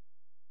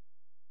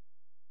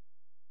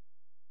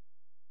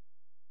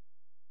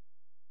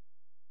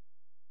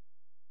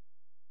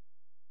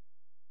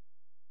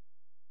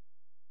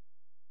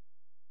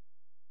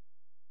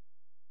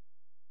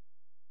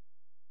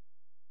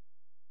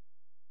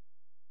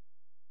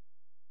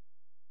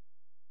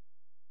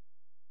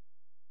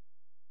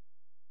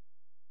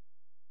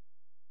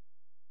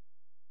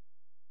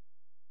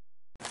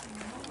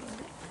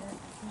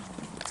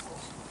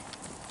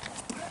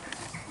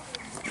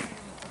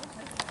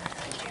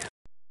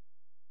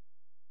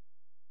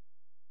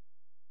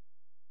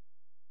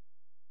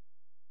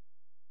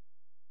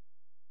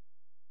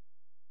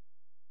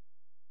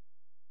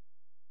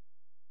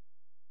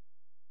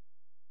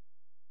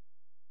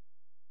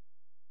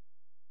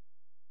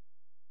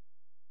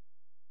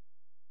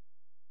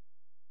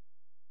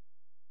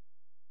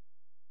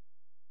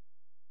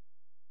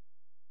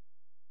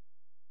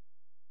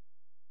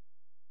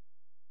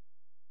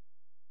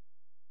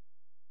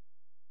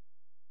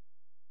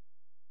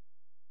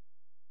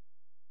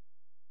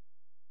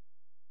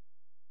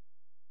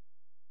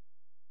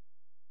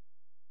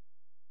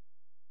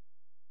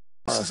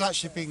 This has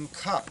actually been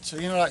cut. So,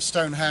 you know, like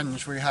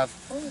Stonehenge, we have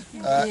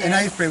in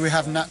Avebury we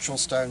have natural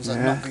stones that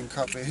have not been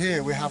cut, but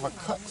here we have a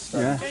cut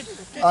stone,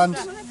 and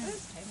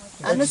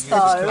it's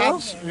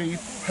absolutely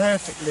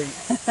perfectly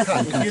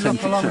cut. If you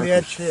look along the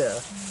edge here,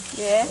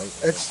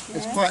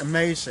 it's quite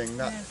amazing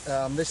that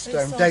this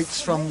stone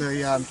dates from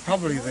the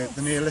probably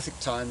the Neolithic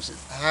times.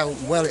 How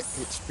well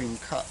it's been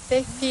cut.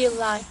 They feel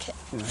like it.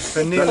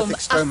 The Neolithic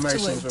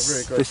stonemasons were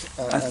really good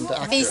and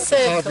accurate. These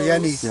There's hardly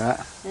any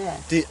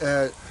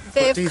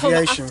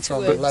deviation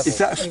from the level. Is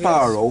that a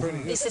spiral?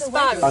 It's a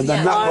spiral. And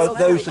then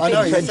those are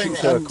concentric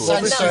circles.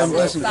 Sandstone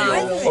doesn't.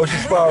 Oh, it's a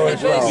spiral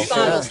as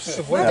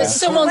well. But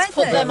someone's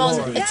put them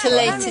on at a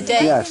later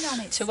date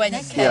to when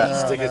it came.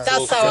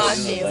 That's how I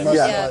feel.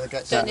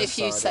 Don't know if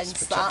you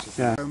sense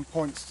that.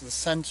 Points to the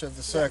centre of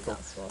the circle,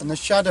 and the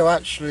shadow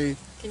actually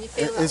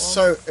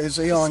is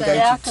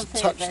elongated to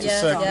touch the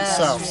circle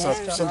itself. So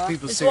some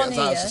people see it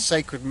as a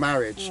sacred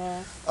marriage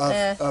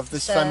of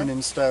this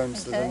feminine stone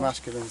to the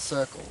masculine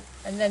circle.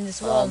 And then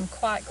there's one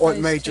quite close. Or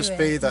it may just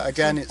be that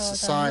again it's a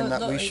sign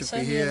that we should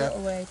be here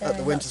at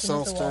the winter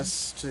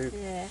solstice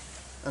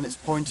and it's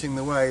pointing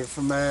the way.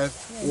 From there,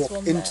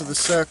 walk into the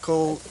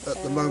circle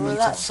at the moment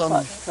of sun.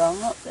 Quite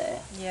strong up there.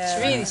 Yeah,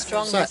 it's really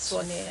strong this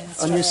one here.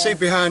 And you see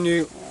behind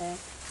you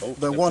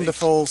the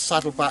wonderful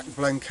saddleback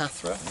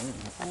Blencathra.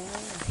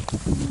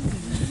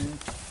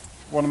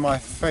 One of my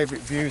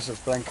favourite views of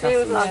Blencathra.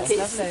 Feels like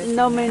it's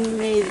numbing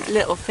me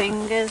little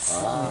fingers.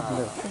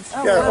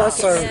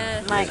 So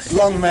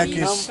Long Meg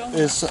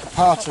is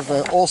part of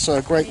also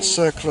a great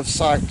circle of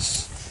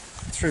sites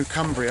through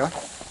Cumbria,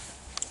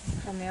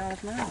 From the Isle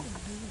of Man.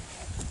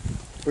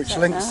 which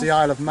links the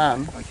Isle of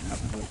Man.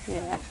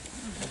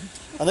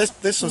 And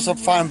this was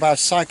found by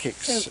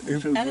psychics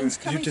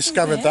who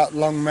discovered that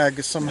Long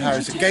Meg somehow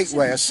is a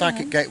gateway, a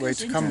psychic gateway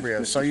to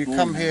Cumbria. So you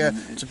come here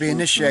to be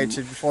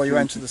initiated before you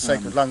enter the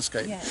sacred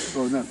landscape,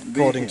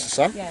 according to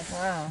some.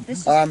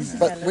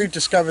 But we've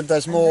discovered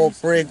there's more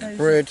brig,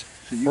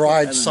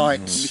 bride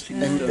sites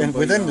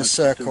within the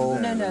circle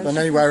than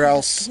anywhere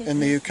else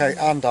in the UK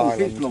and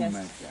Ireland,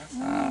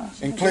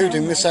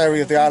 including this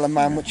area of the Isle of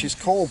Man which is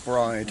called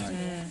Bride.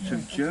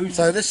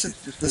 So this is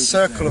the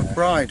Circle of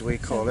Bride, we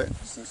call it.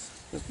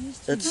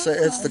 It's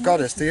the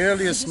goddess. The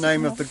earliest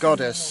name of the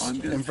goddess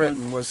in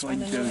Britain was, well,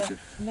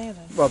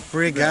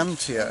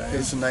 Brigantia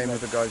is the name of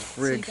the goddess.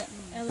 Brid,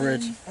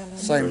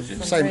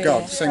 same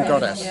god, same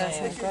goddess.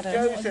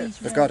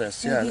 The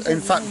goddess, yeah.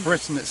 In fact,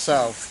 Britain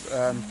itself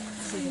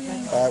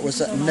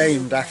was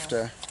named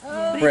after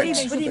Brit,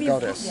 the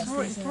goddess.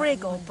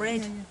 Brig or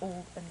Brid?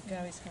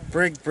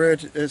 Brig,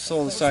 Brid, it's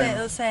all the same. It's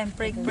all the same,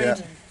 Brig,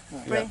 Brid.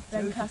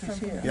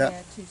 Yeah,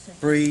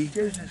 Brie.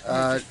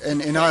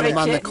 In Isle of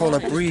Man they call her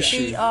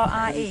Breshay.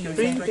 B-R-I-E.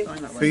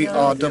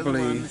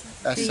 B-R-E-E-S-H-A-Y.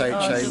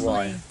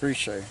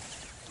 Breshay.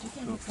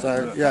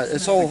 So yeah,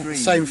 it's all the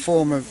same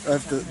form of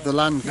the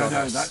land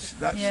goddess.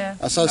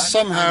 And so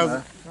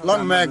somehow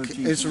Long Meg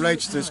is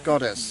related to this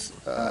goddess.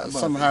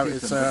 Somehow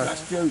it's a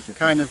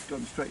kind of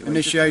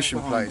initiation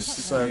place,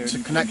 so to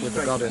connect with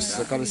the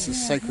goddess's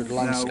sacred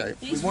landscape.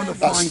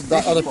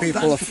 That other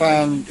people have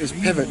found is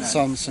pivots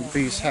on St.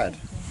 Bees Head.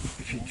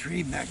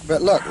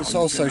 But look, it's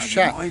also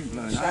Shap.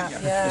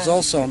 It's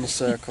also on the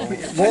circle.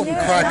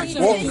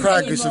 Walton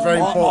Crag is a very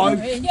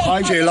important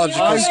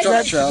geological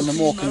structure on the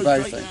Morecambe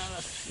Bay thing.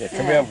 Yeah,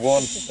 can we have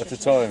one at a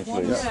time,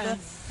 please? Yeah.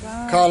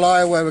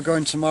 Carlisle, where we're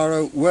going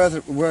tomorrow,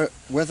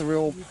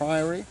 Wetherill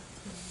Priory,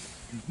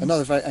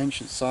 another very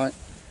ancient site.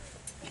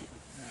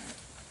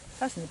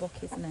 That's in the book,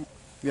 isn't it?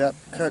 Yeah,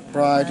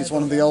 Kirkbride is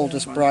one of the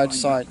oldest bride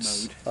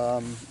sites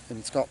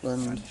in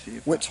Scotland.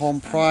 Whithorn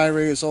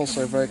Priory is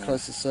also very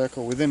close to the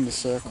circle, within the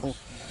circle.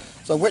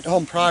 So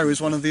Whithorn Priory is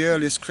one of the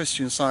earliest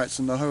Christian sites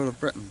in the whole of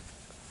Britain.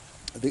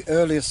 The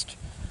earliest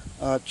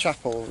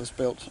chapel was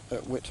built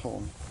at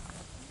Whithorn.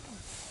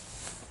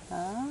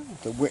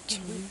 The Whit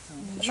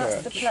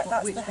Church.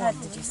 That's the head,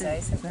 did you say?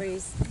 St.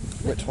 Breeze?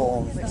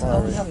 Whithorn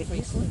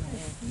Priory.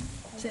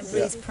 St.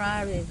 Breeze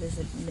Priory is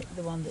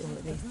the one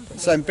that...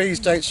 St. Bees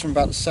dates from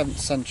about the 7th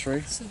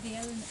century.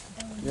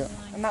 Yeah.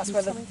 And that's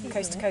where the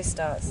coast to coast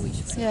starts?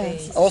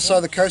 Also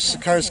the coast to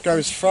coast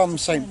goes from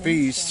St.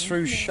 Bees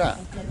through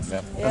Shap.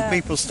 And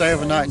people stay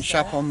overnight in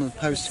Shap on the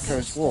coast to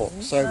coast walk.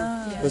 So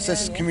there's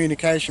this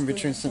communication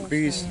between St.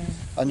 Bees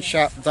and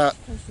Shap that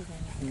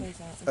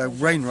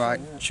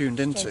Wainwright tuned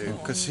into,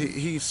 because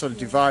he sort of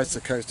devised the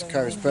coast to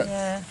coast, but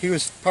he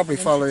was probably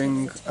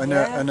following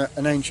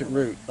an ancient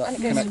route that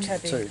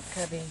connected to.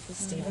 Kirkby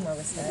Stephen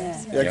always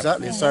says. Yeah,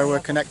 exactly. So we're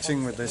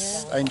connecting with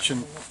this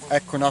ancient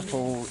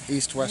equinoctial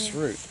east-west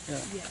route. Yeah.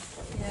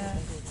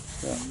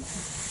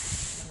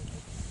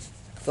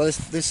 So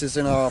this is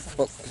in our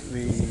book,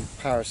 the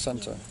Parish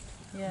Centre.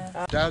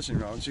 Dowsing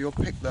roads, you'll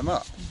pick them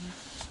up,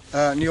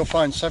 and you'll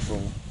find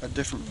several at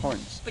different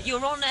points. But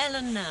you're on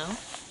Ellen now.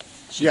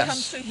 She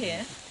comes through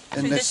here,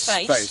 in through this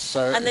space,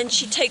 so and then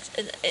she takes,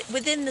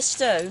 within the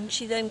stone,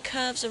 she then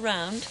curves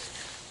around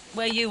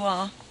where you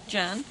are,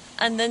 Jan,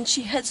 and then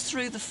she heads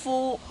through the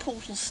 4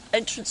 portals,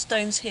 entrance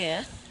stones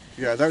here.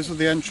 Yeah, those are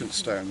the entrance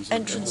stones.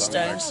 Entrance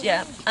stones,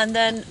 yeah. And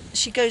then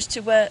she goes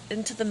to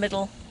into the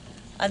middle,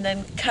 and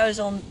then carries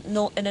on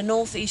in a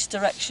northeast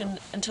direction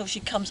until she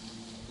comes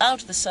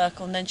out of the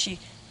circle, and then she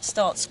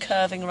starts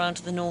curving around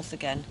to the north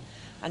again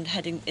and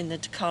heading in the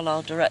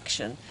Carlisle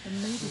direction.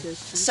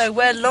 So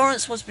where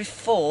Lawrence was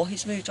before,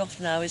 he's moved off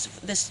now, is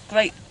this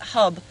great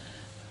hub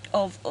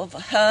of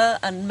her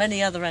and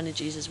many other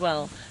energies as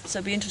well. So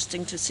it'll be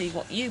interesting to see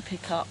what you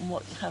pick up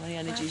and how many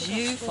energies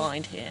you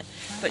find here.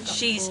 But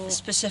she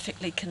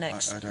specifically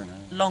connects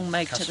Long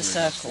Meg to the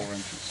circle.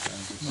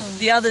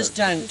 The others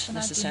don't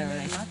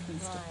necessarily.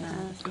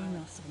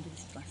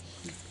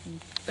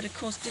 But of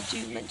course, did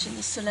you mention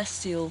the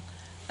celestial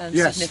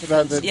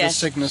significance? The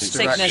Cygnus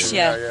direction.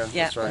 Cygnus,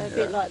 that's right.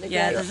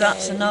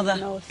 That's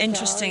another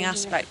interesting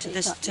aspect to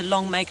this, to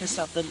Long Meg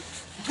herself,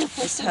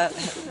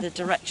 the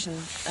direction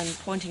and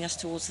pointing us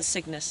towards the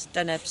Cygnus,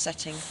 Deneb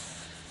setting.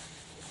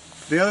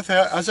 The other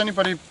thing, has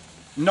anybody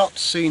not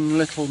seen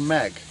Little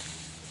Meg?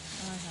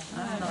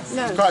 No.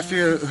 There's quite a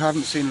few who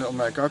haven't seen Little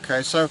Meg.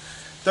 Okay, so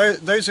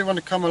those who want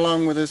to come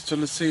along with us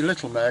to see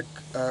Little Meg,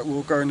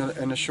 we'll go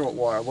in a short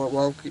while.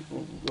 We'll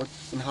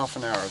in half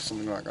an hour or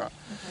something like that.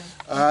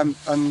 Okay.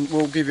 And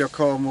we'll give you a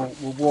call and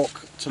we'll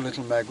walk to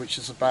Little Meg, which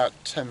is about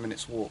 10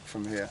 minutes walk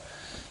from here.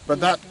 But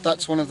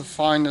that's one of the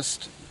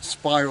finest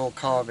spiral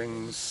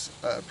carvings,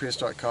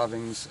 prehistoric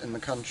carvings in the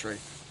country.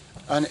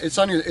 And it's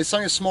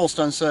only small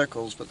stone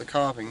circles, but the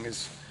carving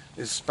is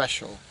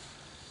special.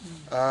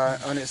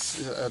 And it's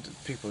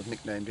people have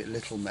nicknamed it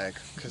Little Meg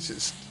because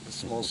it's a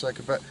small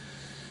circle. But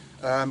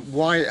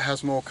why it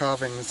has more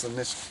carvings than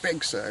this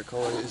big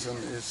circle is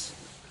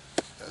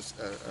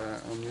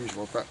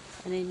unusual. But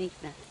An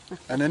enigma.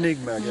 An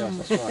enigma,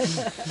 yes, that's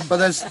right. But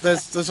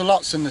there's a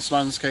lots in this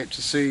landscape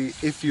to see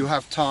if you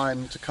have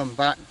time to come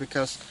back,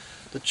 because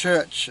the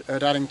church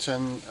at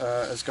Addington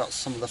has got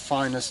some of the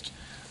finest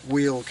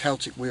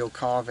Celtic wheel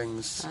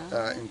carvings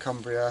in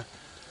Cumbria.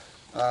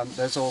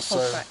 There's also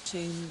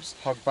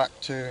hogback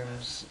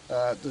tombs.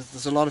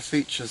 There's a lot of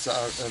features that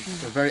are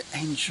very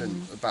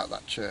ancient about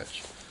that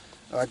church.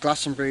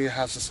 Glastonbury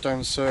has a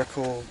stone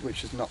circle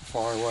which is not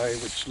far away,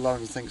 which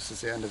Lauren thinks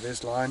is the end of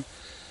his line.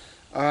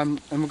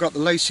 And we've got the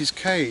Lacey's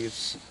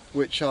Caves,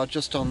 which are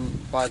just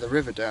on by the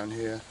river down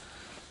here.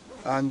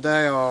 And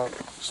they are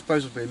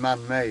supposedly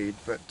man-made,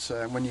 but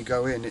when you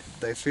go in,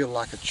 they feel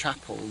like a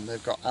chapel, and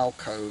they've got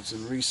alcoves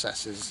and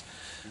recesses.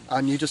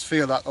 And you just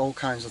feel that all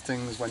kinds of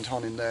things went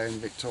on in there in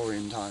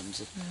Victorian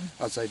times,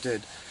 as they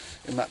did,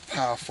 in that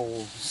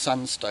powerful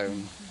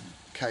sandstone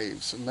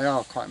caves, and they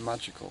are quite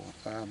magical.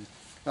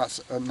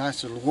 That's a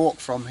nice little walk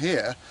from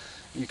here.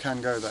 You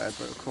can go there,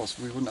 but of course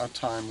we wouldn't have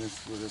time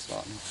with this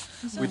lot.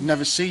 We'd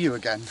never see you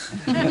again.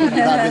 That'd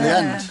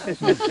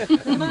be the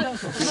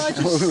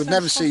end. We would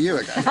never see you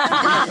again.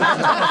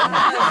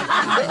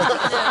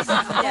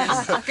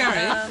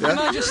 Gary, can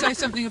I just say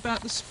something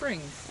about the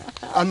spring?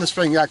 And the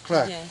spring, yeah,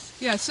 Claire. Yes.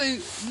 Yeah, so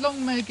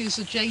Long Meg is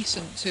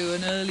adjacent to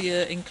an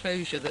earlier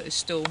enclosure that is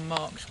still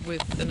marked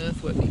with an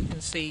earthwork that you can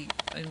see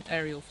in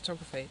aerial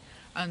photography,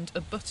 and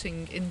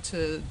abutting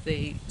into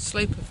the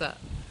slope of that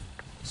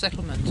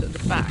settlement at the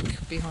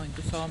back behind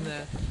the farm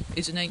there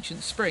is an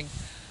ancient spring.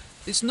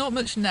 It's not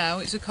much now,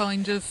 it's a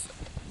kind of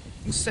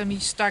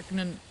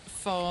semi-stagnant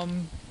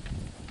farm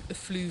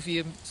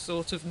effluvium,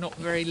 sort of not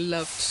very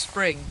loved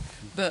spring,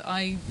 but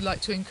I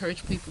like to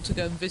encourage people to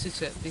go and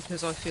visit it,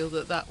 because I feel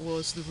that that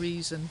was the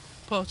reason,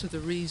 part of the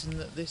reason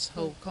that this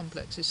whole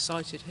complex is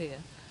sited here.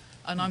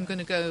 And I'm going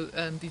to go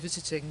and be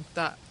visiting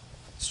that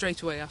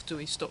straight away after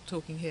we stop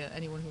talking here.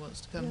 Anyone who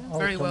wants to come,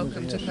 very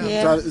welcome to come.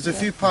 There's a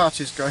few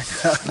parties going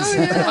on. Oh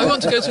yeah, I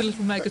want to go to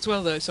Little Meg as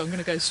well though, so I'm going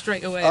to go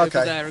straight away over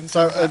there. And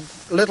so a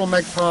Little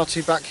Meg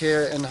party back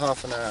here in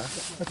half an hour.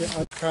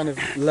 Kind of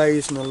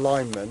lays and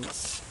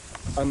alignments,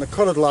 and the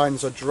coloured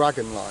lines are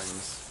dragon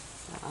lines.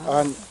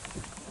 And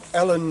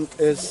Ellen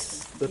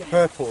is the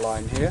purple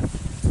line here,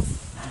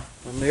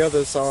 and the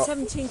others are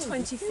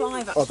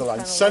 1725. Other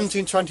lines.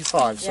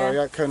 1725. Sorry,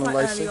 yeah, Colonel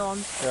quite Lacey. early on,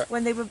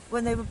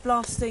 when they were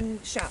blasting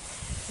Shap.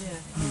 Yeah.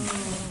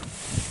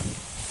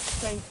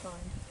 Same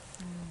time.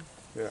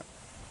 Yeah.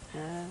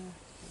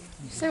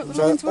 So what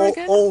the lines were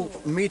again? All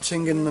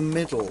meeting in the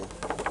middle,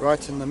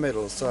 right in the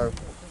middle. So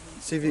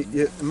see if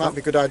it might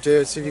be a good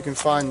idea. See if you can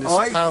find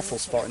this powerful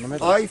spot in the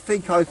middle. I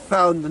think I've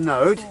found the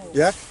node.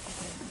 Yeah.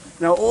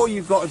 Now all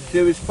you've got to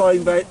do is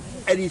find where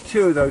any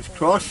two of those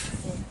cross.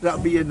 That'll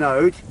be your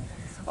node.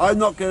 I'm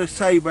not going to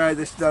say where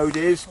this node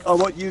is. I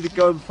want you to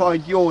go and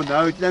find your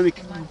node, then we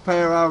can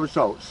compare our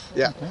results.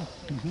 Yeah.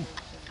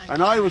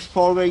 And I was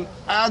following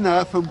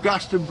Anna from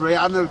Glastonbury,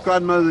 Anna,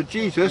 grandmother of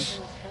Jesus,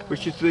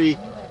 which is the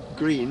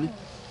green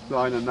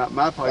line on that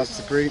map. That's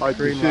the green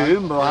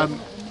presume, line.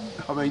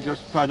 but I mean,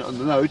 just found it on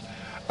the node.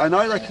 And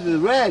I reckon the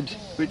red,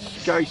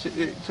 which Gary says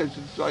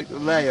it's like the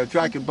layer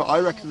dragon, but I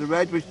reckon the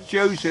red was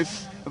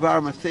Joseph of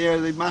Arimathea,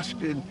 the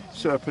masculine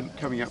serpent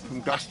coming up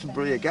from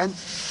Glastonbury again,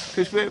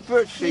 because we're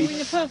virtually.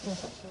 The purple.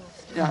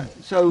 Yeah.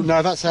 So.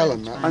 No, that's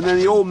Ellen. And then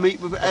they all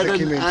meet with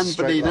Ellen and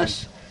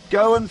Belinus.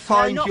 Go and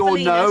find your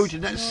node,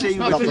 and let's see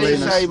if it's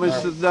the same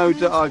as the node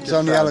that I've just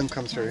found. Only found. Ellen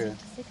come through here.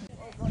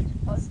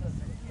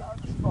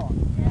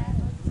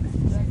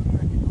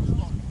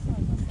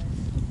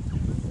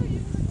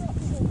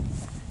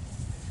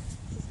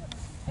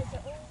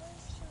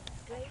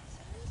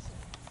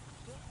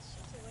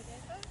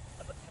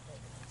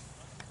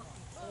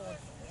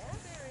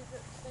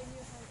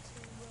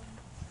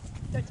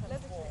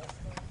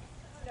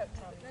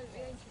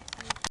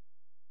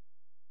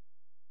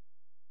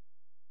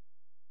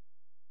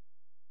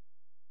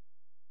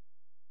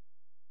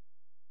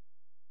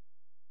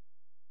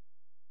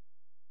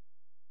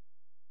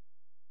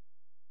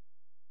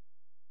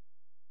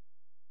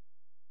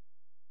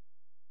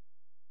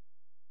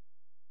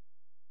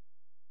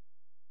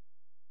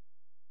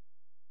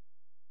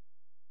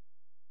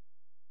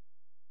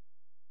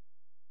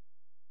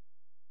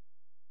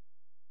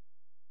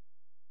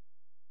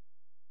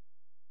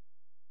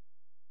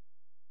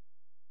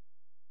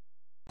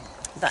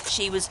 That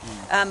she was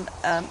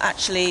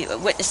actually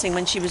witnessing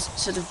when she was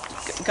sort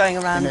of going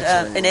around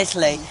in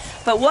Italy.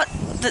 But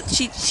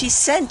she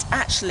sent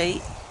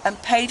actually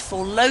and paid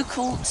for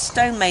local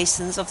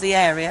stonemasons of the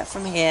area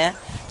from here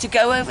to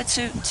go over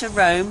to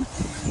Rome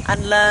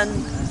and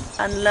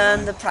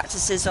learn the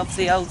practices of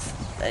the old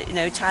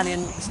Italian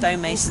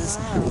stonemasons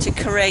to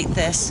create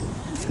this.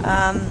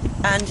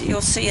 And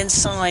you'll see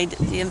inside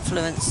the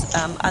influence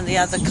and the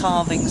other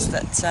carvings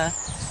that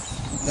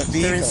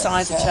they're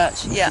inside the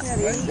church. Yeah.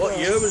 What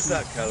year was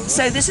that, Carol?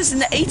 So this is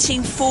in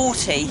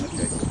 1840.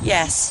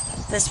 Yes,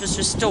 this was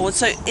restored.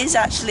 So it is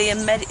actually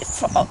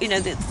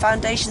the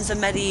foundations are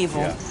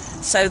medieval. Yeah.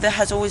 So there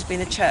has always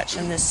been a church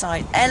on this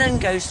side. Ellen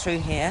goes through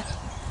here,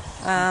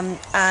 and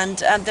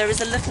there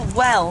is a little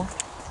well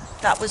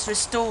that was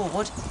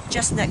restored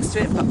just next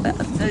to it,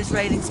 those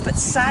railings, but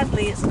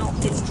sadly it's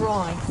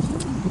dry.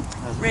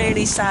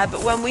 Really sad,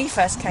 but when we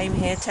first came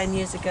here 10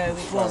 years ago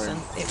it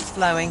wasn't, it was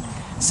flowing.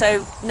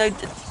 So no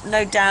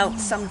doubt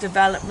some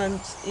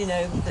development, you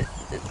know,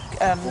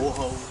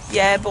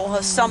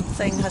 borehole,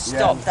 something has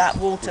stopped that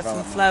water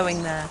from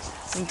flowing there,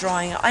 from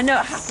drying up. I know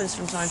it happens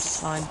from time to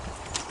time,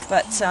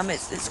 but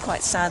it's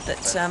quite sad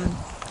that...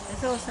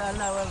 There's also a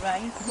lower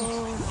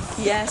rainfall.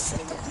 Yes,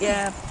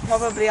 yeah,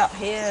 probably up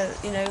here,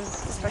 you know,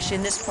 especially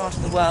in this part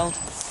of the world,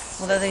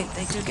 although they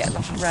do get a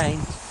lot of rain.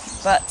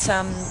 But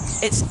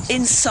it's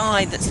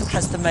inside that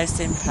has the most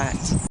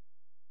impact.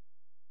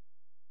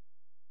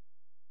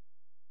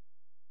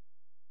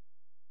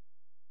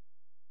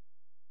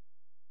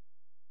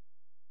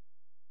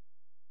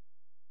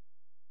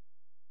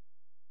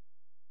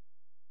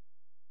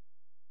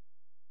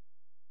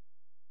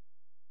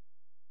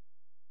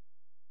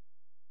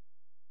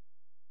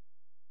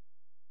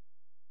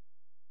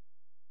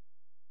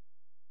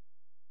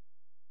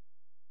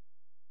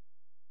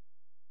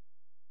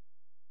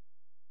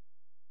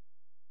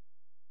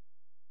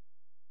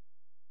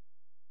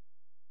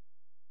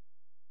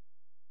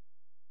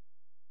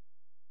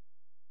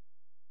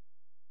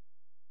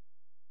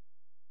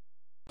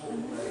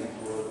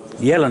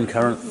 The Ellen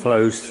current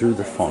flows through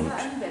the font.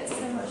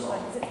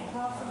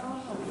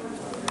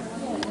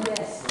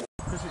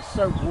 Because it's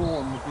so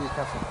warm with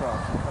Newcastle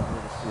Cross, you can't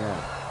really see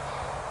it.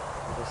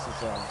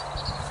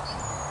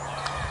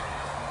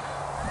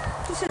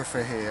 This is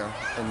for here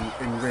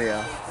in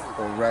Wreay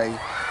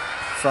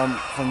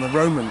from the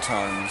Roman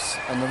times,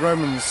 and the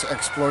Romans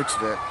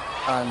exploited it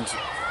and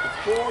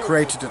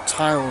created a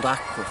tiled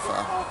aqueduct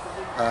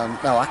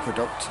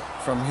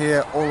from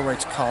here all the way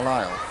to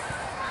Carlisle.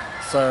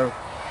 So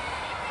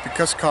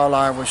because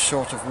Carlisle was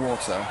short of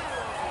water,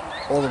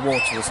 all the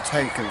water was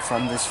taken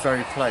from this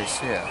very place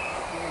here.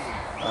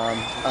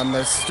 And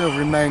there's still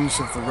remains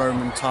of the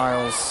Roman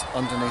tiles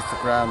underneath the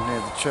ground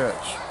near the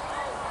church.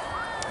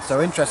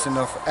 So interesting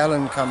enough,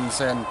 Ellen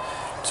comes in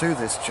to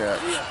this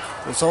church.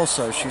 There's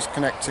also, she's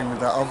connecting with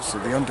that,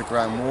 obviously, the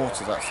underground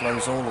water that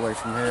flows all the way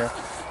from here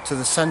to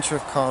the centre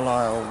of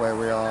Carlisle where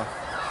we are,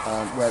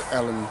 where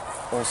Ellen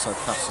also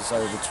passes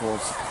over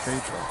towards the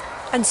cathedral.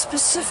 And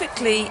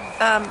specifically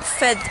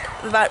fed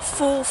about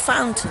 4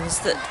 fountains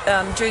that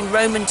during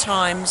Roman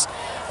times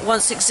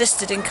once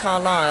existed in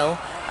Carlisle.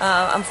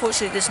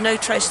 Unfortunately there's no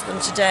trace of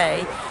them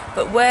today,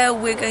 but where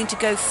we're going to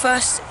go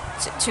first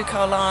to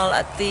Carlisle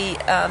at the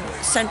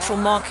central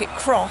market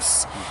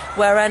cross,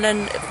 where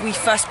we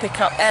first pick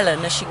up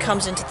Ellen as she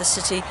comes into the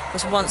city,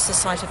 was once the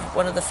site of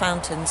one of the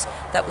fountains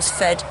that was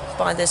fed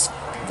by this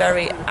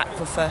very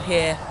aquifer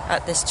here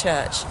at this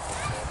church,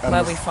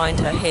 where we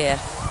find her here.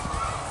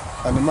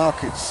 And the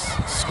market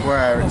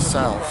square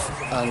itself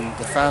and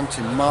the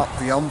fountain mark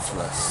the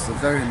omphalos, the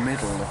very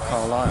middle of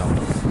Carlisle,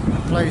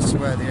 a place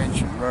where the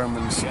ancient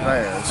Roman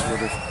surveyors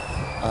would have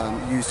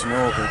used an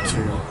auger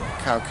to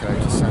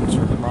calculate a centre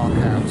and mark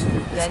out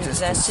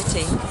their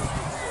city.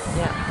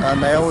 Yeah.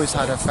 And they always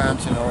had a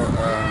fountain or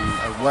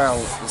a well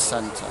at the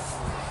centre.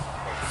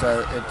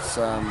 So it's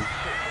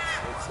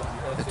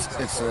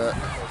a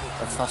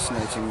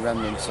fascinating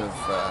remnant of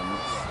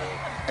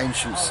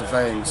ancient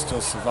surveying still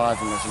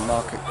surviving as a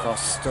market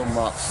cross, still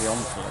marks the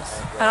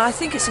omphalos. And I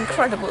think it's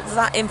incredible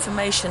that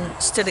information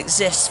still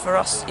exists for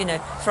us, you know,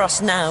 for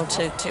us now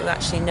to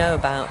actually know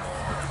about.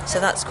 So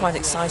that's quite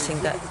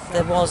exciting that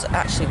there was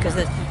actually,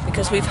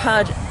 because we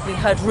heard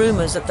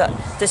rumours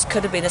that this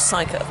could have been a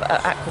site of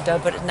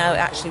aqueduct, but now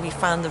actually we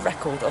found the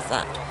record of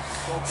that.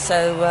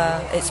 So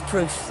it's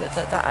proof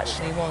that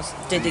actually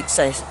did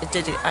exist. It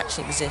did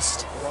actually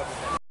exist.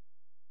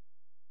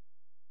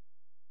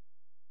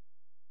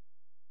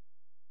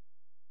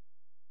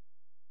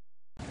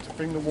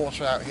 Bring the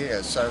water out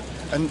here,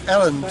 and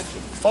Ellen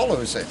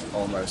follows it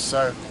almost,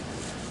 so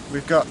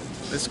we've got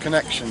this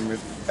connection with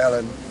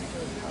Ellen,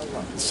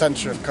 the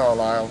centre of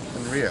Carlisle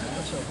and Wreay.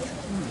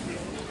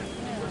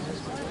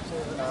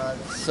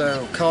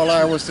 So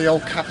Carlisle was the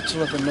old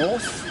capital of the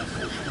north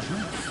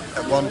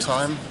at one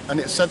time, and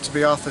it's said to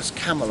be Arthur's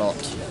Camelot.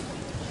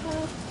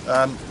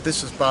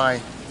 This was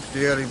by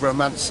the early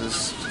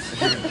romancers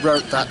who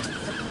wrote that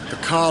the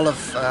Carl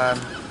of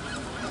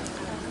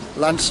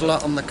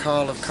Lancelot on the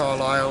Carl of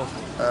Carlisle.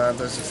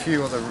 There's a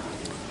few other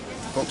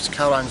books.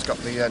 Caroline's got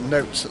the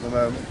notes at the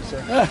moment, so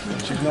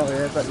she's not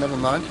here, but never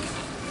mind.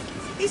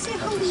 Is there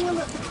holy well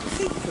at the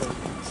cathedral?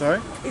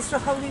 Sorry? Is there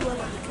holy well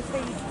at the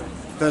cathedral?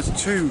 There's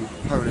 2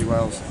 holy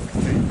wells at the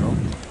cathedral.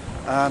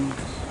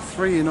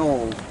 3 in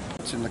all.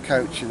 It's in the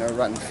coach, you know,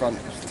 right in front,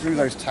 through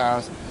those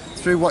towers,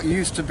 through what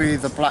used to be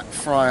the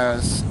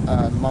Blackfriars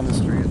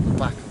monastery at the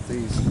back of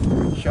these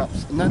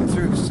shops, and then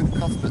through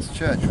St.Cuthbert's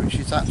church, which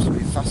is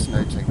absolutely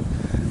fascinating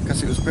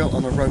because it was built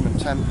on a Roman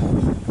temple,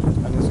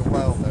 and there's a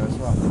well there as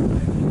well.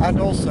 And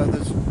also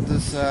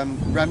there's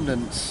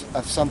remnants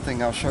of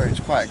something I'll show you. It's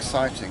quite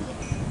exciting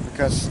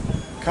because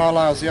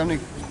Carlisle's the only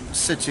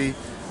city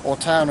or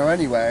town or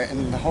anywhere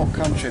in the whole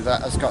country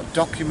that has got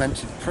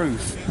documented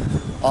proof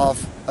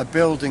of a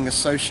building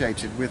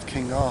associated with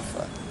King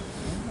Arthur.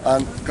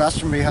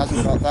 Glastonbury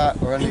hasn't got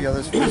that, or any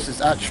others. This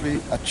is actually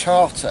a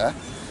charter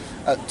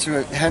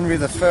to Henry I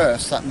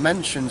that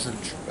mentions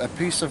a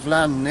piece of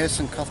land near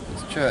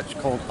St.Cuthbert's church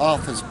called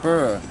Arthur's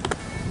Burr.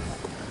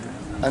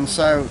 And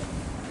so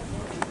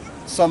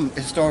some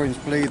historians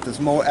believe there's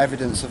more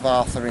evidence of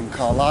Arthur in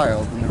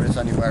Carlisle than there is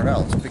anywhere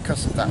else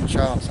because of that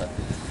charter.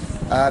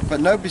 But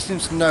nobody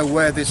seems to know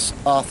where this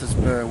Arthur's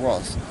Burr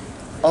was,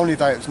 only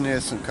that it was near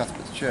St.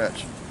 Cuthbert's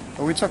church.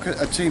 But we took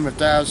a team of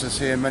dowsers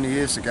here many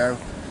years ago,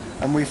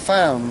 and we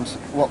found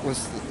what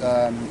was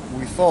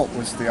we thought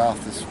was the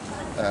Arthur's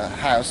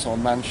house or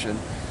mansion,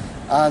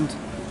 and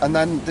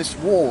then this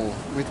wall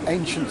with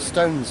ancient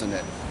stones in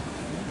it.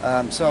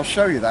 So I'll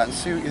show you that and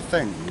see what you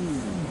think.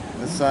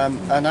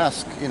 And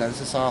ask, is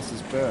this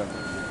Arthur's Burr?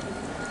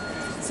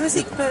 So is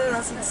it Burr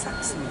as in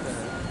Saxon?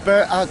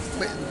 Burr,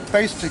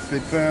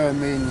 basically Burr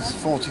means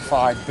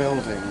fortified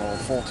building or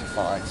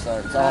fortified, so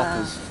it's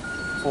Arthur's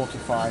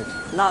fortified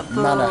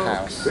manor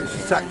house. But it's a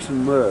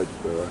Saxon word,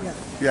 Burr.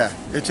 Yeah,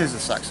 it is a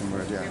Saxon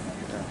word, yeah.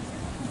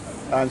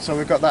 And so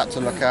we've got that to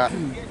look at.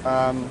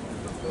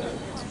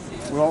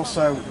 We'll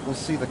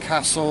see the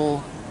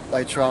castle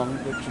later on,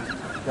 which is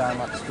down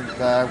that street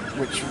there,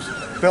 which was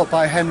built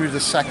by Henry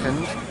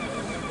II.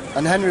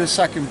 And Henry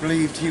II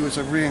believed he was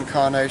a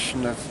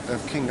reincarnation of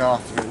King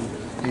Arthur,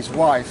 and his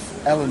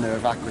wife, Eleanor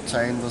of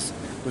Aquitaine, was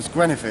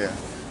Guinevere.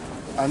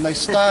 And they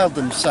styled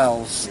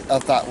themselves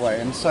that way,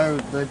 and so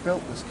they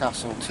built this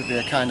castle to be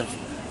a kind of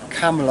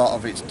Camelot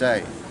of its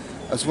day,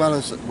 as well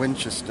as at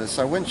Winchester.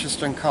 So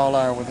Winchester and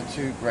Carlisle were the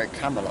two great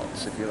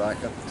Camelots, if you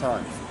like, at the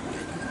time.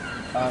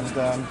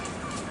 And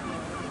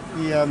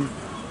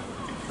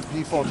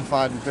he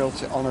fortified and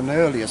built it on an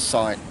earlier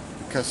site,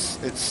 because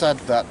it's said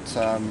that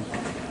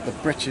the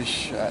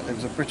British, it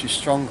was a British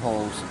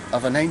stronghold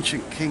of an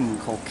ancient king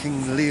called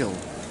King Leal,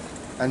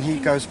 and he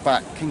goes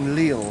back, King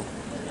Leal,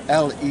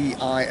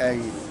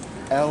 L-E-I-L,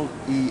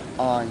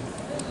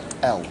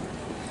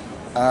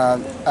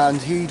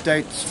 and he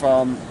dates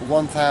from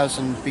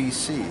 1000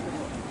 BC,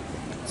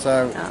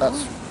 so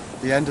that's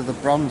the end of the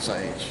Bronze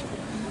Age.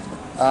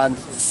 And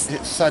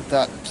it's said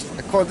that,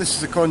 this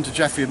is according to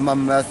Geoffrey of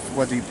Monmouth,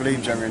 whether you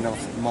believe Geoffrey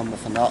of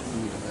Monmouth or not,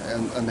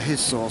 and his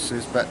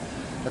sources, but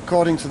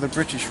according to the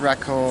British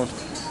record,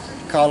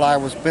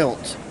 Carlisle was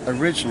built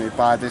originally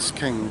by this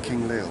king,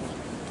 King Leal.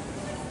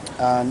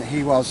 And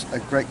he was a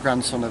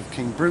great-grandson of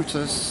King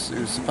Brutus,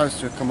 who was supposed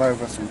to have come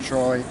over from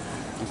Troy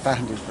and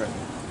founded Britain.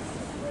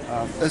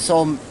 It's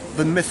on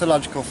the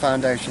mythological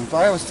foundations, but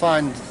I always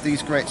find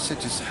these great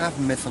cities have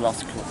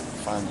mythological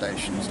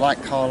foundations,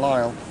 like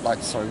Carlisle,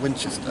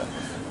 Winchester,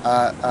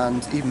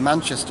 and even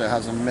Manchester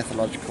has a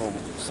mythological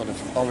sort of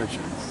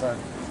origin. So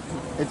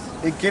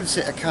it gives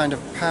it a kind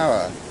of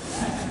power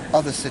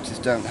other cities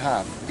don't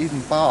have.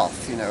 Even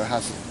Bath,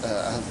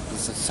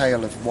 has a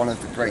tale of one of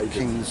the great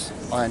kings,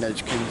 Iron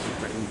Age kings of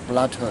Britain,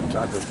 Bloodhood,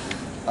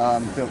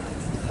 built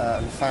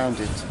and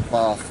founded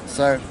Bath.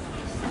 So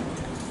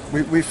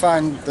we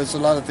find there's a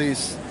lot of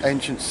these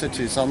ancient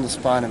cities on the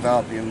Spine of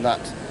Albion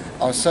that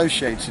are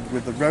associated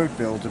with the road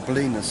builder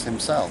Belinus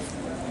himself.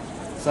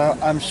 So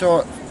I'm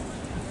sure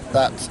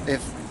that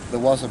if there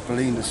was a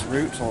Belinus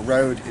route or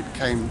road, it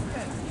came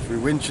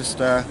through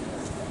Winchester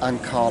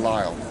and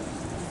Carlisle.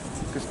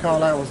 Because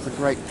Carlisle was the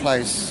great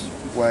place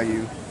where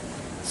you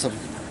sort of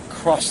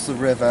cross the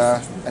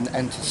river and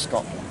enter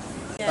Scotland.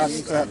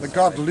 Yes. The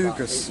god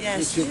Lugus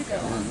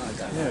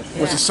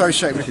was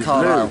associated with Which is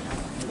Carlisle.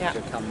 Yeah.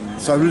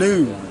 So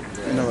Lugh,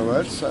 in other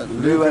words,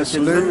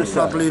 Lugus,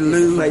 probably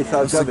Lugh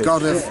was the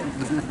god of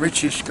the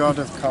British god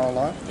of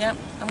Carlisle. Yeah,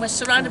 and we're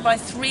surrounded by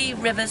 3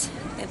 rivers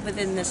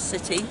within this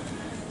city.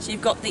 So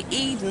you've got the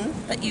Eden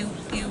that you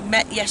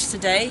met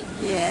yesterday,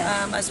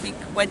 as we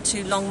went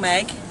to Long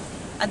Meg,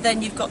 and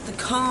then you've got the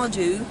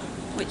Cardew,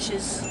 which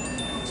is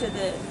to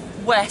the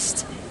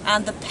west,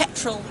 and the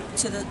Petrel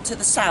to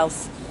the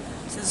south.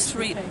 So there's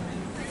 3.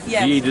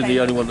 Yeah, the Eden,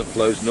 the only one that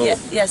flows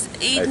north. Yes,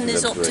 Eden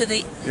is up to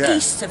the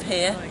east of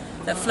here,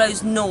 that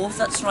flows north.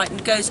 That's right,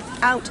 and goes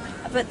out.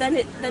 But then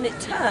it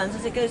turns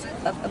as it goes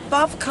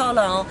above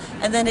Carlisle,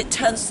 and then it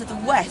turns to the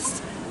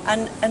west,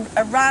 and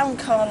around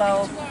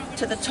Carlisle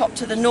to the top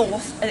to the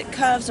north, and it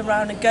curves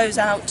around and goes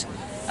out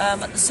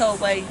at the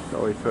Solway.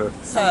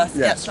 Perth. Yes.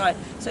 That's right.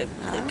 So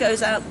it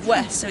goes out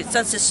west. So it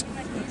does this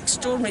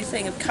extraordinary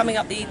thing of coming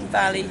up the Eden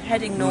Valley,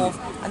 heading north,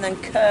 and then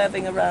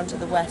curving around to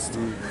the west.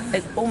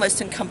 It's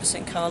almost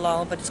encompassing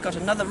Carlisle, but it's got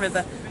another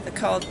river, the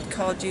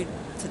Cardew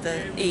to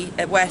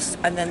the west,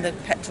 and then the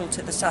Petrel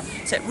to the south.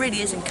 So it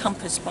really is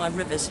encompassed by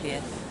rivers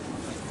here.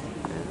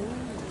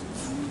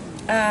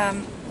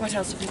 What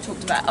else have we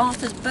talked about?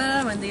 Arthur's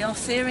Burr and the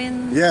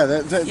Arthurian. Yeah,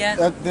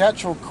 the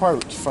actual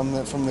quote from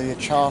the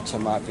charter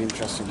might be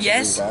interesting to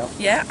read out.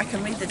 Yeah, I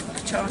can read the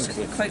charter,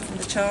 the quote from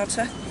the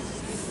charter.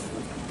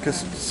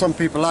 Because some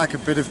people like a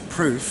bit of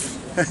proof,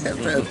 a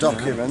bit of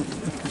document.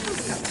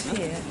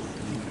 Here.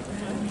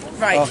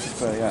 Right.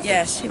 Arthur,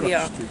 Yes, here we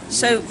are.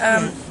 So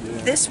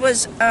this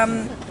was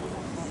in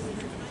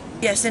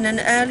an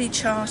early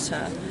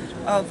charter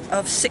of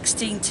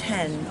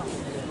 1610.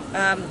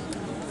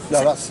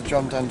 No, that's the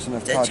John Denton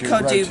of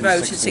Cardew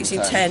wrote in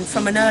 1610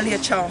 from an earlier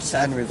charter.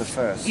 Henry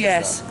I.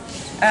 Yes.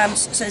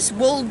 Says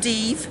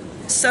Waldeave,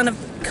 son of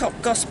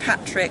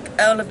Gospatrick,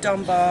 Earl of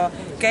Dunbar,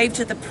 gave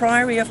to the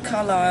Priory of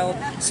Carlisle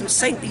some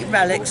saintly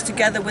relics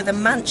together with a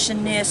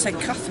mansion near St.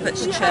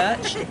 Cuthbert's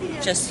Church,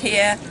 just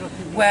here,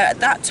 where at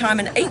that time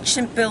an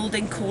ancient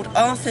building called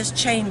Arthur's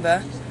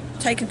Chamber,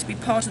 taken to be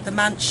part of the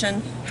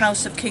mansion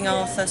house of King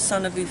Arthur,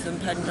 son of Uther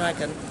and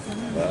Pendragon.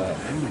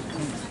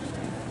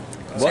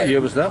 What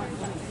year was that?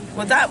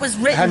 Well, that was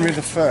written. Henry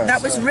I.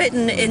 That was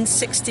written in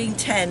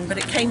 1610, but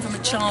it came from a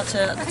charter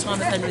at the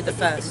time of Henry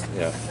I.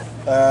 Yeah.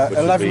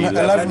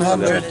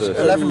 1100 to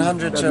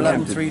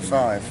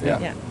 1135.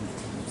 Yeah.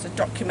 It's a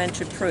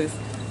documentary proof.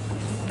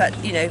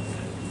 But, you know,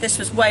 this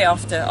was way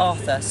after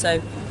Arthur, so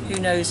who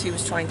knows who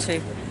was trying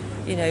to,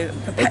 you know,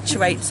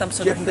 perpetuate some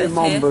sort of myth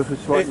here.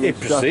 It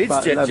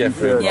precedes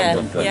Geoffrey. Yeah,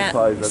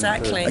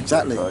 exactly.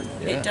 Exactly.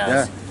 It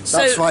does. Yeah.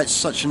 That's why it's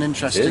such an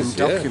interesting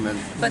document.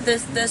 But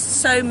there's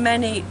so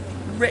many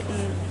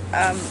written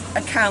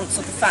accounts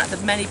of the fact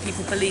that many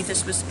people believe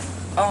this was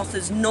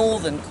Arthur's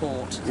northern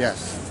court.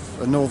 Yes,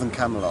 the northern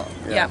Camelot.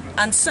 Yeah,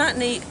 and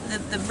certainly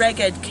the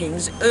revered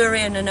kings,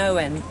 Urien and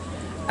Owen,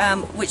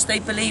 which they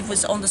believe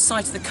was on the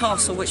site of the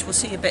castle, which we'll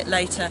see a bit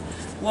later,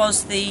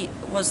 was the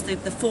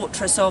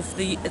fortress of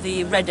the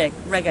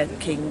revered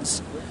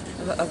kings,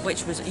 of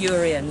which was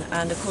Urien,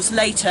 and of course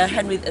later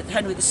Henry II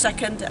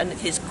and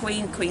his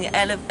Queen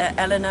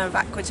Eleanor of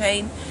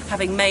Aquitaine,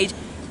 having made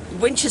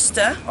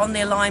Winchester on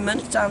the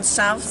alignment down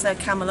south, their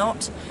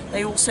Camelot,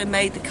 they also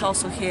made the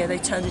castle here. They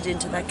turned it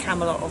into their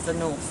Camelot of the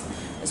north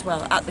as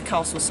well, at the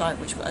castle site,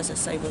 which, as I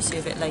say, we'll see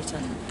a bit later.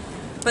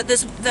 But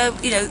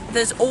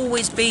there's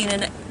always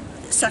been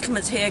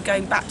settlements here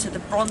going back to the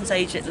Bronze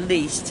Age at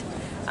least.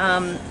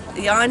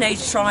 The Iron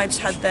Age tribes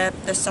had their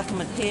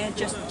settlement here,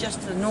 just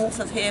to the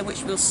north of here,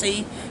 which we'll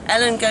see.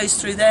 Ellen goes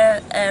through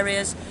their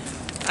areas,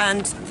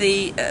 and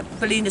the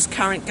Belinus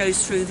current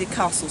goes through the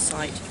castle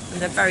site, and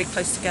they're very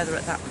close together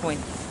at that point.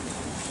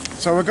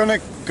 So we're going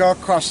to go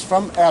across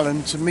from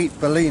Ellen to meet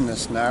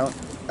Belinus now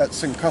at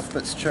St.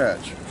 Cuthbert's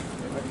Church,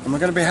 and we're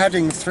going to be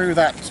heading through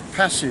that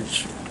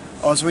passage,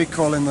 or as we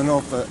call in the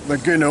north, the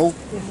Gunnel,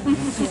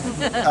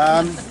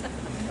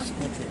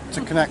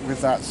 to connect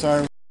with that.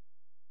 So.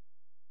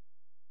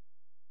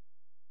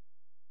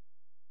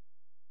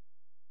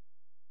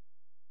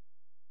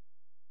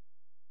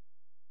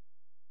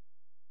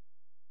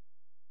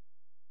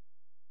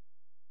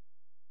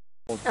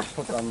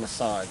 Put it on the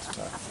side.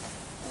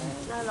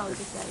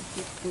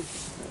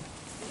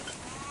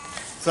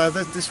 So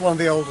this is one of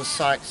the oldest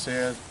sites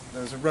here.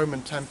 There's a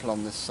Roman temple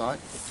on this site.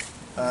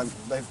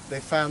 They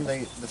found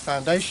the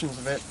foundations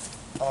of it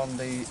on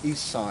the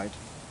east side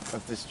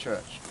of this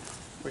church,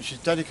 which is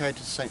dedicated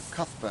to St.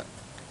 Cuthbert,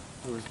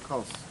 who was, of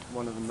course,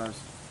 one of the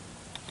most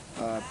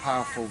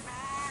powerful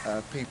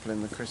people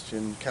in the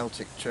Christian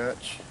Celtic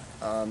church.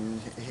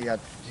 He had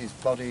his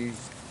body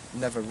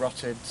never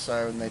rotted,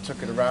 and they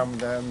took it around with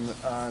them,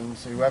 and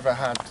whoever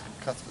had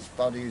Cuthbert's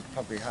body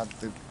probably had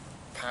the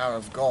power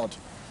of God.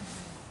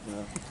 You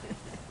know.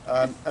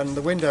 And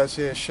the windows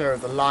here show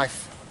the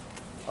life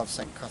of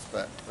St.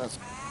 Cuthbert. That's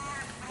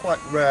quite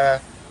rare,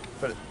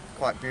 but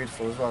quite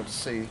beautiful as well to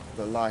see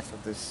the life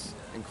of this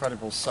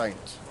incredible saint.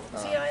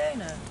 Is he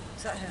Iona?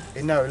 Is that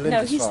her? No, Lindisfarne.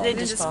 No, he's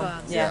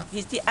Lindisfarne. Yeah.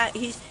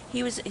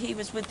 He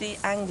was with the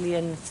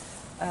Anglian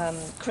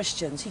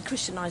Christians. He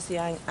Christianised the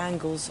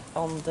Angles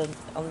on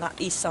that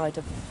east side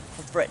of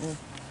Britain.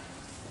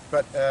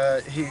 But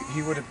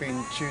he would have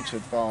been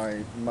tutored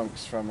by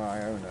monks from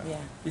Iona,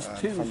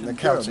 from the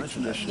Celtic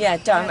tradition. Yeah,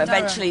 Durham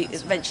eventually.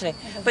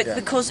 But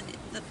because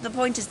the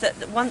point is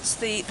that once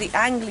the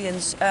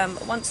Anglians,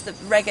 once the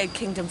revered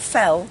kingdom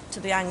fell to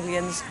the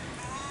Anglians,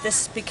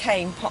 this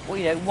became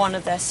one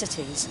of their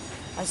cities.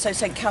 And so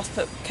St.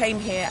 Cuthbert came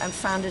here and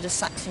founded a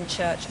Saxon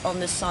church on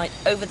this site,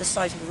 over the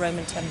site of the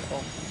Roman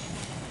temple.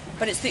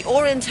 But it's the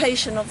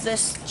orientation of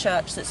this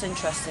church that's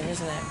interesting,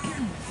 isn't it?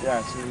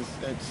 Yes,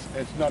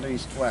 it's not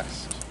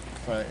east-west,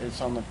 but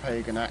it's on the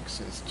pagan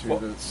axis to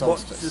the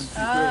solstice.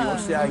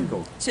 What's the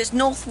angle? So it's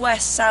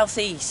northwest,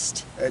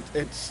 southeast.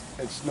 It's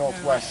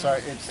northwest, so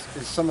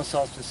it's summer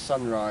solstice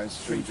sunrise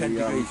through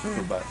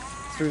the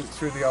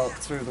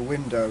through the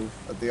window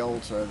at the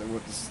altar. There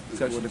would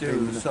have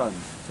been the sun.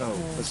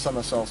 The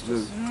summer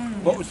solstice.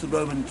 What was the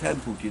Roman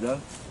temple? Do you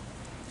know?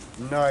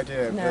 No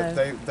idea, but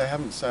they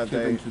haven't said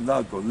they. To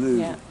Lug or Lou.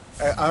 Yeah.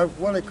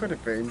 Well, it could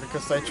have been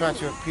because they tried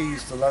to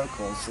appease the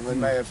locals, so they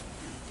may have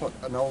put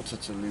an altar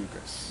to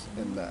Lugus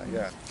in there.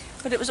 Yeah.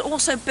 But it was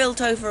also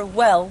built over a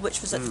well, which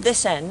was at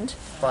this end.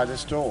 By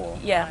this door.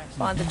 Yeah,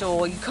 by the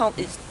door. You can't.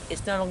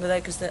 It's no longer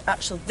there because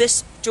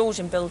this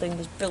Georgian building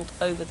was built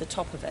over the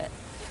top of it.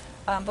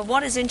 But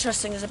what is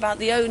interesting is about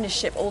the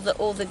ownership or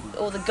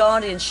the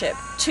guardianship.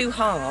 Two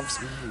halves.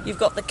 You've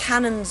got the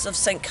canons of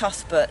St.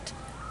 Cuthbert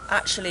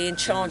actually in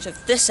charge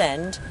of this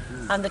end,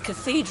 and the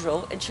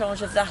cathedral in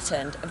charge of that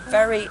end. A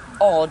very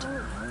odd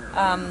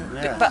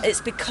But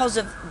it's because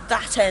of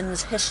that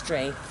end's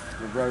history,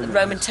 the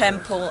Roman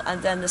temple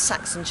and then the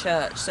Saxon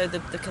church. So the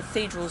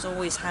cathedral's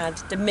always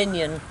had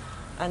dominion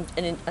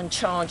and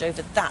charge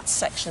over that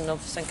section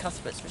of St.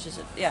 Cuthbert's, which is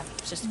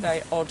it's just a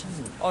very odd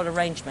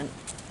arrangement.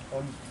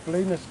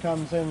 Belinus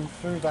comes in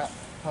through that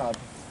pub.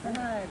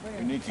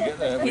 We need to get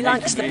there. He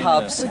likes the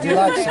pubs. He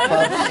likes the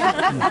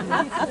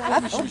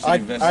pubs.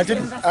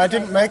 I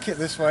didn't make it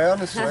this way,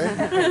 honestly.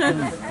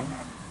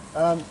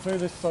 Through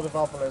this sort of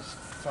obelisk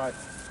type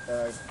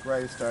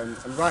gravestone,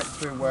 and right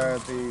through where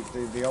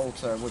the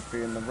altar would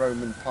be in the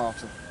Roman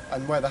part of,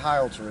 and where the high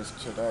altar is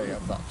today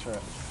of that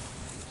church.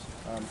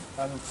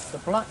 And the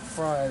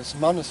Blackfriars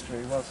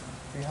Monastery was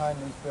behind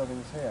these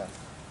buildings here.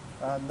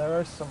 And there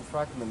are some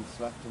fragments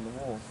left in the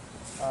wall.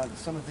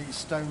 Some of these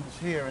stones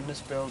here in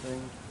this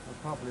building were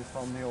probably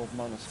from the old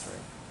monastery.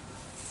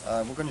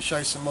 We're going to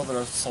show some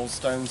other soul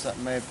stones that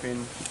may have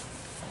been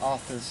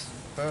Arthur's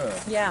Burr.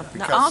 Yeah,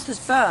 now Arthur's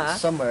Burr...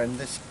 somewhere in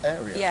this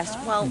area. Yes,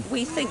 well,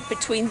 we think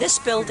between this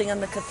building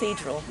and the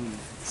cathedral,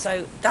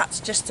 so that's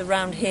just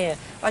around here.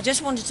 I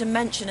just wanted to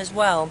mention as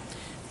well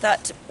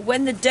that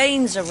when the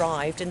Danes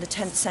arrived in the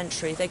 10th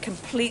century, they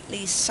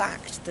completely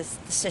sacked the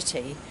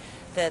city,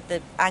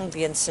 the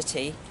Anglian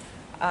city,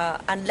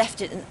 and left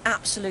it in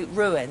absolute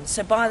ruin.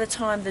 So by the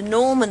time the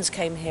Normans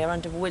came here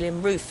under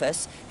William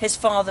Rufus, his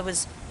father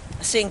was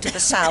seeing to the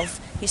south.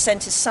 He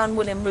sent his son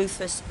William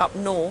Rufus up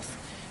north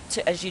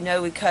to, as you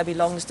know, with Kirkby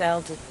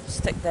Lonsdale, to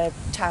stick their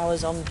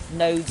towers on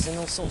nodes and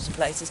all sorts of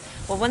places.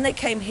 Well, when they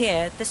came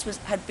here, this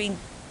had been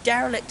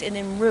derelict and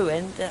in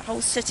ruin, the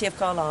whole city of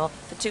Carlisle,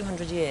 for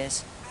 200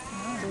 years.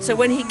 So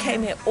when he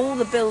came here, all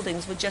the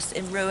buildings were just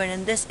in ruin,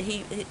 and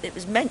it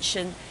was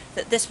mentioned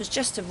that this was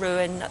just a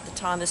ruin at the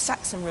time, the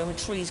Saxon ruin,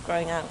 with trees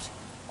growing out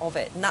of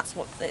it, and that's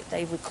what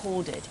they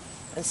recorded.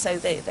 And so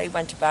they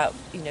went about,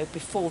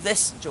 before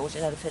this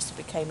Georgian edifice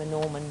became a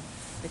Norman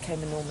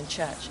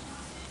church.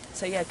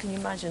 So yeah, can you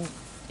imagine,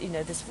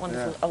 this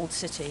wonderful old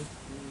city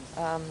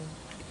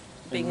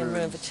being in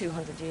ruin for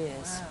 200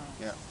 years? Wow.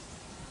 Yeah.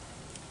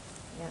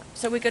 Yeah.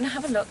 So we're going to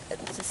have a look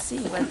to see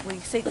where we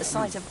think the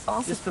site of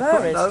Arthur's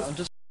Burr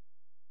is.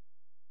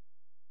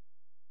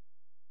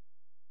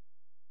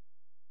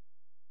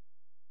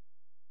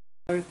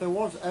 There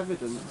was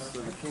evidence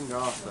of King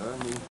Arthur in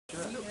the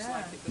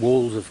church.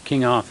 Walls of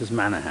King Arthur's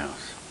manor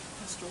house.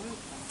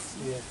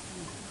 Yeah.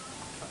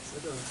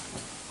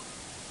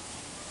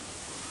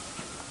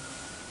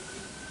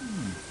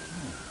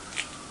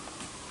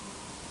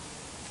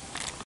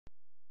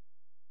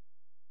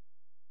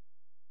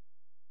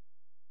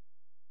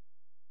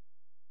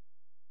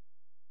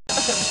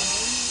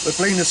 The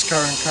Belinus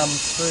current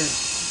comes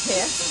through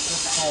here.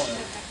 This corner.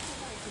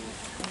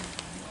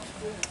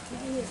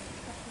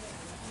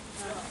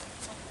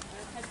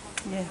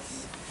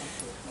 Yes.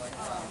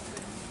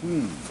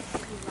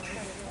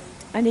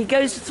 And he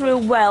goes through a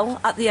well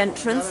at the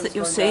entrance that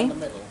you'll see. Down the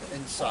middle,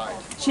 inside.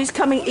 She's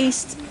coming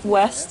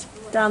east-west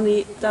down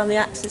the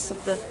axis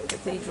of the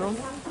cathedral.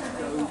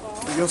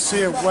 You'll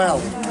see a well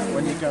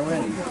when you go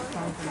in,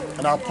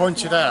 and I'll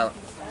point it out.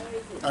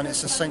 And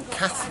it's a St.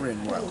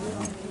 Catherine well.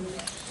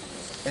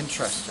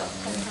 Interesting.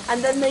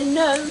 And then they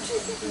node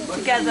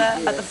together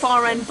at the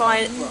far end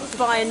by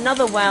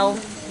another well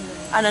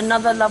and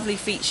another lovely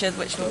feature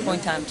which we'll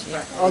point out to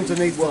you.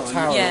 Underneath the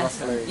tower,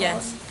 yes, roughly.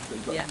 Yes,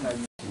 yeah.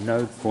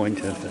 Node point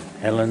of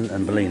Ellen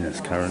and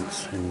Belinus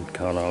currents in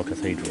Carlisle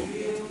Cathedral.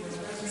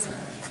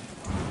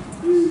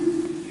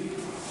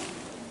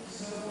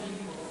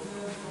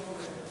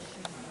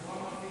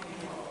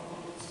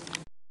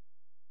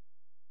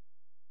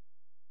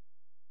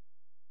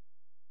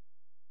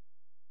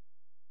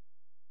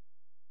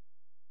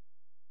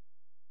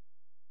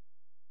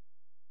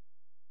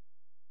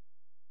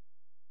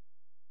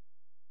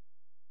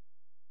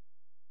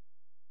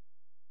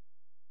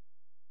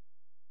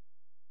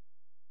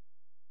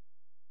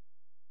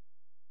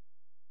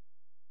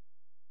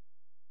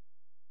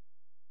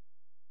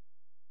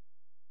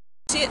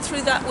 See it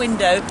through that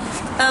window.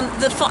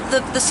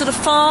 The sort of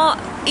far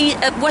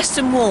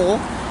western wall,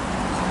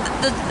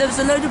 there was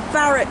a load of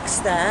barracks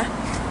there.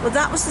 Well,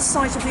 that was the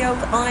site of the old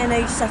Iron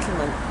Age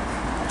settlement,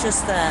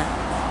 just there.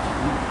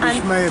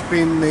 Which may have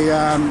been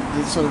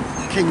the sort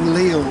of King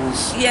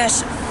Leal's.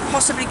 Yes,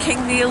 possibly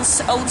King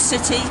Leal's old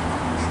city.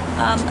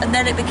 And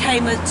then it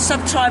became a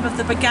sub-tribe of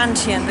the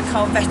Brigantian, the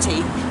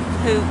Carvetti,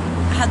 who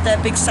had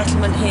their big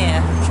settlement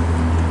here.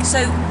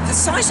 So the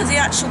site of the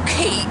actual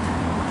keep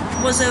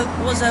was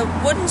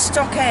a wooden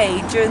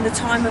stockade during the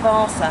time of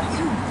Arthur.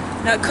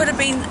 Now it could have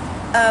been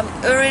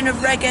Urin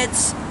of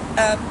Reged's,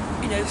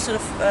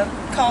 sort of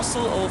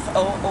castle or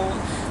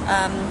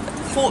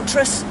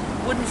fortress,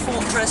 wooden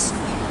fortress,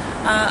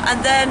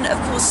 and then of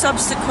course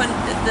subsequent,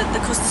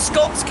 because the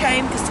Scots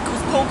came, because of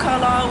course Port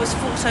Carlisle was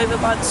fought over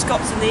by the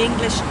Scots and the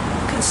English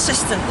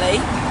consistently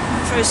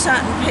through a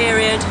certain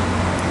period,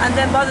 and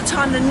then by the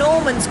time the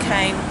Normans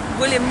came,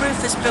 William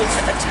Rufus built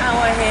a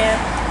tower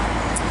here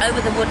over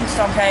the wooden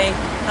stockade,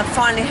 and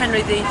finally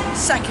Henry II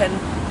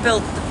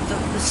built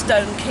the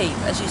stone keep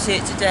as you see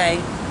it today.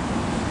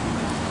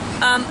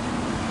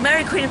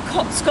 Mary Queen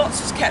of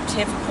Scots was kept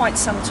here for quite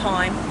some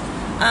time.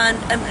 And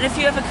if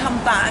you ever come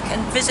back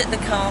and visit the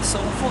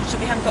castle, unfortunately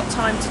we haven't got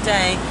time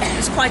today,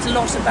 there's quite a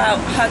lot about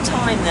her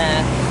time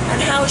there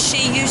and how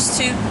she used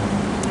to,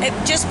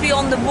 just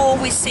beyond the wall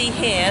we see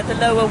here, the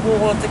lower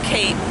wall of the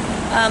keep,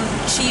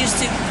 she used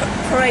to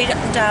parade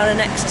up and down and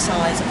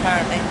exercise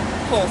apparently.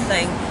 Poor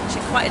thing, she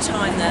had quite a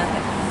time there.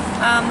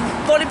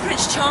 Bonnie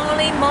Prince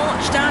Charlie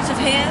marched out of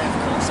here, of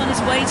course, on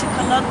his way to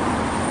Culloden,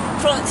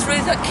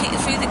 through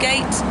the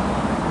gate,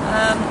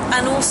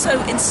 and also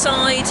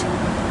inside.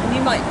 You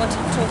might want to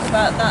talk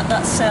about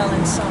that cell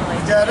inside.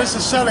 Yeah, there's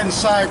a cell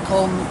inside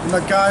called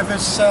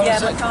MacGyver's cell. Yeah,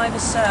 is it?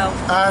 MacGyver's cell.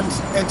 And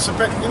it's a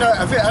bit, you know,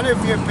 have any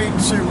of you been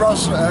to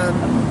Royston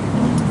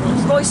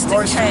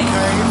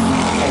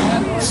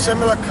Cave?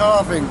 Similar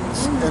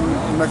carvings in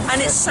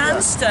and it's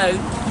sandstone,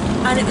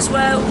 and it was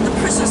where the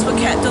prisoners were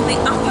kept on the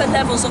upper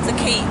levels of the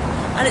keep.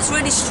 And it's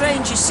really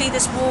strange. You see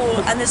this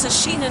wall, and there's a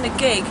sheen and a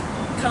gig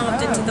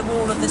carved into the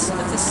wall of this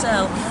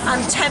cell,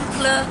 and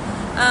Templar.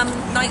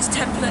 Knights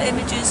Templar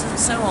images and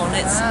so on.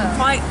 It's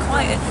quite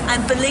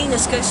and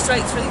Belinus goes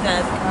straight through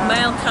there. The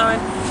male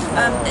current.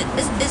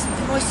 Is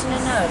Royston a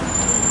node?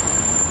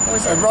 Or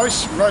is it?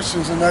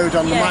 Royston's a node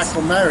on the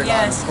Michael Mary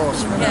line, yes. of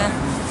course. Yeah.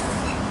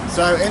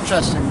 So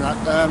interesting that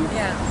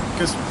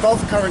because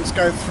both currents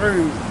go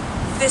through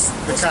this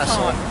castle,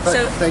 part. but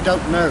so they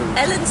don't know.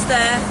 Ellen's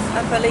there,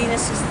 and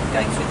Belinus is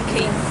going through the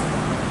keep.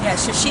 Yeah,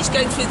 so she's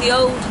going through the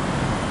old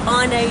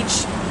Iron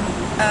Age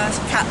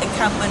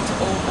encampment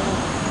or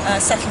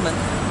settlement.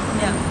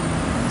 Yeah.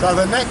 So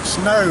the next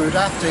node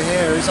after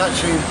here is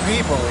actually in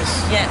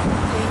Peebles. Yeah,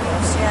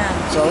 Peebles, yeah.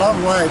 It's a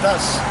long way.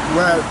 That's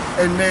where,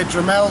 in near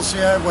Dramel's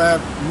here, where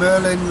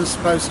Merlin was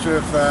supposed to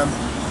have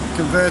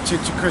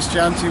converted to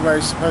Christianity, where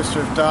he's supposed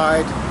to have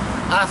died,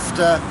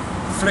 after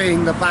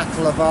fleeing the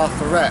Battle of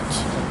Arthuret.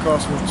 Of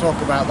course, we'll talk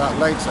about that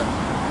later.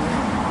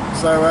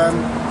 So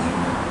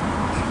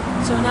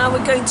now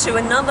we're going to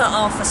another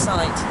Arthur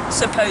site,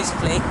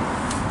 supposedly.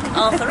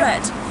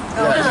 Arthuret.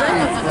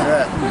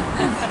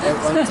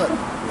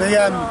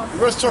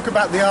 Let's talk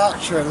about the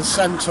archer, the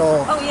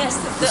centaur, oh, yes,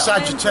 the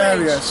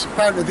Sagittarius.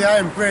 Apparently the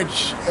Iron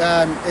Bridge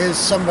is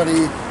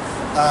somebody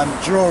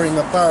drawing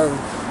a bow.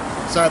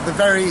 So at the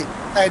very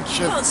edge of...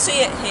 You can't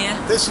see it here.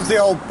 This is the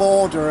old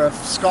border of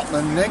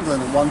Scotland and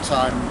England at one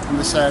time, in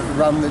this area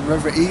around the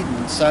River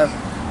Eden. So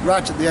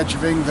right at the edge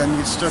of England,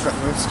 we've still got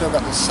the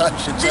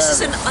Sagittarius. This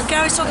is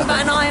Gary's talking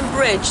about an iron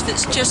bridge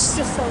that's just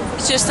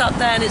up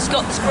there, and it's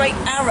got this great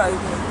arrow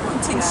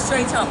pointing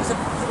straight up. It's a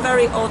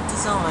very odd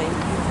design.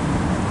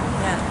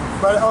 Yeah.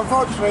 But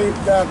unfortunately,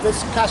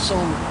 this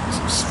castle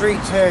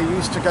street here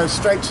used to go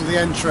straight to the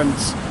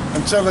entrance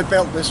until they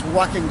built this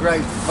whacking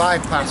great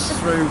bypass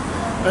through.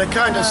 And it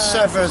kind of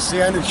severs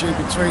the energy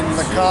between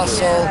the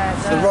castle,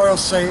 the royal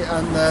seat,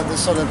 and the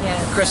sort of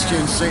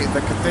Christian seat,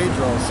 the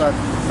cathedral. So,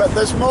 but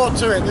there's more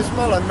to it. There's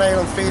more like male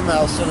and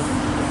female sort of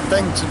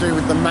thing to do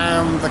with the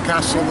mound, the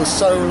castle, the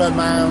solar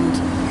mound,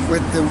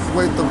 with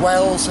the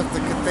wells of the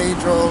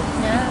cathedral.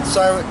 Yeah.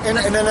 So, in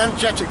an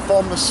energetic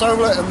form, the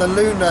solar and the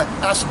lunar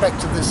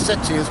aspect of this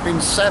city has been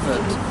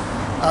severed.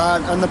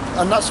 And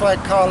that's why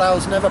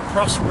Carlisle's never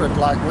prospered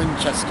like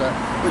Winchester,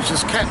 which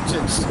has kept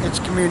its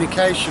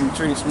communication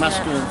between its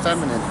masculine and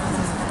feminine.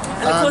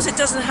 And of course it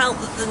doesn't help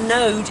that the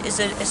node is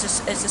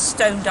a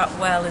stoned up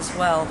well as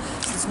well.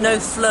 So there's no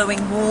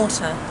flowing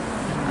water.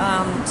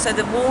 So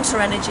the water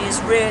energy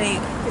is really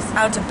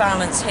out of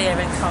balance here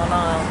in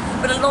Carlisle.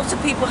 But a lot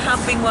of people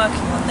have been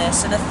working on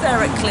this and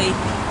etherically,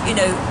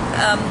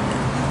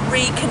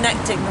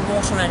 reconnecting the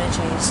water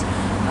energies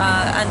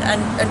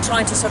and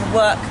trying to sort of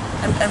work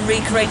and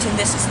recreating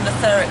this as an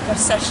etheric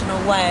processional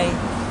way,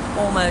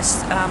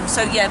 almost. So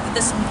yeah, but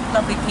there's some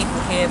lovely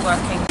people here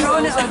working.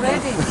 Drawing it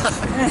already.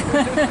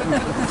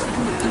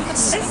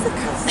 Is the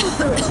castle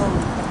built on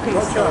a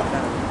piece of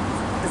that,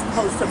 as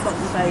opposed to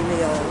Button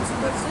Bailey or is it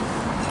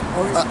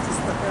just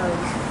the road?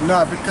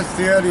 No, because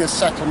the earliest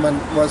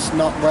settlement was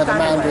not where the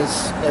mound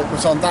is. It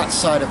was on that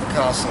side of the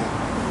castle,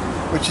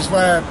 which is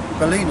where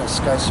Belinus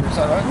goes through. Is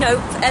that right? No,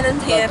 Ellen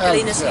here,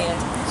 Belinus here.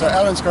 So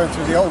Ellen's going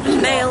through the oldest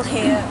male part.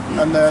 here,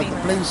 and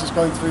Belinus is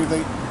going through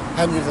the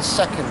Henry II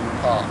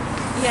part.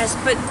 Yes,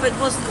 but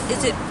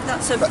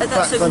that's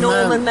a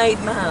Norman-made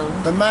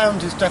mound? The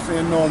mound is definitely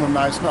a Norman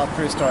mound. It's not a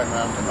prehistoric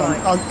mound.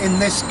 Right. In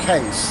this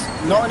case,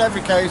 not in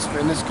every case, but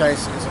in this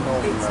case, it is a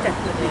Norman mound. It's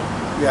definitely.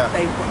 Yeah,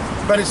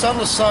 but it's on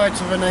the site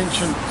of an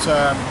ancient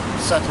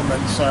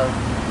settlement. So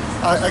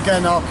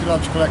again,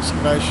 archaeological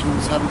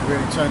excavations haven't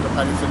really turned up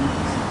anything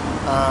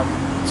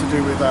to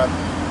do with a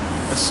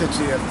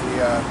city of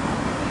the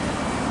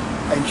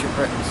ancient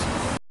Britons.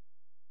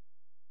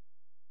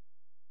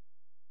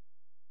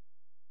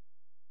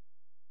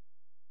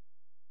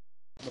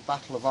 The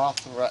Battle of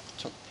Arthuret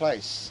took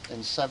place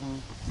in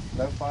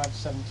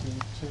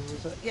 572,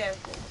 was it? Yeah.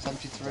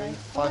 73?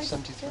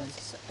 573?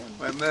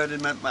 Where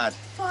Merlin went mad.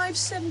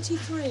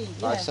 573, yeah.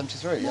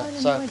 573, yeah.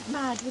 Merlin So, went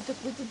mad with the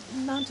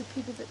amount of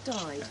people that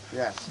died.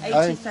 yes.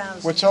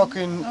 80,000. We're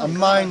talking a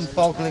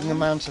mind-boggling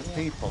amount of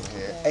people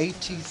here.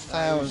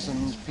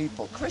 80,000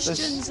 people.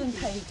 Christians and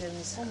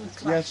pagans.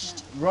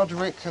 Yes,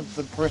 Roderick of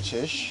the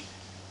British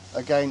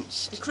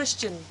against... The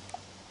Christian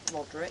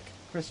Roderick.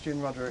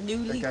 Christian Roderick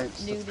Newly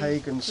against the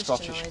pagan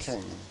Scottish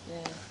Christianised. king.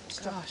 Yeah,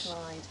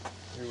 Strathclyde.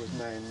 Who was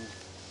named...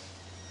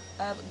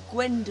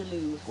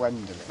 Gwendolyn.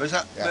 Gwendolyn. Was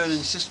that Yes.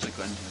 Merlin's sister,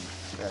 Gwendolyn?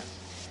 Yes.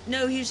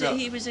 No, he was No.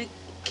 he was a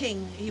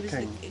king. He was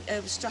King. the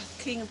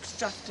king of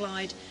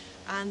Strathclyde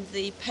and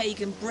the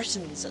pagan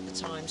Britons at the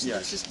time. So there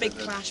was this big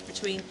clash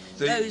between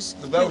those.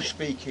 The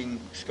Welsh-speaking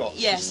Scots.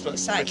 Yes, the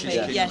exactly. British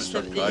kingdom Yes, of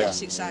Strathclyde.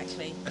 yes,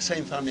 exactly. The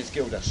same family as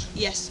Gildas.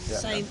 Yes, Yeah.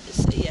 same.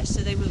 Yes,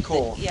 so they were.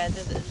 Core.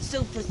 The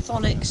still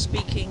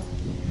Brythonic-speaking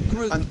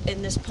group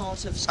in this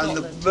part of And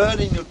Scotland. the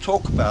Merlin you'll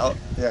talking about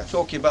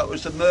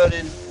was the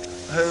Merlin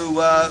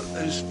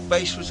whose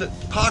base was at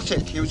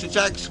Partick. He was a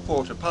Jag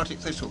supporter, Partick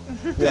Thistle.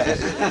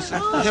 It's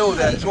a hill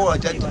there, it's all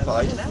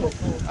identified.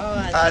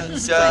 And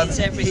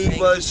he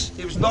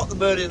was not the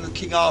Merlin of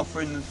King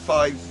Arthur in the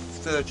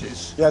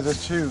 530s. Yeah,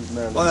 there's two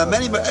Merlins.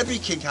 Well, every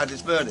king had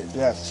his Merlin.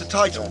 Yes. It's a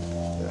title.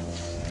 Yeah.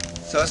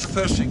 So that's the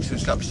first thing to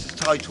establish, his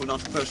title,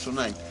 not a personal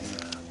name.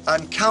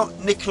 And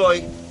Count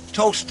Nikolai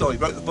Tolstoy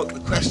wrote the book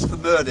The Quest for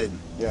Merlin.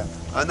 Yeah.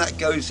 And that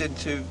goes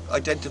into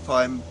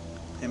identifying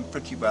him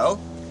pretty well.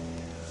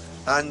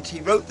 And he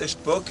wrote this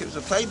book. It was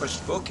a famous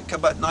book. It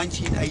came out in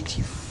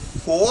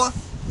 1984,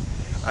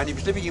 and he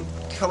was living in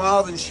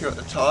Carlisle at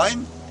the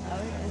time,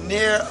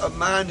 near a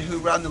man who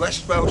ran the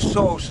West Wales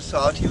Soil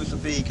Society, who was a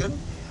vegan,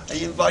 and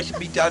he invited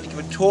me down to give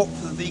a talk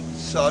for the Vegan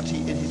Society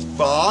in his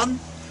barn,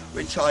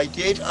 which I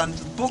did, and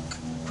the book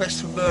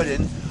Quest for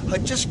Merlin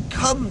had just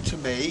come to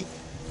me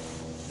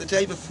the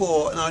day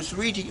before, and I was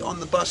reading it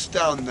on the bus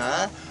down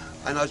there,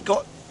 and I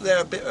got there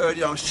a bit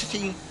early. I was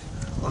sitting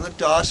on the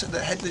dais at the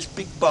head of this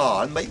big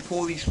barn, waiting for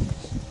all these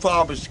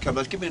farmers to come.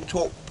 I was giving a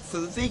talk for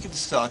the Vegan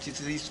Society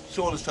to these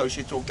soil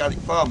associates, organic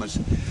farmers,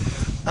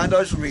 and I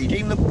was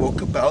reading the book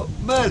about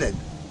Merlin.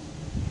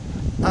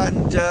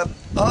 And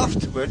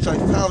afterwards I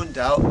found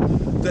out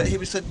that he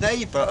was the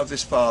neighbour of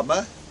this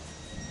farmer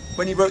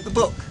when he wrote the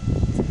book.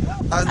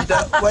 And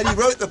when he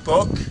wrote the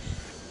book,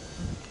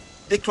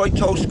 Nikolai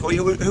Tolstoy,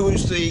 who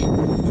was the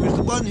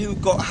one who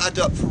got had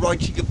up for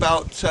writing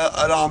about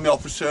an army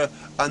officer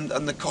and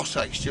the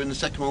Cossacks during the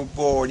Second World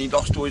War, and he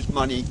lost all his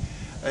money.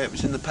 It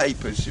was in the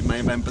papers, you may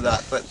remember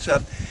that. But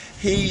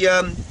he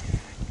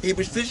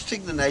was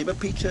visiting the neighbour,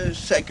 Peter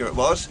Seger it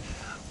was,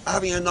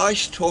 having a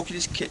nice talk in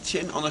his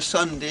kitchen on a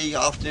Sunday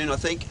afternoon, I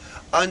think,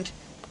 and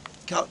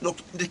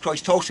Nikolai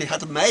Tolstoy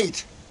had a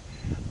maid,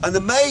 and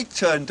the maid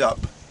turned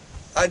up,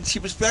 and she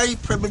was very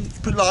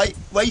polite,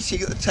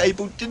 waiting at the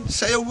table, didn't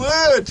say a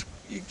word.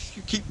 You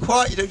keep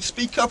quiet, you don't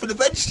speak up, and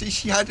eventually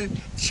she had a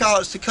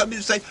chance to come in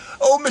and say,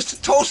 "Oh, Mr.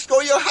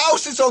 Tolstoy, your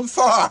house is on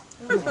fire!"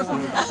 And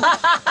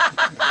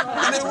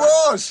it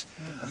was.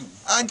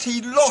 And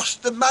he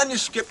lost the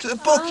manuscript of the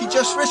book he'd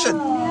just written.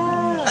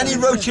 And he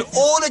wrote it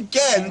all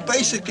again,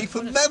 basically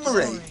from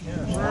memory.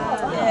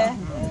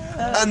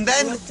 And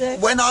then,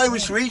 when I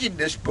was reading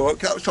this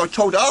book, so I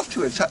told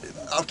afterwards,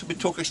 after we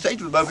talked, I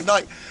stayed with them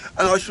overnight,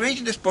 and I was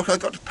reading this book, I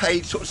got to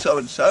page sort of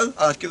so-and-so,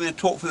 I was giving a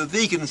talk for the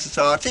Vegan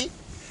Society,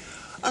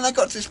 and I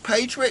got to this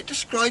page where it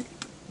described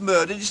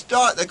Merlin, his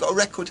diet. They got a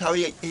record how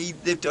he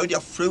lived only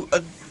off fruit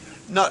and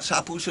nuts,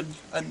 apples and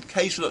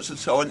hazelnuts and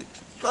so on. It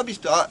described his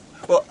diet.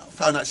 Well, I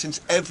found out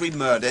since every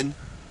Merlin,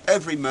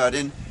 it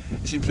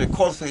seems to be a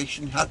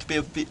qualification, had to be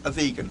a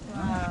vegan.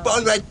 Wow. But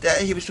I read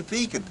there he was a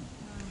vegan.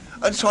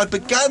 And so I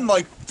began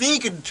my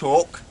vegan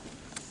talk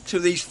to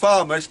these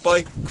farmers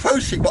by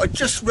quoting what I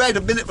just read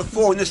a minute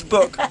before in this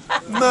book.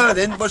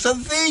 Merlin was a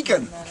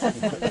vegan.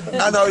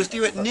 And I was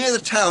doing it near the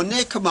town,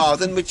 near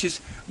Carmarthen, which is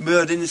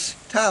Merlin's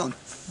town.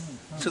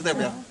 So there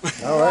we are.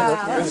 All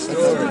right, that's a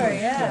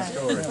good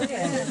story.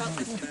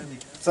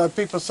 So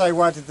people say,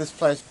 why did this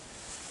place,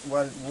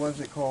 what is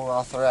it called,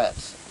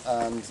 Arthuret?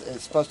 And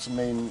it's supposed to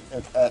mean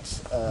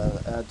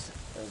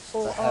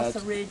or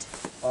Arthuret.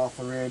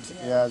 Arthuret,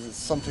 yeah.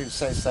 Some people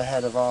say it's the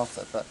head of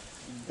Arthur, but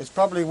it's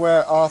probably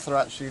where Arthur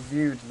actually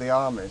viewed the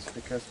armies,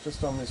 because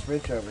just on this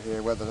ridge over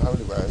here where the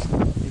Holy Ware is,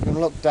 you can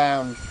look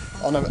down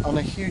on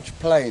a huge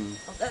plain.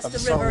 That's of the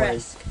Solway.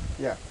 river-esque.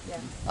 Yeah.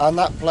 And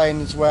that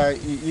plain is where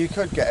you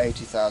could get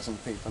 80,000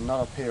 people,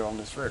 not up here on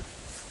this roof.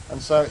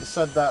 And so it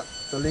said that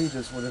the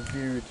leaders would have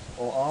viewed,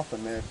 or Arthur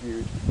may have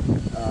viewed,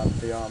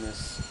 the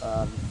armies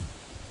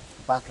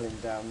battling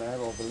down there,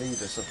 or the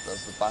leaders of the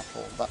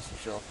battle, that's for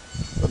sure.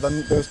 But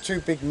then there's two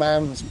big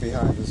mounds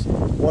behind us.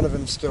 One of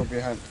them still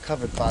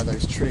covered by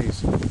those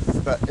trees.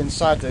 But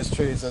inside those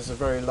trees there's a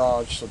very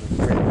large sort of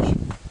ridge.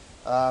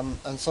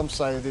 And some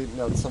say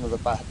some of the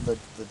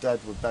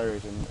dead were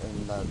buried in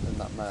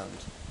that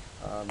mound.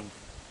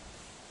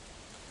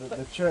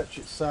 The church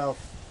itself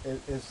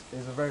is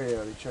a very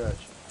early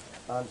church.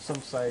 and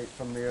some say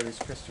from the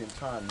earliest Christian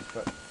times,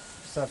 but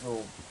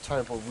several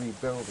terrible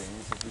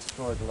rebuildings have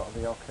destroyed a lot of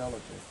the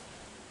archaeology.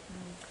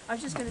 I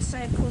was just going to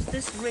say, of course,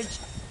 this ridge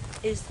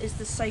is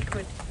the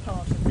sacred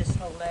part of this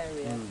whole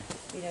area.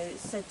 You know,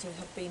 it's said to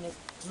have been a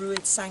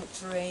druid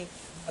sanctuary,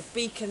 a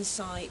beacon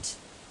site,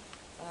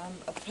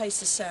 a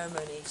place of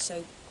ceremony.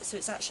 So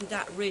it's actually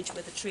that ridge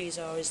where the trees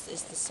are is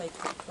the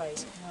sacred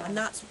place, and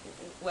that's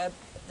where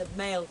the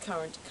male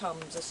current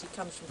comes as he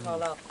comes from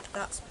Carlisle.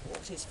 That's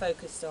what he's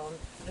focused on,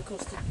 and of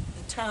course the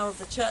tower of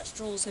the church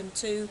draws him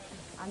too.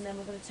 And then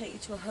we're going to take you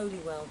to a holy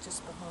well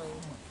just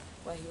behind,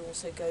 where he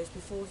also goes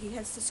before he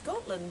heads to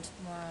Scotland.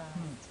 Wow.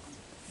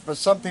 But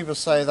some people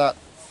say that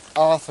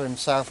Arthur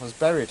himself was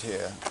buried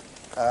here.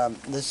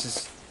 This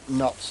is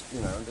not,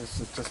 you know, this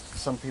is just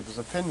some people's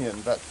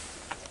opinion, but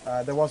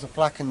there was a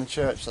plaque in the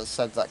church that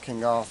said that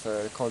King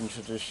Arthur, according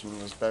to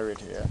tradition, was buried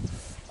here.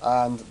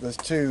 And there's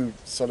two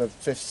sort of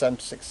 5th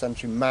century, 6th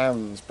century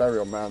mounds,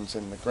 burial mounds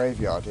in the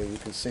graveyard here. You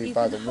can see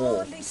by the wall.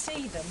 You can hardly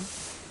see them.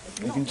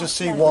 You can just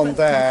see one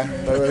there.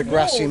 There were a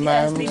grassy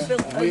mound.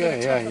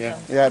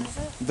 Yeah,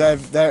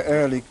 they're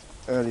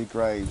early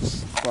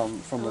graves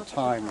from the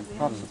time,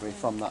 possibly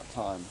from that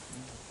time.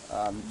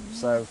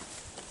 So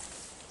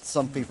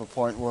some people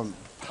point, well,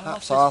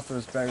 perhaps Arthur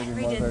is buried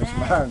in one of those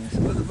mounds.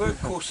 But the word,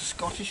 of course, the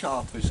Scottish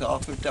Arthur,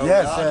 Arthur of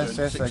Yes,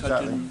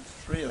 exactly.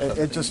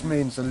 It just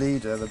means the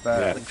leader, the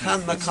bear. The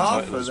Can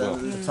MacArthur,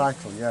 the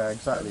title, yeah,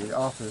 exactly.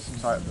 Arthur is the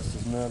title, just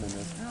as Merlin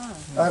is.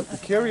 The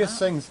curious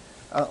things.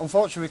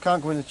 Unfortunately, we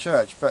can't go in the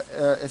church, but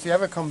if you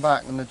ever come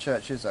back and the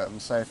church is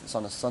open, say if it's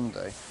on a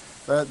Sunday,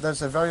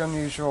 there's a very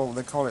unusual,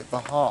 they call it the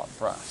heart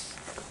brass,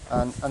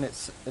 and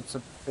it's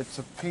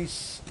a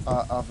piece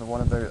of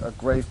one of the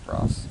grave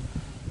brass,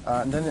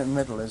 and in the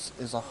middle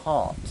is a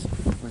heart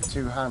with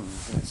two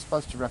hands, and it's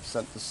supposed to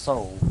represent the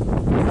soul.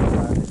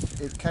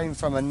 It came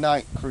from a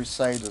knight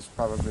crusader's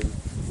probably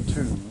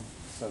tomb,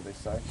 so they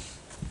say.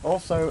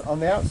 Also, on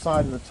the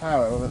outside of the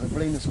tower, where the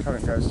Belinus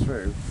current goes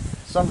through,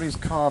 somebody's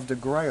carved a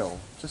grail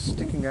just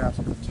sticking out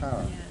of the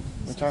tower,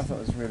 which I thought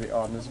was really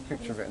odd, and there's a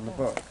picture of it in the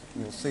book.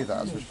 You'll see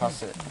that as we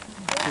pass it.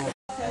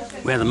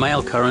 Where the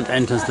male current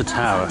enters the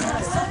tower.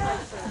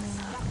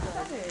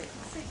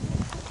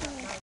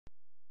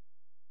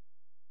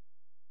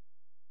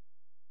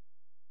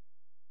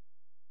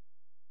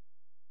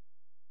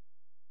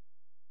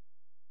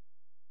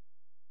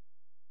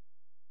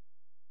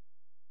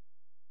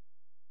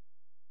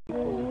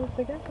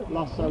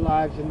 Lost their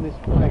lives in this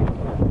place.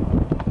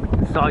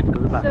 Side to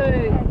the back. So,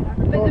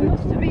 but there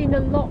must have been a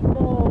lot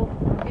more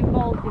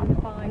involved in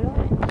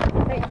finding.